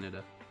 in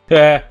Canada.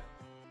 Yeah.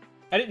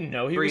 I didn't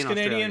know he 3 was in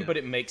Canadian, Australia. but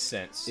it makes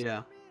sense.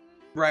 Yeah.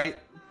 Right.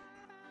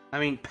 I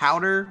mean,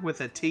 powder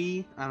with a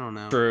T. I don't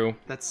know. True.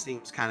 That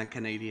seems kind of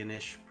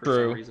Canadian-ish for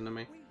True. some reason to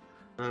me.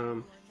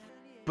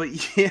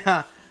 But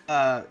yeah,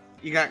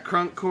 you got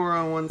Crunkcore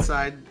on one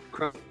side,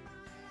 Crunk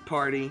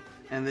Party,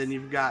 and then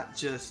you've got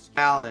just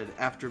ballad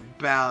after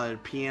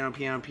ballad, piano,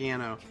 piano,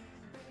 piano,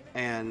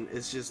 and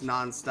it's just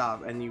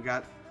nonstop. And you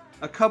got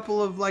a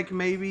couple of like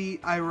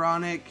maybe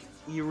ironic,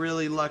 you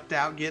really lucked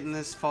out getting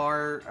this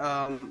far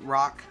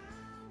rock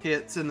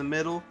hits in the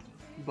middle,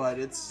 but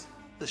it's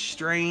a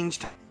strange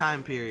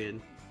time period,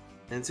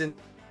 and it's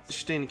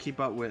interesting to keep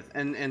up with,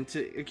 and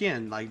to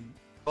again like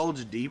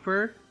bulge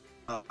deeper,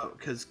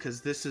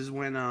 because this is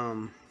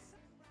when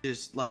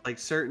just like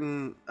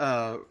certain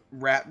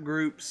rap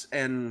groups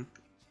and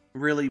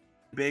really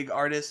big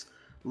artists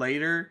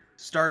later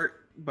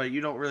start, but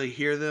you don't really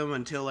hear them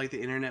until like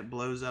the internet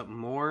blows up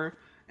more.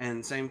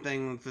 And same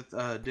thing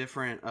with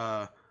different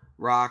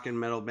rock and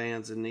metal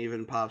bands and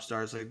even pop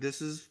stars. Like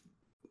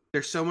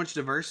there's so much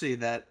diversity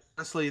that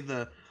honestly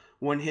the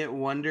one-hit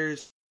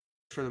wonders,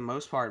 for the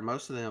most part,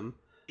 most of them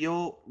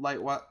feel like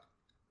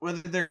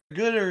whether they're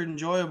good or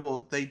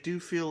enjoyable, they do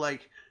feel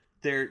like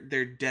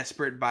they're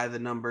desperate by the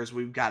numbers.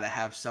 We've got to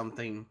have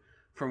something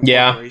from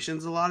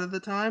corporations a lot of the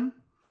time.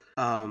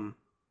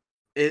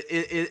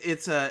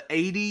 It's a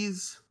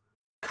 80s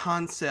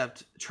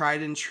concept,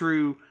 tried and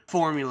true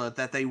formula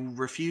that they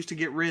refuse to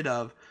get rid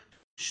of,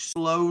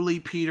 slowly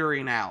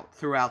petering out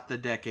throughout the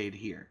decade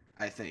here,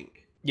 I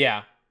think.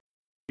 Yeah.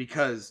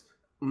 Because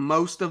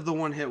most of the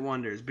one-hit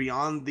wonders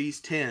beyond these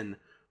 10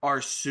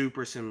 are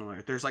super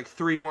similar. There's like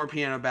 3 more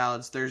piano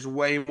ballads. There's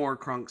way more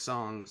crunk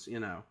songs, you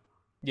know.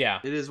 Yeah.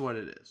 It is what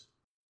it is.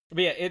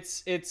 But yeah,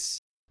 it's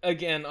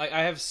again,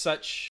 I have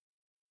such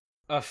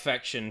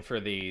affection for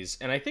these,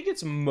 and I think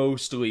it's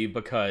mostly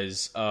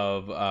because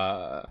of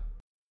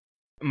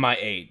my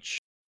age.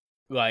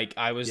 Like,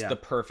 I was the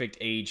perfect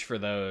age for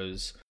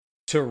those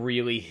to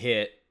really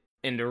hit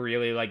and to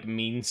really like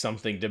mean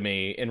something to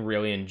me and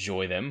really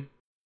enjoy them.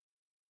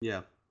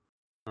 Yeah.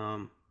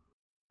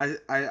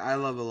 I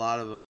love a lot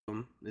of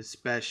them,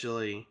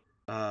 especially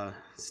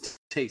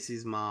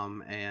Stacy's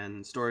Mom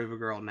and Story of a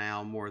Girl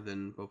now more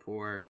than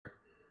before.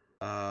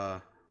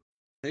 Let's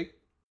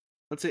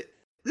see.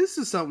 This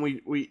is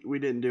something we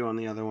didn't do on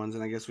the other ones,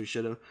 and I guess we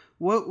should have.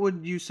 What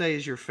would you say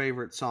is your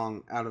favorite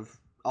song out of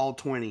all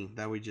 20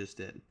 that we just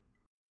did?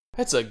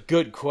 That's a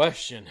good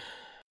question.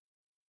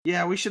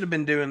 Yeah, we should have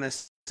been doing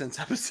this since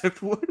episode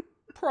 1.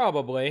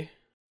 Probably.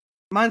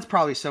 Mine's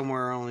probably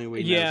Somewhere Only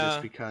We Know,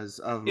 just because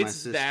of my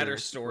sister. It's that or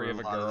Story of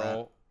a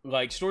Girl.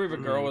 Like, Story of a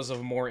Girl is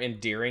a more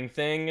endearing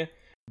thing,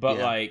 but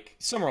like,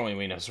 Somewhere Only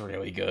We Know is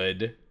really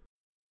good.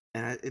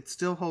 And it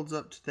still holds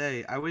up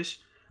today. I wish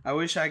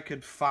I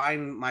could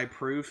find my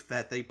proof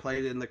that they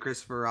played in the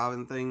Christopher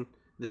Robin thing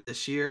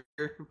this year,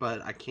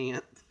 but I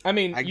can't. I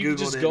mean, you can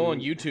just go on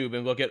YouTube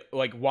and look at,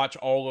 like, watch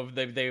all of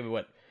they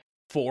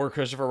 4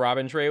 Christopher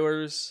Robin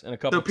trailers and a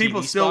couple so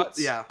people TV still spots.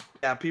 Yeah,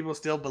 people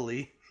still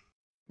believe.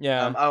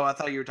 Yeah. I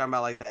thought you were talking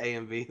about like the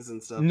AMVs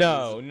and stuff.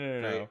 No.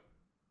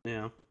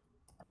 Yeah.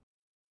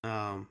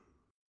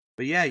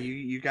 But yeah,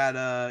 you got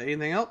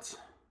anything else?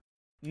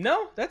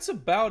 No, that's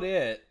about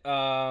it.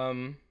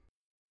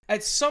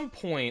 At some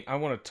point, I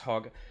want to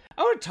talk.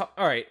 All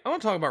right, I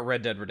want to talk about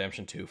Red Dead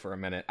Redemption 2 for a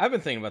minute. I've been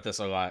thinking about this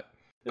a lot.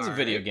 This is a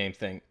video game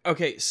thing.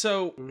 Okay,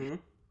 so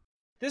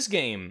this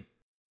game,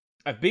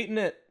 I've beaten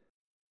it.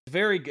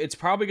 It's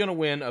probably going to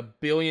win a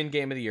billion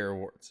Game of the Year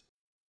awards.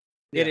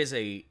 Yeah. It is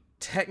a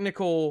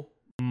technical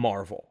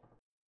marvel.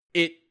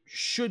 It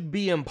should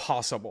be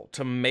impossible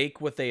to make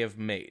what they have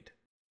made.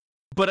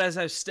 But as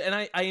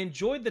I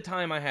enjoyed the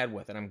time I had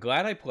with it. I'm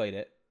glad I played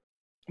it.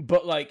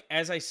 But like,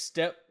 as I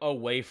step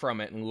away from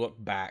it and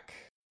look back,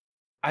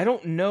 I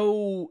don't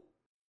know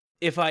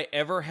if I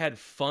ever had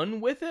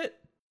fun with it.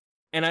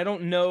 And I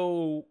don't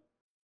know,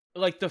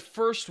 like, the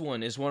first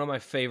one is one of my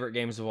favorite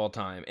games of all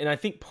time. And I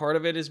think part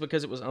of it is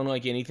because it was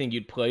unlike anything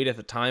you'd played at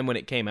the time when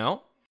it came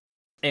out.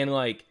 And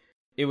like,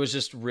 it was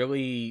just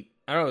really,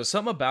 I don't know,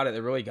 something about it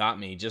that really got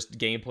me, just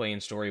gameplay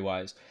and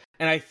story-wise.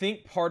 And I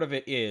think part of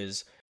it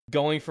is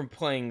going from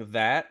playing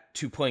that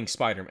to playing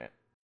Spider-Man.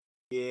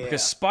 Yeah.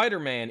 Because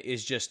Spider-Man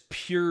is just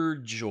pure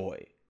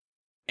joy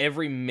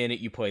every minute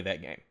you play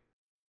that game.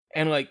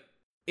 And like,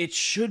 it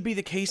should be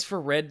the case for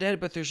Red Dead,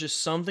 but there's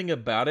just something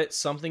about it,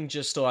 something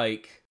just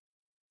like,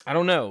 I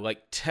don't know,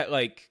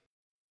 like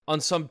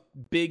on some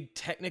big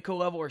technical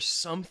level or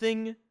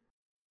something.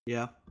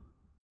 Yeah.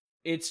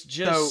 It's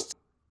just... So,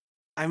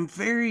 I'm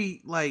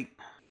very, like,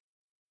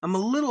 I'm a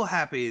little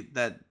happy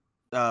that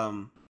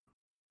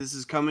this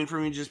is coming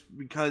from you just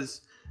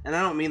because, and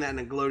I don't mean that in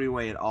a gloaty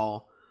way at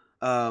all.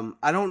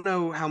 I don't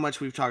know how much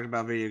we've talked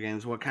about video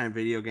games, what kind of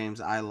video games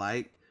I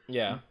like.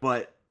 Yeah.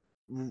 But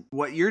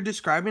what you're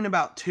describing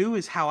about 2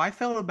 is how I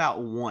felt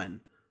about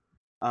 1.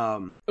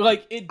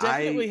 Like, it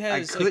definitely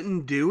has... I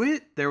couldn't do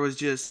it. There was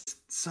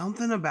just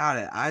something about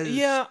it.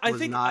 I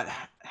was not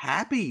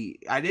happy.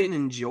 I didn't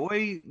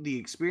enjoy the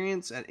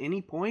experience at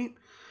any point.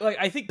 Like,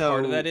 I think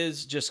part of that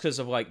is just because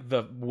of, like,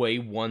 the way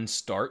 1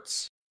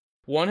 starts.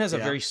 1 has a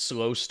very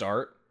slow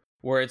start,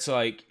 where it's,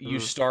 like, you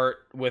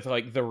start with,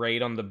 like, the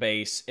raid on the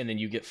base, and then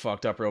you get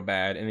fucked up real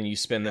bad, and then you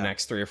spend the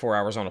next 3 or 4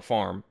 hours on a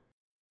farm.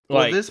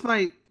 Well, this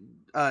might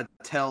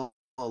tell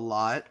a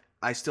lot.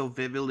 I still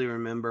vividly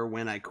remember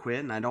when I quit,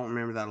 and I don't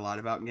remember that a lot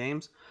about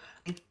games.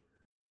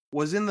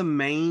 Was in the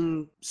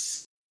main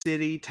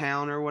city,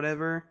 town, or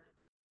whatever,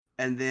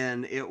 and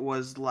then it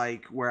was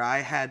like where I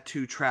had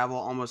to travel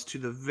almost to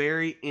the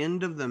very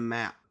end of the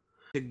map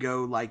to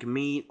go like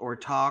meet or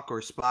talk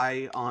or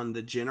spy on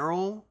the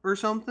general or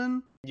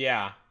something.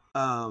 Yeah.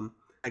 I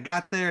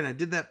got there and I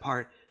did that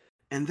part,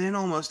 and then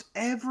almost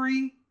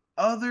every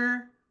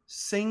other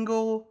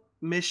single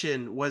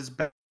mission was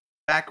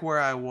back where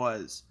I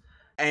was.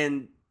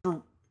 And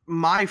for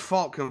my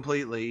fault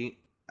completely,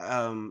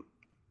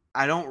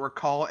 I don't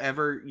recall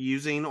ever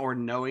using or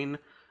knowing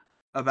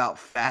about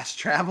fast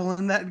travel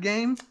in that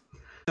game.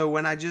 So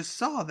when I just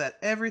saw that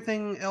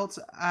everything else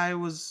I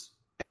was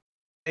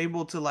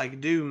able to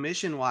like do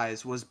mission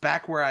wise was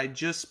back where I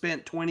just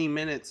spent 20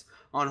 minutes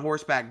on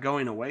horseback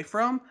going away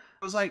from,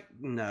 I was like,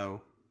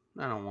 no,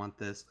 I don't want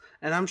this.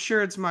 And I'm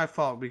sure it's my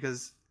fault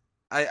because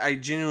I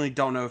genuinely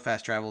don't know if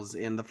fast travel is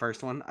in the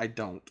first one. I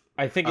don't.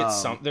 I think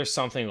it's there's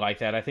something like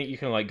that. I think you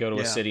can like go to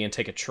a city and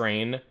take a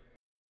train.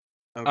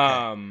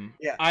 Okay.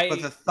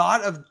 But the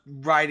thought of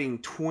riding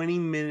 20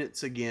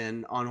 minutes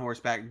again on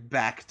horseback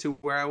back to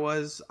where I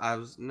was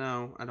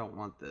no, I don't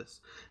want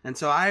this. And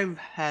so I've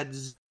had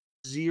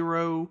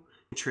zero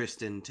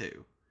interest in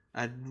 2.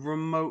 I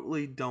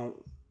remotely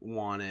don't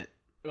want it.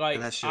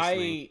 Like, that's just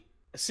me.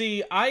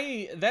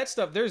 That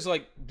stuff,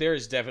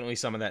 there's definitely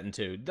some of that in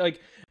 2. Like,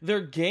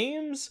 they're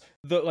games,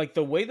 the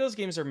way those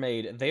games are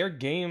made, they are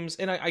games,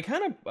 and I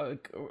kind of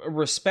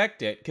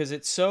respect it, because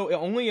it's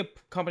only a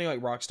company like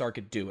Rockstar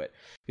could do it.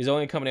 Because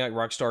only a company like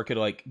Rockstar could,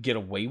 like, get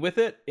away with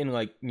it, and,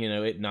 like, you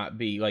know, it not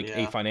be, like,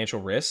 a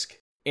financial risk,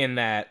 in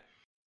that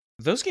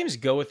those games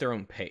go at their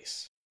own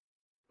pace.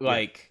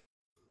 Like,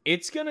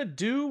 it's gonna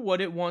do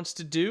what it wants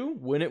to do,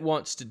 when it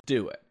wants to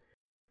do it.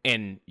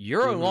 And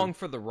you're along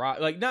for the ride.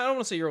 Like, I don't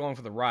want to say you're along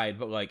for the ride,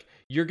 but like,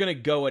 you're gonna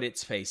go at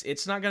its pace.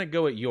 It's not gonna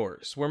go at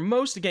yours. Where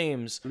most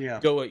games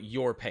go at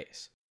your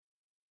pace.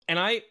 And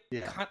I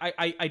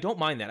don't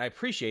mind that. I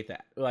appreciate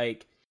that.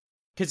 Like,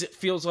 because it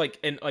feels like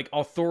an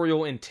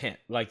authorial intent.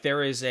 Like,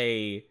 this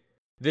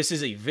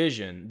is a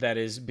vision that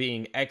is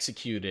being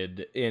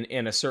executed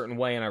in a certain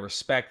way, and I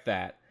respect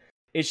that.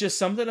 It's just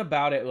something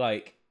about it.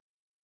 Like,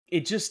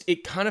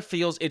 it kind of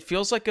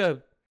feels like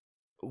a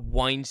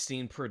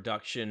Weinstein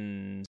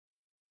Productions,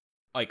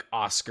 like,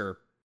 Oscar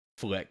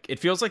flick. It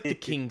feels like The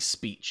King's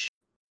Speech.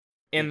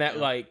 And that,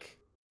 like,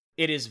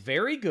 it is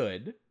very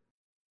good.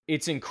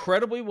 It's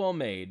incredibly well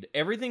made.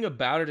 Everything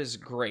about it is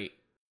great.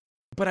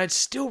 But I'd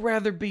still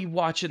rather be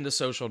watching The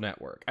Social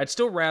Network. I'd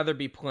still rather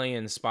be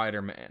playing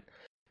Spider-Man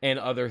and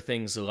other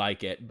things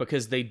like it,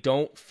 because they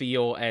don't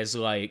feel as,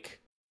 like,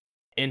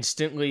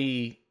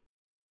 instantly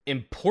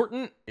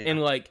important,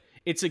 and, like,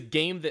 it's a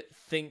game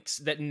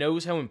that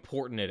knows how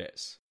important it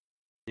is.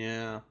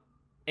 Yeah.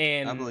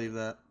 And I believe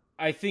that.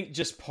 I think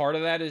just part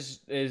of that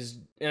is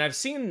and I've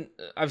seen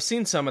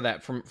some of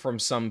that from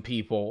some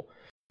people,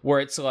 where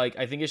it's like,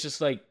 I think it's just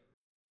like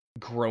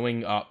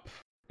growing up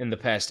in the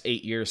past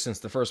 8 years since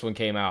the first one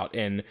came out,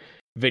 and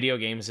video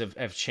games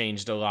have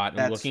changed a lot, and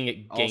That's looking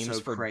at games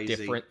also for crazy.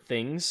 Different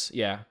things.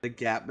 Yeah. The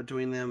gap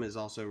between them is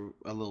also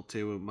a little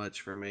too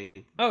much for me.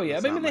 Oh yeah,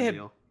 That's maybe not they my had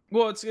deal.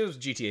 Well, it was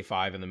GTA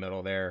 5 in the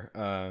middle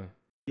there.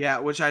 Yeah,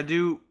 which I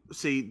do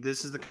see.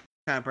 This is the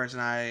kind of person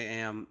I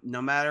am. No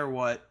matter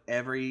what,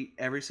 every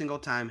single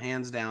time,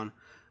 hands down,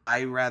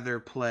 I rather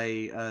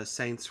play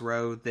Saints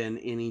Row than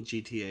any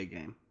GTA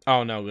game.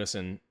 Oh no,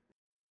 listen.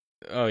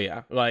 Oh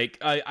yeah, like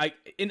I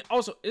and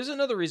also there's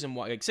another reason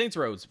why, like, Saints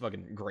Row is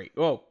fucking great.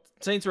 Well,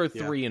 Saints Row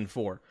 3 and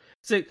 4.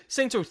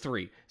 Saints Row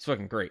 3 is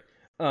fucking great.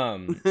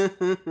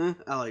 I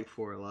like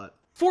 4 a lot.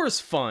 4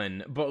 is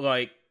fun, but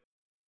like,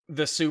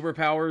 the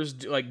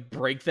superpowers like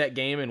break that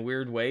game in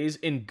weird ways,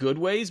 in good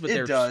ways, but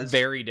they're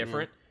very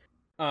different.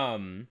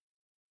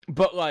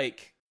 But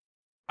like,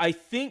 I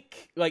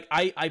think like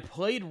I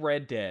played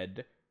Red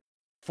Dead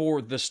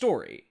for the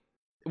story,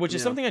 which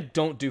is something I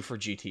don't do for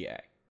GTA,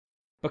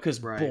 because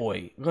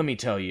boy, let me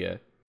tell you,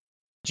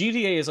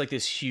 GTA is like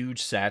this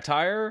huge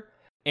satire,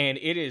 and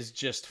it is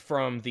just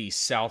from the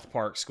South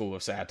Park school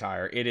of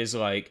satire. It is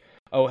like,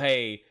 oh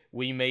hey,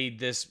 we made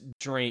this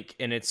drink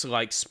and it's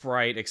like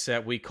Sprite,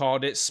 except we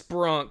called it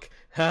Sprunk.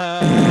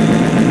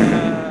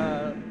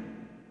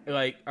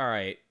 Like, all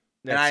right.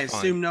 And I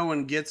assume no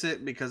one gets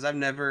it, because I've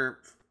never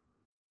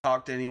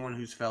talked to anyone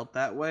who's felt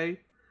that way.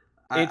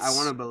 I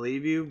want to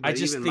believe you, but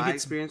even my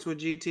experience with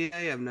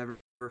GTA, I've never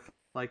felt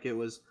like it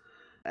was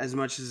as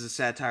much as a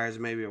satire as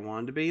maybe it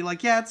wanted to be.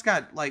 Like, yeah, it's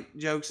got like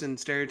jokes and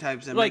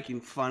stereotypes and like,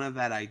 making fun of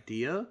that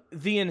idea.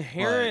 The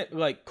inherent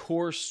like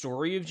core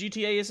story of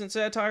GTA isn't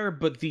satire,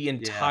 but the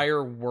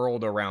entire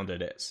world around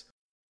it is.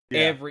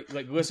 Yeah.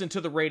 Listen to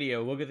the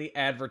radio, look at the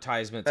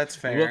advertisements. That's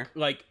fair. Look,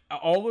 like,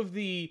 all of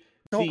the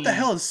what the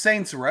hell is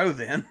Saints Row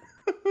then?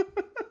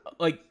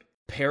 Like,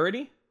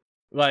 parody?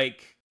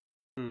 Like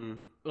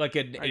like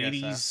an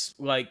 80s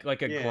like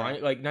a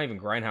grind, like, not even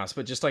Grindhouse,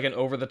 but just like an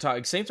over the top,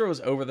 like, Saints Row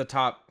is over the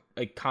top,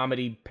 a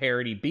comedy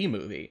parody B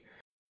movie.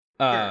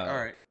 All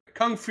right,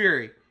 Kung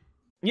Fury.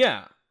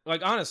 Yeah,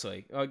 like,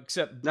 honestly,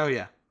 except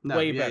way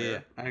better. Yeah,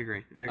 I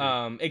agree.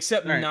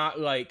 Except not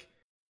like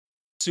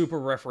super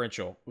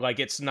referential. Like,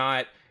 it's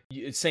not.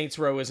 Saints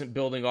Row isn't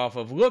building off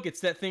of, look, it's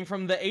that thing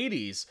from the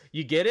 80s.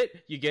 You get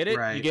it? You get it?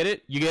 Right. You get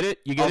it? You get it?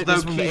 You get Although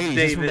it? Although Keith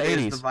David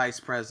is the vice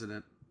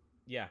president.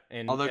 Yeah,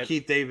 and although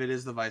Keith David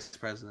is the vice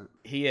president,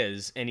 he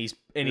is, and he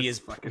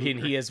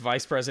is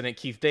Vice President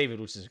Keith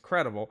David, which is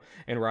incredible.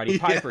 And Roddy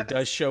Piper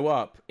does show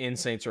up in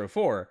Saints Row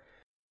 4,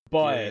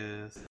 but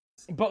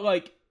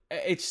like,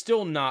 it's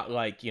still not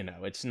like, you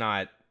know, it's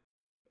not.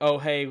 Oh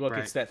hey, look,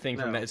 it's that thing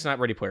from that. It's not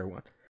Ready Player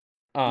One.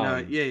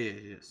 No,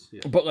 yes.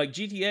 But like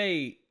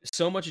GTA,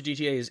 so much of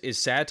GTA is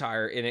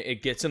satire, and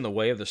it gets in the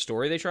way of the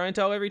story they try and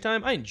tell every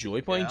time. I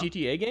enjoy playing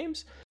GTA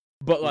games,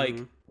 but like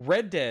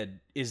Red Dead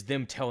is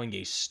them telling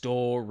a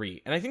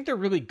story, and I think they're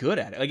really good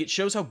at it. Like, it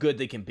shows how good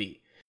they can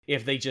be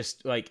if they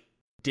just like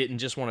didn't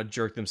just want to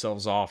jerk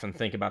themselves off and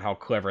think about how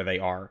clever they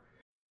are.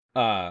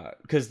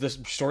 Because the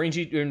story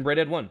in Red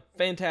Dead 1,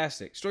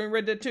 fantastic. Story in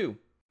Red Dead 2,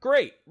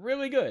 great,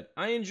 really good.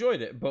 I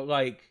enjoyed it, but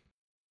like,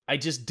 I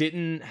just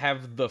didn't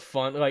have the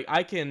fun. Like,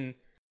 I can...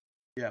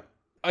 Yeah.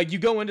 You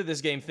go into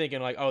this game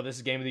thinking, like, oh, this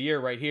is game of the year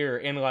right here,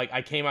 and, like,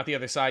 I came out the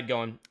other side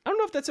going, I don't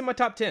know if that's in my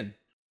top 10.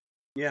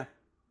 Yeah.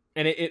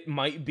 And it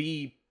might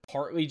be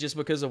partly just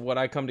because of what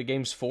I come to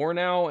games for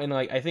now, and,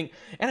 like, I think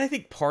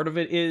part of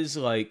it is,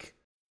 like,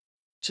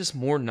 just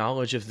more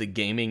knowledge of the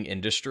gaming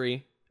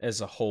industry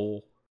as a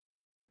whole,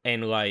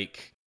 and,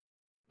 like,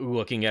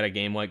 looking at a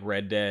game like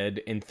Red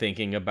Dead and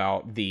thinking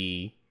about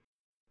the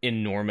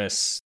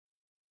enormous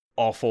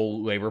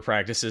awful labor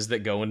practices that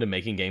go into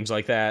making games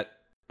like that,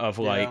 of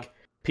like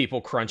people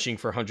crunching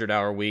for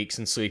 100-hour weeks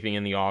and sleeping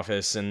in the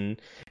office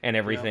and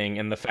everything,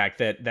 and the fact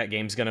that that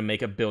game's going to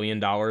make $1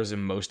 billion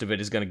and most of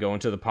it is going to go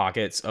into the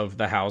pockets of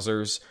the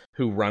Housers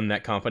who run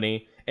that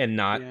company and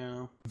not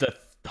the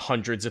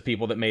hundreds of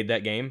people that made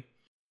that game.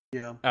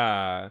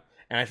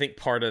 And I think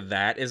part of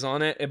that is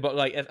on it, but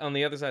like on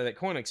the other side of that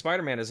coin, like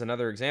Spider-Man is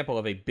another example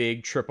of a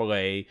big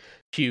AAA,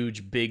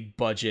 huge, big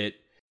budget,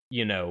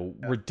 you know,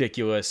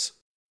 ridiculous,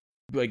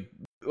 like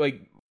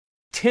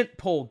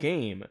tentpole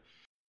game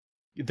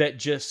that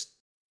just,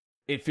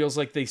 it feels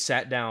like they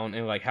sat down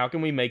and like, how can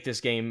we make this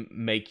game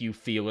make you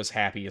feel as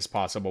happy as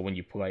possible when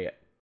you play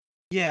it?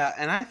 Yeah,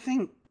 and I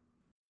think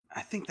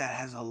that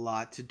has a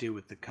lot to do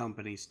with the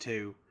companies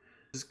too,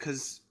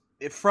 because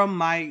from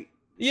my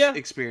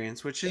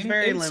experience, which is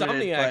very limited,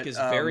 Insomniac is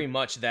very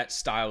much that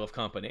style of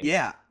company.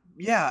 Yeah,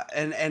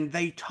 and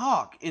they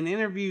talk in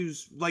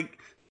interviews, like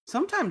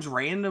sometimes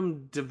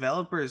random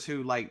developers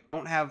who like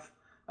don't have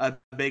a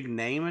big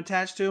name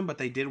attached to them, but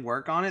they did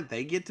work on it,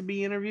 they get to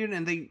be interviewed,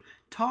 and they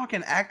talk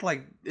and act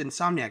like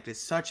Insomniac is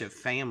such a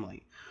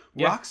family.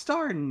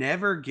 Rockstar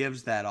never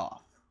gives that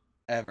off,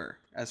 ever,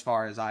 as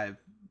far as I've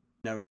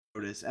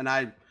noticed. And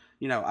I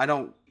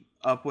don't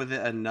up with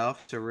it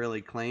enough to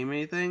really claim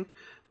anything,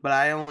 but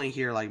I only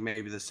hear like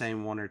maybe the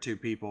same one or two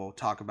people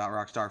talk about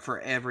Rockstar for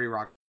every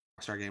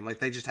Rockstar game. Like,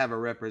 they just have a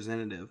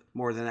representative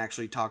more than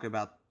actually talk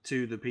about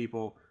to the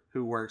people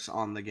who works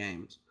on the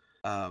games.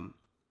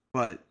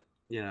 But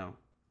you know,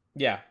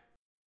 yeah,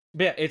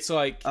 it's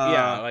like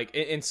like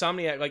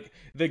Insomniac, like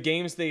the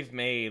games they've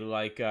made,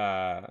 like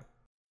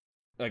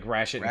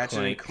Ratchet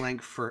and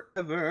Clank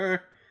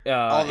forever,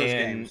 all those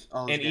games,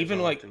 and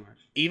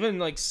even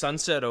like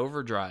Sunset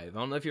Overdrive. I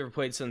don't know if you ever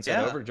played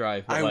Sunset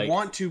Overdrive. But I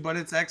want to, but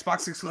it's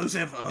Xbox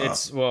exclusive.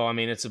 It's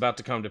about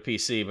to come to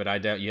PC, but I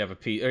doubt you have a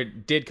PC. Or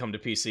it did come to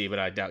PC, but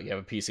I doubt you have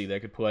a PC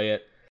that could play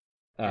it,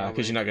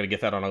 because you're not going to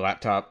get that on a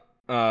laptop.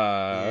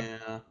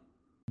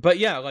 But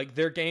yeah, like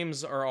their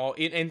games are all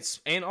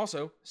and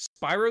also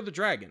Spyro the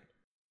Dragon.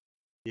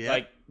 Yeah,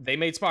 like they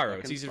made Spyro.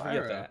 It's easy to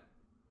forget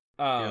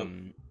that.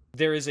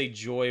 There is a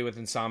joy with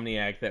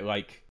Insomniac that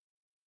like,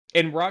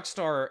 and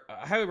Rockstar.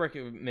 I highly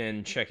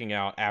recommend checking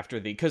out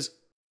after because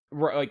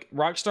like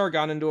Rockstar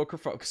got into a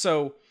kerfuffle.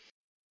 So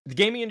the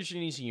gaming industry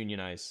needs to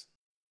unionize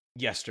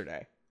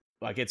yesterday.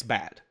 Like, it's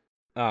bad.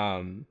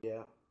 And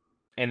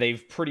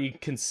they've pretty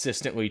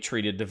consistently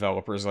treated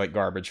developers like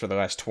garbage for the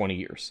last 20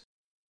 years.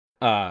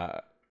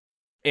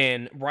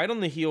 And right on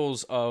the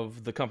heels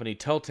of the company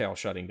Telltale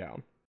shutting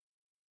down,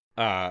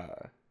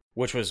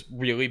 which was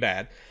really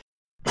bad,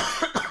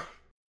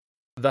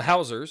 the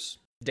Housers,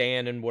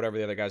 Dan and whatever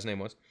the other guy's name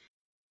was,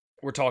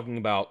 were talking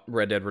about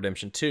Red Dead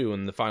Redemption 2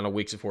 in the final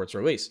weeks before its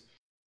release.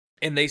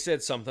 And they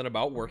said something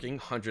about working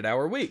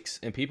 100-hour weeks.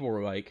 And people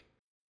were like,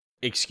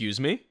 excuse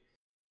me?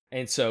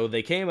 And so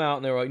they came out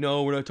and they were like,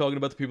 no, we're not talking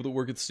about the people that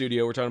work at the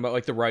studio. We're talking about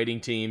like the writing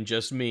team,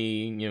 just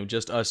me,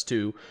 just us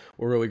two.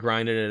 We're really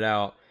grinding it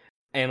out.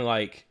 And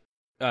like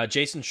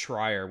Jason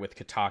Schreier with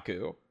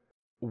Kotaku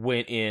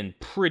went in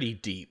pretty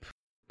deep,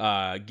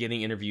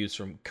 getting interviews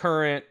from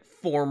current,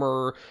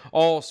 former,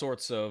 all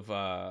sorts of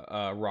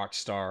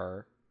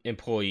Rockstar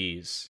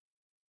employees.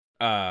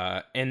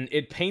 And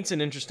it paints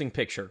an interesting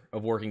picture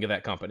of working at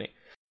that company.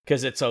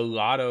 Because it's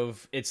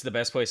the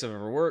best place I've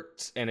ever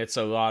worked, and it's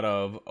a lot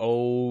of,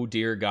 oh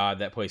dear God,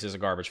 that place is a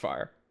garbage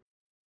fire.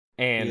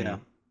 And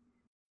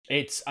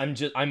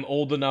I'm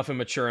old enough and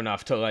mature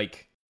enough to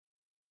like,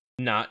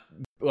 not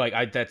like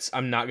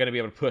I'm not gonna be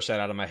able to push that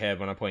out of my head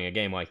when I'm playing a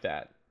game like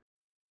that.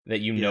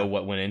 That know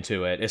what went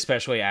into it,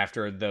 especially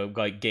after the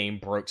like game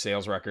broke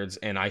sales records,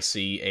 and I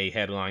see a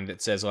headline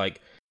that says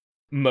like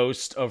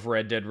most of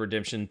Red Dead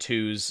Redemption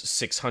 2's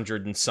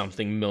 $600 and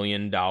something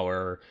million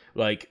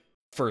like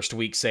first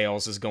week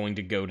sales is going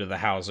to go to the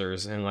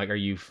Housers, and like,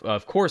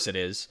 of course it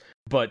is,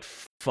 but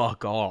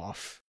fuck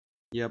off.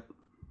 Yep.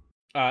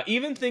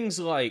 Even things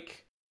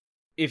like,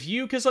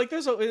 because like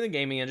there's in the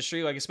gaming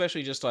industry, like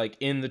especially just like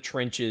in the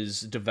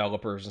trenches,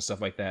 developers and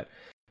stuff like that,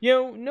 you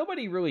know,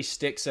 nobody really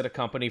sticks at a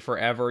company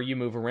forever. You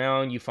move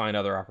around, you find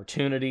other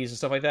opportunities and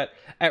stuff like that.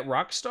 At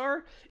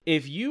Rockstar,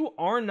 if you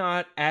are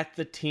not at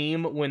the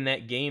team when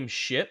that game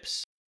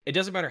ships, it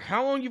doesn't matter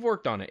how long you've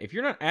worked on it. If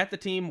you're not at the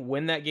team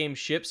when that game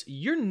ships,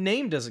 your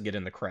name doesn't get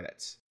in the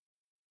credits.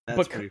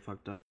 That's pretty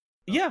fucked up.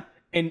 Yeah,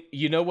 and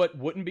you know what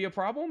wouldn't be a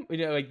problem? You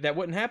know, like that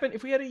wouldn't happen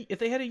if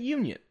they had a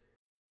union.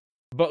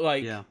 But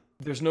like,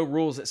 there's no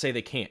rules that say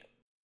they can't.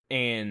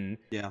 And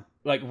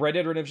like Red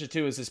Dead Redemption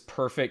 2 is this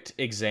perfect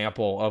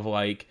example of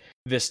like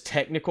this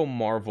technical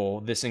marvel,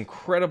 this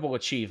incredible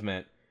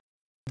achievement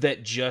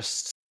that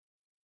just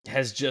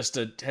has just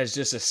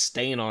a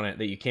stain on it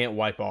that you can't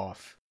wipe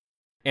off.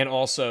 And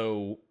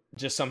also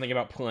just something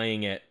about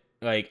playing it.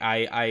 Like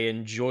I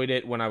enjoyed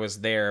it when I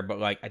was there, but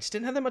like I just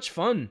didn't have that much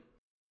fun.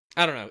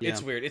 I don't know. Yeah.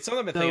 It's weird. It's something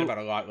I've been thinking about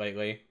a lot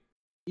lately.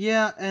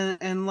 Yeah,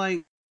 and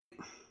like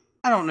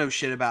I don't know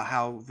shit about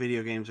how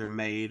video games are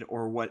made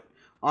or what.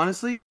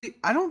 Honestly,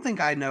 I don't think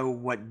I know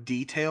what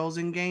details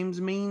in games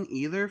mean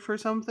either for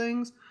some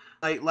things.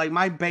 Like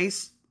my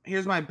base,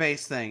 here's my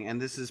base thing, and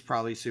this is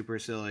probably super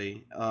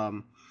silly.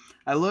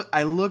 I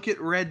look at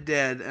Red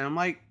Dead and I'm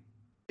like,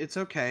 it's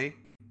okay.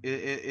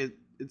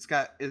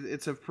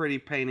 It's a pretty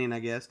painting, I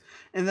guess.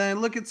 And then I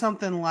look at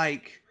something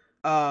like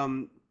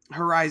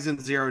Horizon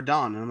Zero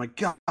Dawn and I'm like,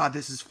 God,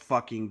 this is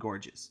fucking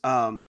gorgeous.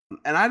 And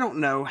I don't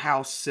know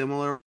how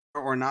similar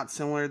or not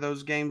similar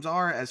those games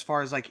are as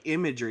far as like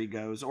imagery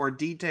goes or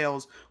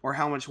details or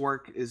how much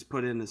work is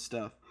put into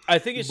stuff. I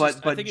think it's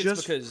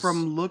just because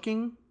from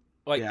looking,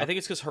 I think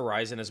it's because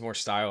Horizon is more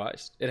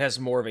stylized. It has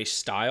more of a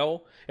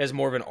style, it has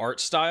more of an art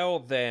style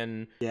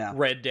than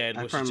Red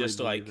Dead, which is just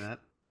like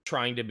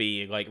trying to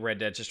be like Red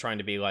Dead's just trying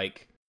to be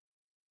like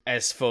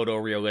as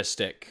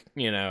photorealistic,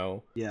 you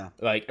know? Yeah.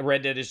 Like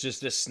Red Dead is just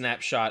this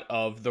snapshot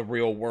of the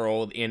real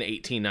world in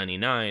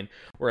 1899,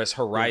 whereas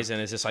Horizon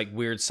is this like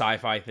weird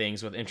sci-fi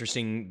things with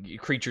interesting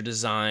creature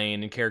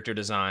design and character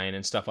design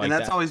and stuff like that.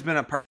 And that's always been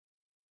a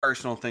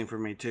personal thing for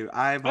me too.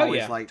 I've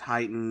always liked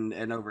heightened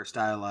and over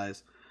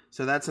stylized.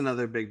 So that's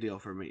another big deal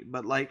for me.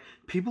 But like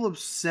people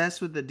obsessed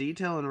with the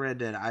detail in Red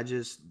Dead, I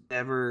just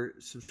never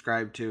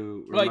subscribe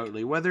to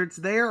remotely. Like, whether it's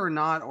there or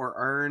not or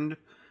earned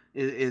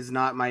is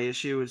not my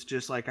issue. It's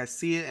just like I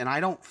see it and I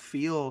don't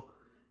feel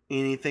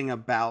anything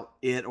about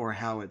it or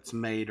how it's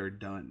made or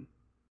done.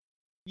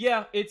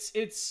 Yeah, it's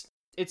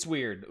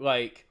weird.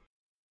 Like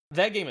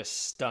that game is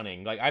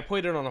stunning. Like I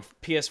played it on a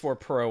PS4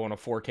 Pro on a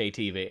 4K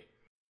TV.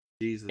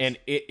 Jesus. And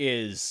it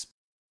is,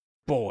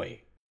 boy.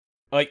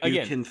 Like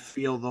again, you can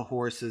feel the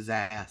horse's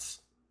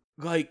ass.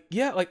 Like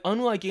yeah, like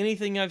unlike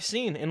anything I've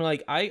seen. And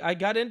like I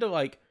got into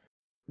like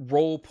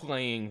role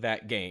playing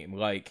that game.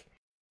 Like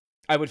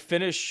I would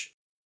finish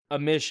a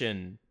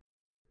mission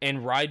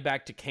and ride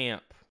back to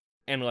camp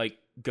and like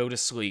go to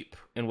sleep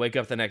and wake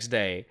up the next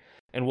day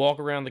and walk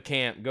around the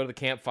camp, go to the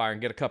campfire and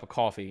get a cup of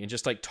coffee and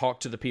just like talk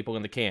to the people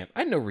in the camp.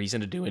 I had no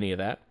reason to do any of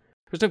that.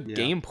 There's no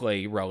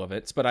gameplay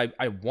relevance, but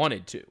I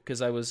wanted to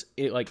because I was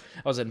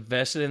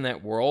invested in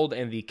that world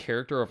and the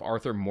character of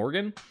Arthur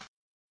Morgan.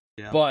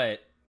 Yeah.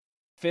 But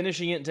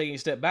finishing it and taking a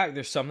step back,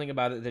 there's something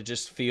about it that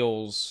just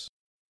feels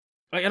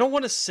like, I don't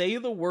want to say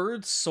the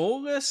word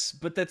soulless,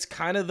 but that's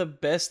kind of the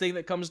best thing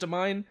that comes to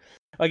mind.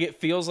 Like, it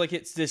feels like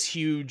it's this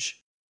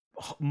huge,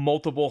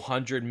 multiple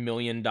 $100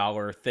 million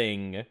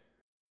thing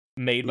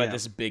made by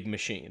this big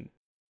machine.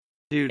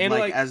 Dude, and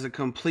like, as a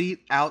complete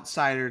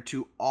outsider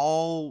to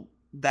all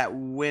that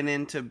went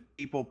into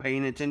people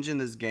paying attention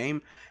to this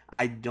game,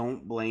 I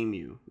don't blame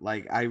you.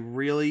 Like, I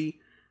really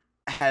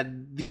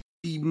had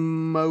the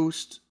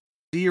most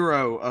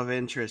zero of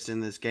interest in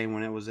this game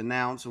when it was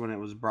announced, when it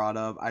was brought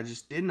up. I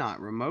just did not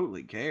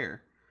remotely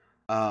care.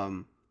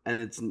 And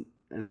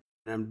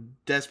I'm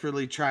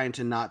desperately trying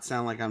to not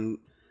sound like I'm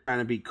trying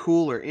to be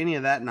cool or any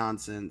of that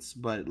nonsense,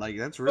 but like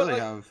that's really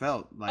how it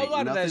felt. Like a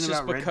lot of that's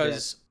just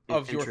because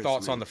of your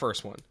thoughts on the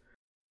first one.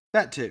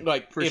 That too.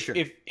 Like for sure.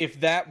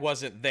 If that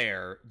wasn't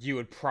there, you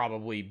would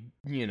probably,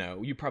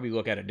 you'd probably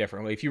look at it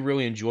differently. If you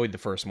really enjoyed the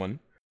first one,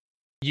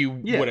 you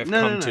would have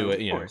come to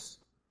it, you know.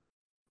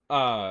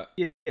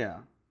 Yeah.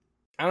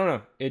 I don't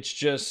know. It's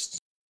just.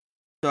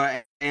 So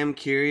I am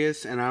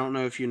curious, and I don't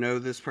know if you know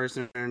this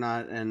person or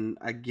not, and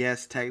I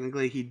guess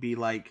technically he'd be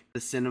like the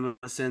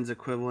CinemaSins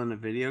equivalent of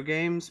video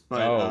games,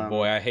 but oh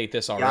boy, I hate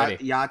this already.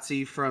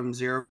 Yahtzee from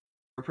Zero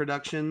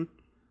Production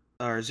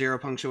or Zero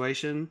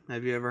Punctuation.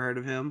 Have you ever heard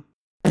of him?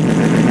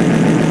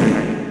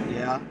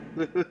 Yeah.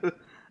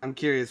 I'm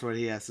curious what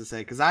he has to say,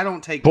 because I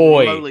don't take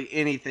remotely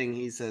anything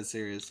he says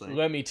seriously.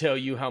 Let me tell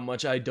you how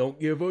much I don't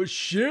give a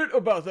shit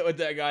about what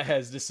that guy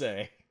has to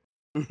say.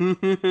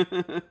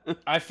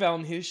 I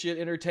found his shit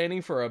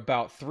entertaining for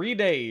about 3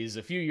 days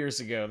a few years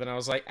ago. Then I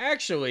was like,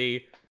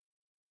 actually,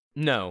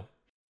 no.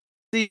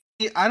 See,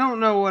 I don't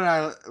know what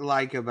I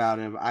like about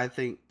him. I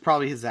think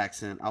probably his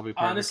accent. I'll be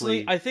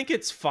honestly, I think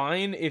it's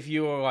fine if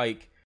you are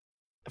like,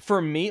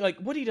 for me, like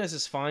what he does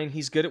is fine.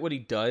 He's good at what he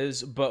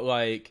does, but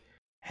like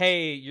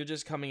hey, you're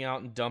just coming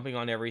out and dumping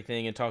on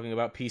everything and talking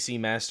about PC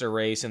Master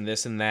Race and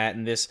this and that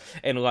and this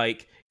and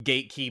like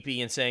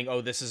gatekeeping and saying,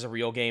 oh, this is a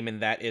real game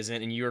and that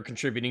isn't, and you're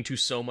contributing to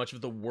so much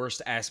of the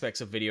worst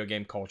aspects of video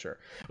game culture.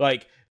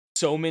 Like,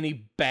 so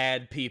many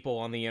bad people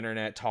on the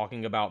internet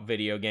talking about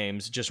video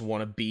games just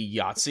want to be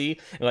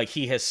Yahtzee. Like,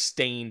 he has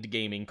stained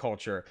gaming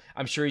culture.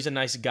 I'm sure he's a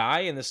nice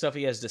guy and the stuff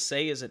he has to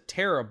say isn't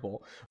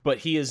terrible, but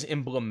he is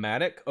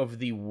emblematic of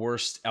the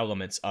worst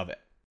elements of it.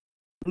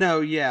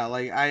 No, yeah,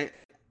 like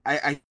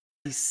I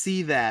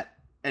see that,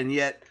 and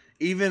yet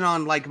even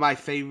on like my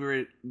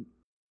favorite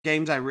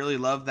games I really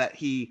love that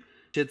he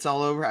shits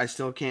all over, I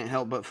still can't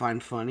help but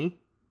find funny.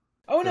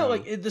 Oh no, So-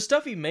 like the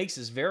stuff he makes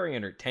is very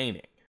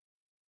entertaining.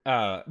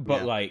 But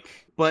Yeah. like,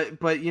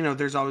 But you know,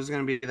 there's always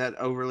going to be that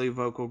overly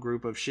vocal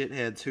group of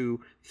shitheads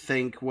who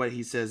think what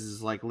he says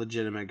is like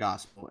legitimate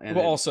gospel. And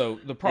well, also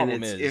the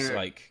problem it's is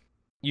like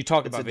you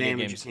talk it's about a video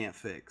damage games. you can't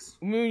fix.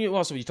 I mean, when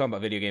you talk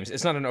about video games,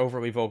 it's not an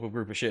overly vocal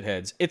group of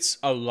shitheads. It's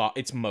a lot.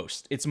 It's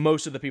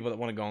most of the people that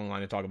want to go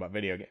online and talk about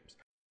video games.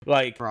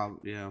 Like,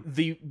 Yeah.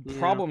 the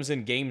problems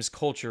in games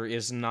culture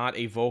is not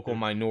a vocal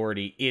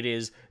minority. It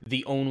is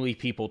the only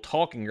people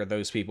talking are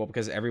those people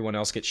because everyone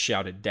else gets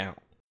shouted down.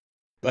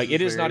 Like, This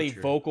it is is not very a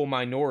true. vocal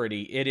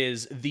minority. It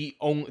is the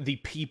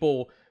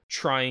people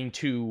trying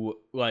to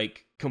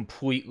like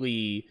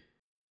completely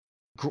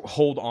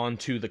hold on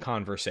to the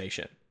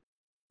conversation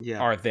Yeah.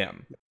 are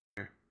them.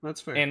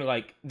 That's fair. And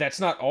like, that's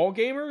not all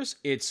gamers.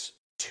 It's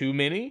too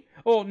many.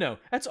 Oh no,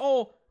 that's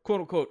all quote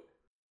unquote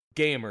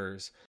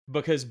gamers.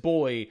 Because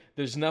boy,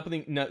 there's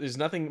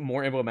nothing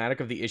more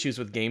emblematic of the issues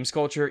with games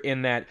culture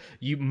in that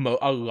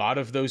a lot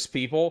of those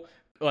people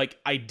like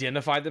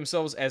identify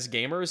themselves as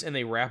gamers and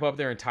they wrap up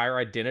their entire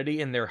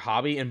identity in their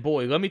hobby. And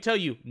boy, let me tell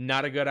you,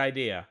 not a good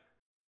idea.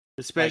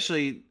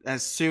 Especially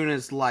as soon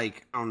as,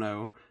 like, I don't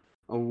know,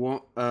 a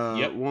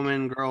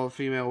woman, girl,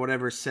 female,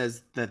 whatever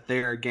says that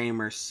they're a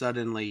gamer,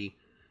 suddenly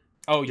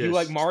Oh, you just-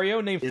 like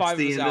Mario? Name it's 5 of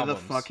the his end albums.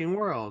 of the fucking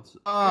world. Yeah.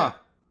 Ah,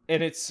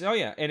 And it's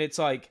and it's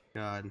like,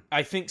 God.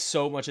 I think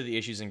so much of the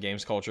issues in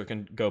games culture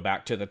can go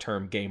back to the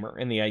term gamer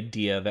and the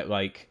idea that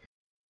like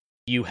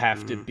you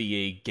have to be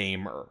a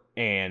gamer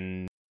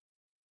and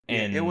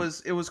Yeah, it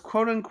was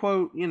quote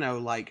unquote, you know,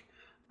 like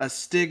a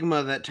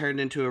stigma that turned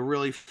into a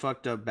really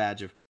fucked up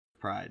badge of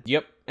pride.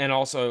 Yep. And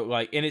also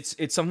like, and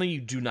it's something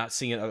you do not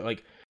see in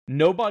like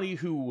nobody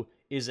who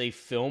is a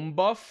film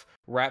buff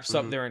wraps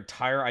up their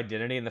entire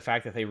identity in the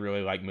fact that they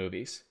really like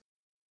movies.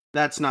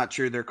 That's not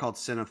true. They're called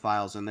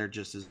cinephiles, and they're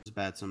just as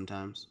bad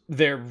sometimes.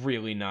 They're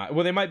really not.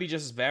 Well, they might be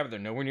just as bad, but they're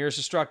nowhere near as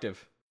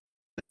destructive.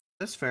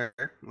 That's fair.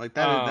 Like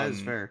that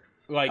is fair.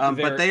 Like,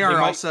 but they are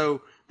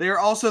also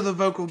the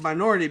vocal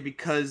minority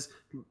because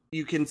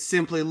you can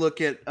simply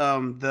look at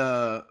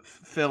the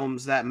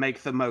films that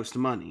make the most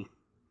money.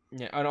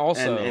 Yeah, and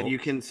also and you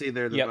can see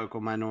they're the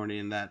vocal minority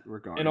in that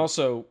regard. And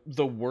also,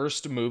 the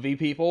worst movie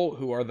people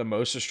who are the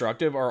most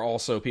destructive are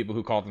also people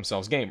who call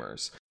themselves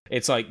gamers.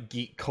 It's like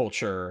geek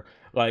culture,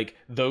 like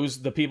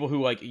the people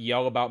who like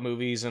yell about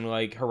movies and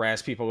like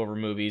harass people over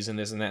movies and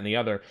this and that and the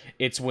other.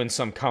 It's when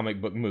some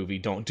comic book movie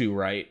don't do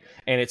right,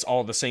 and it's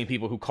all the same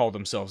people who call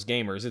themselves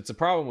gamers. It's a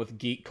problem with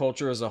geek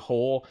culture as a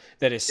whole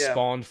that is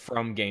spawned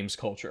from games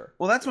culture.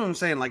 Well, that's what I'm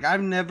saying. Like,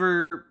 I've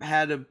never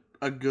had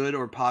a good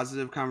or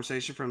positive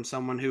conversation from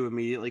someone who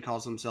immediately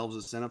calls themselves a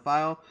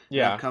cinephile.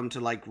 Yeah. I've come to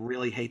like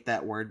really hate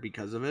that word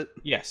because of it.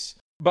 Yes,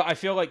 but I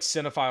feel like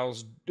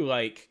cinephiles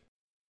like.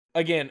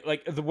 Again,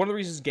 like one of the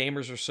reasons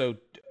gamers are so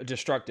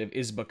destructive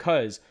is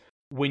because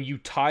when you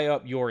tie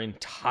up your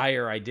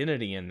entire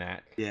identity in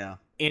that,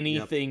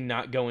 anything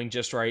not going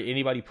just right,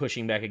 anybody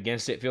pushing back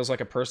against it feels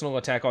like a personal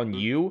attack on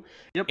you.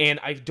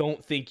 And I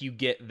don't think you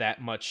get that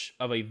much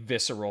of a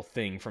visceral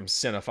thing from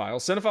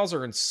cinephiles. Cinephiles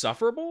are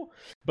insufferable,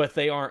 but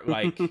they aren't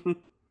like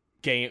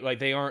like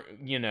they aren't,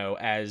 you know,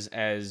 as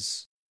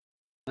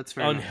That's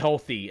fair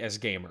unhealthy as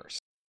gamers.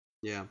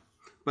 Yeah.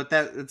 But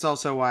it's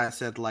also why I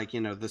said, like, you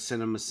know, the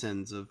cinema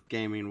sins of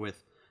gaming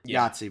with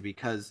Yahtzee,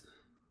 because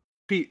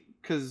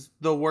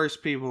the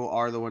worst people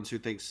are the ones who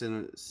think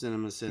cinema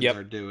sins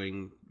are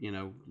doing, you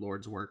know,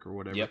 Lord's work or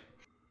whatever. Yep.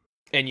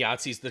 And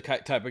Yahtzee's the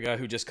type of guy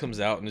who just comes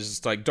out and is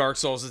just like, Dark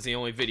Souls is the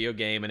only video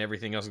game and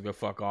everything else can go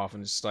fuck off.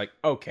 And it's just like,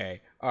 okay,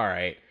 all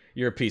right,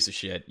 you're a piece of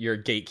shit. You're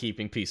a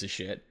gatekeeping piece of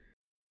shit.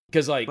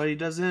 Because, like... But he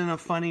does it in a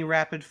funny,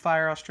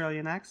 rapid-fire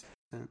Australian accent.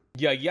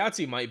 Yeah,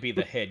 Yahtzee might be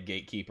the head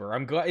gatekeeper.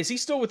 I'm glad. Is he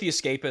still with the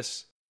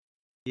Escapists?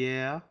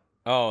 Yeah.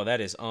 Oh,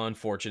 that is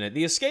unfortunate.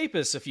 The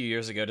Escapists a few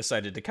years ago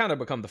decided to kind of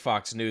become the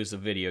Fox News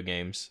of video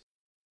games.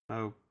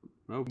 Oh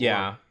boy.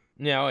 Yeah.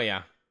 Yeah, oh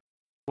yeah.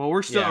 Well,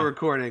 we're still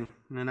recording,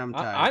 and I'm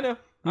tired. I know.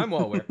 I'm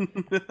well aware.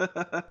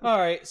 All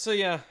right, so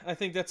yeah, I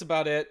think that's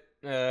about it.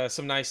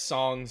 Some nice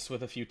songs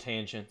with a few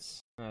tangents.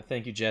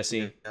 Thank you,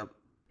 Jesse.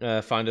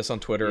 Yep. Find us on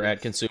Twitter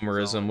at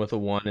Consumerism with a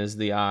 1 as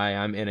the I.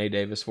 I'm NA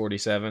Davis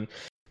 47.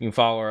 You can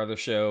follow our other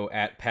show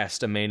at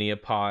Pastamania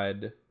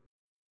Pod.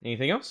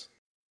 Anything else?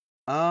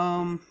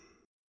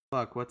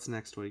 Fuck, what's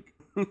next week?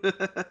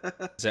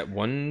 Is that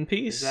One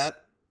Piece? Is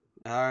that...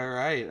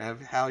 Alright,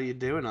 how you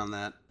doing on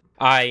that?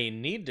 I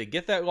need to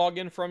get that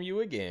login from you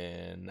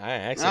again. I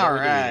accidentally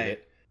deleted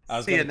it. I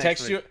was See you gonna next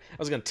text you. week. I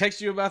was gonna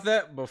text you about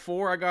that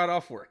before I got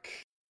off work.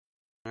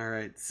 All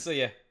right. So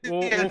yeah, See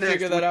we'll you next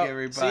figure that week, out.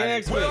 everybody. See you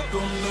next week.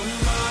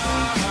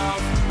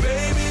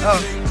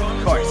 Oh,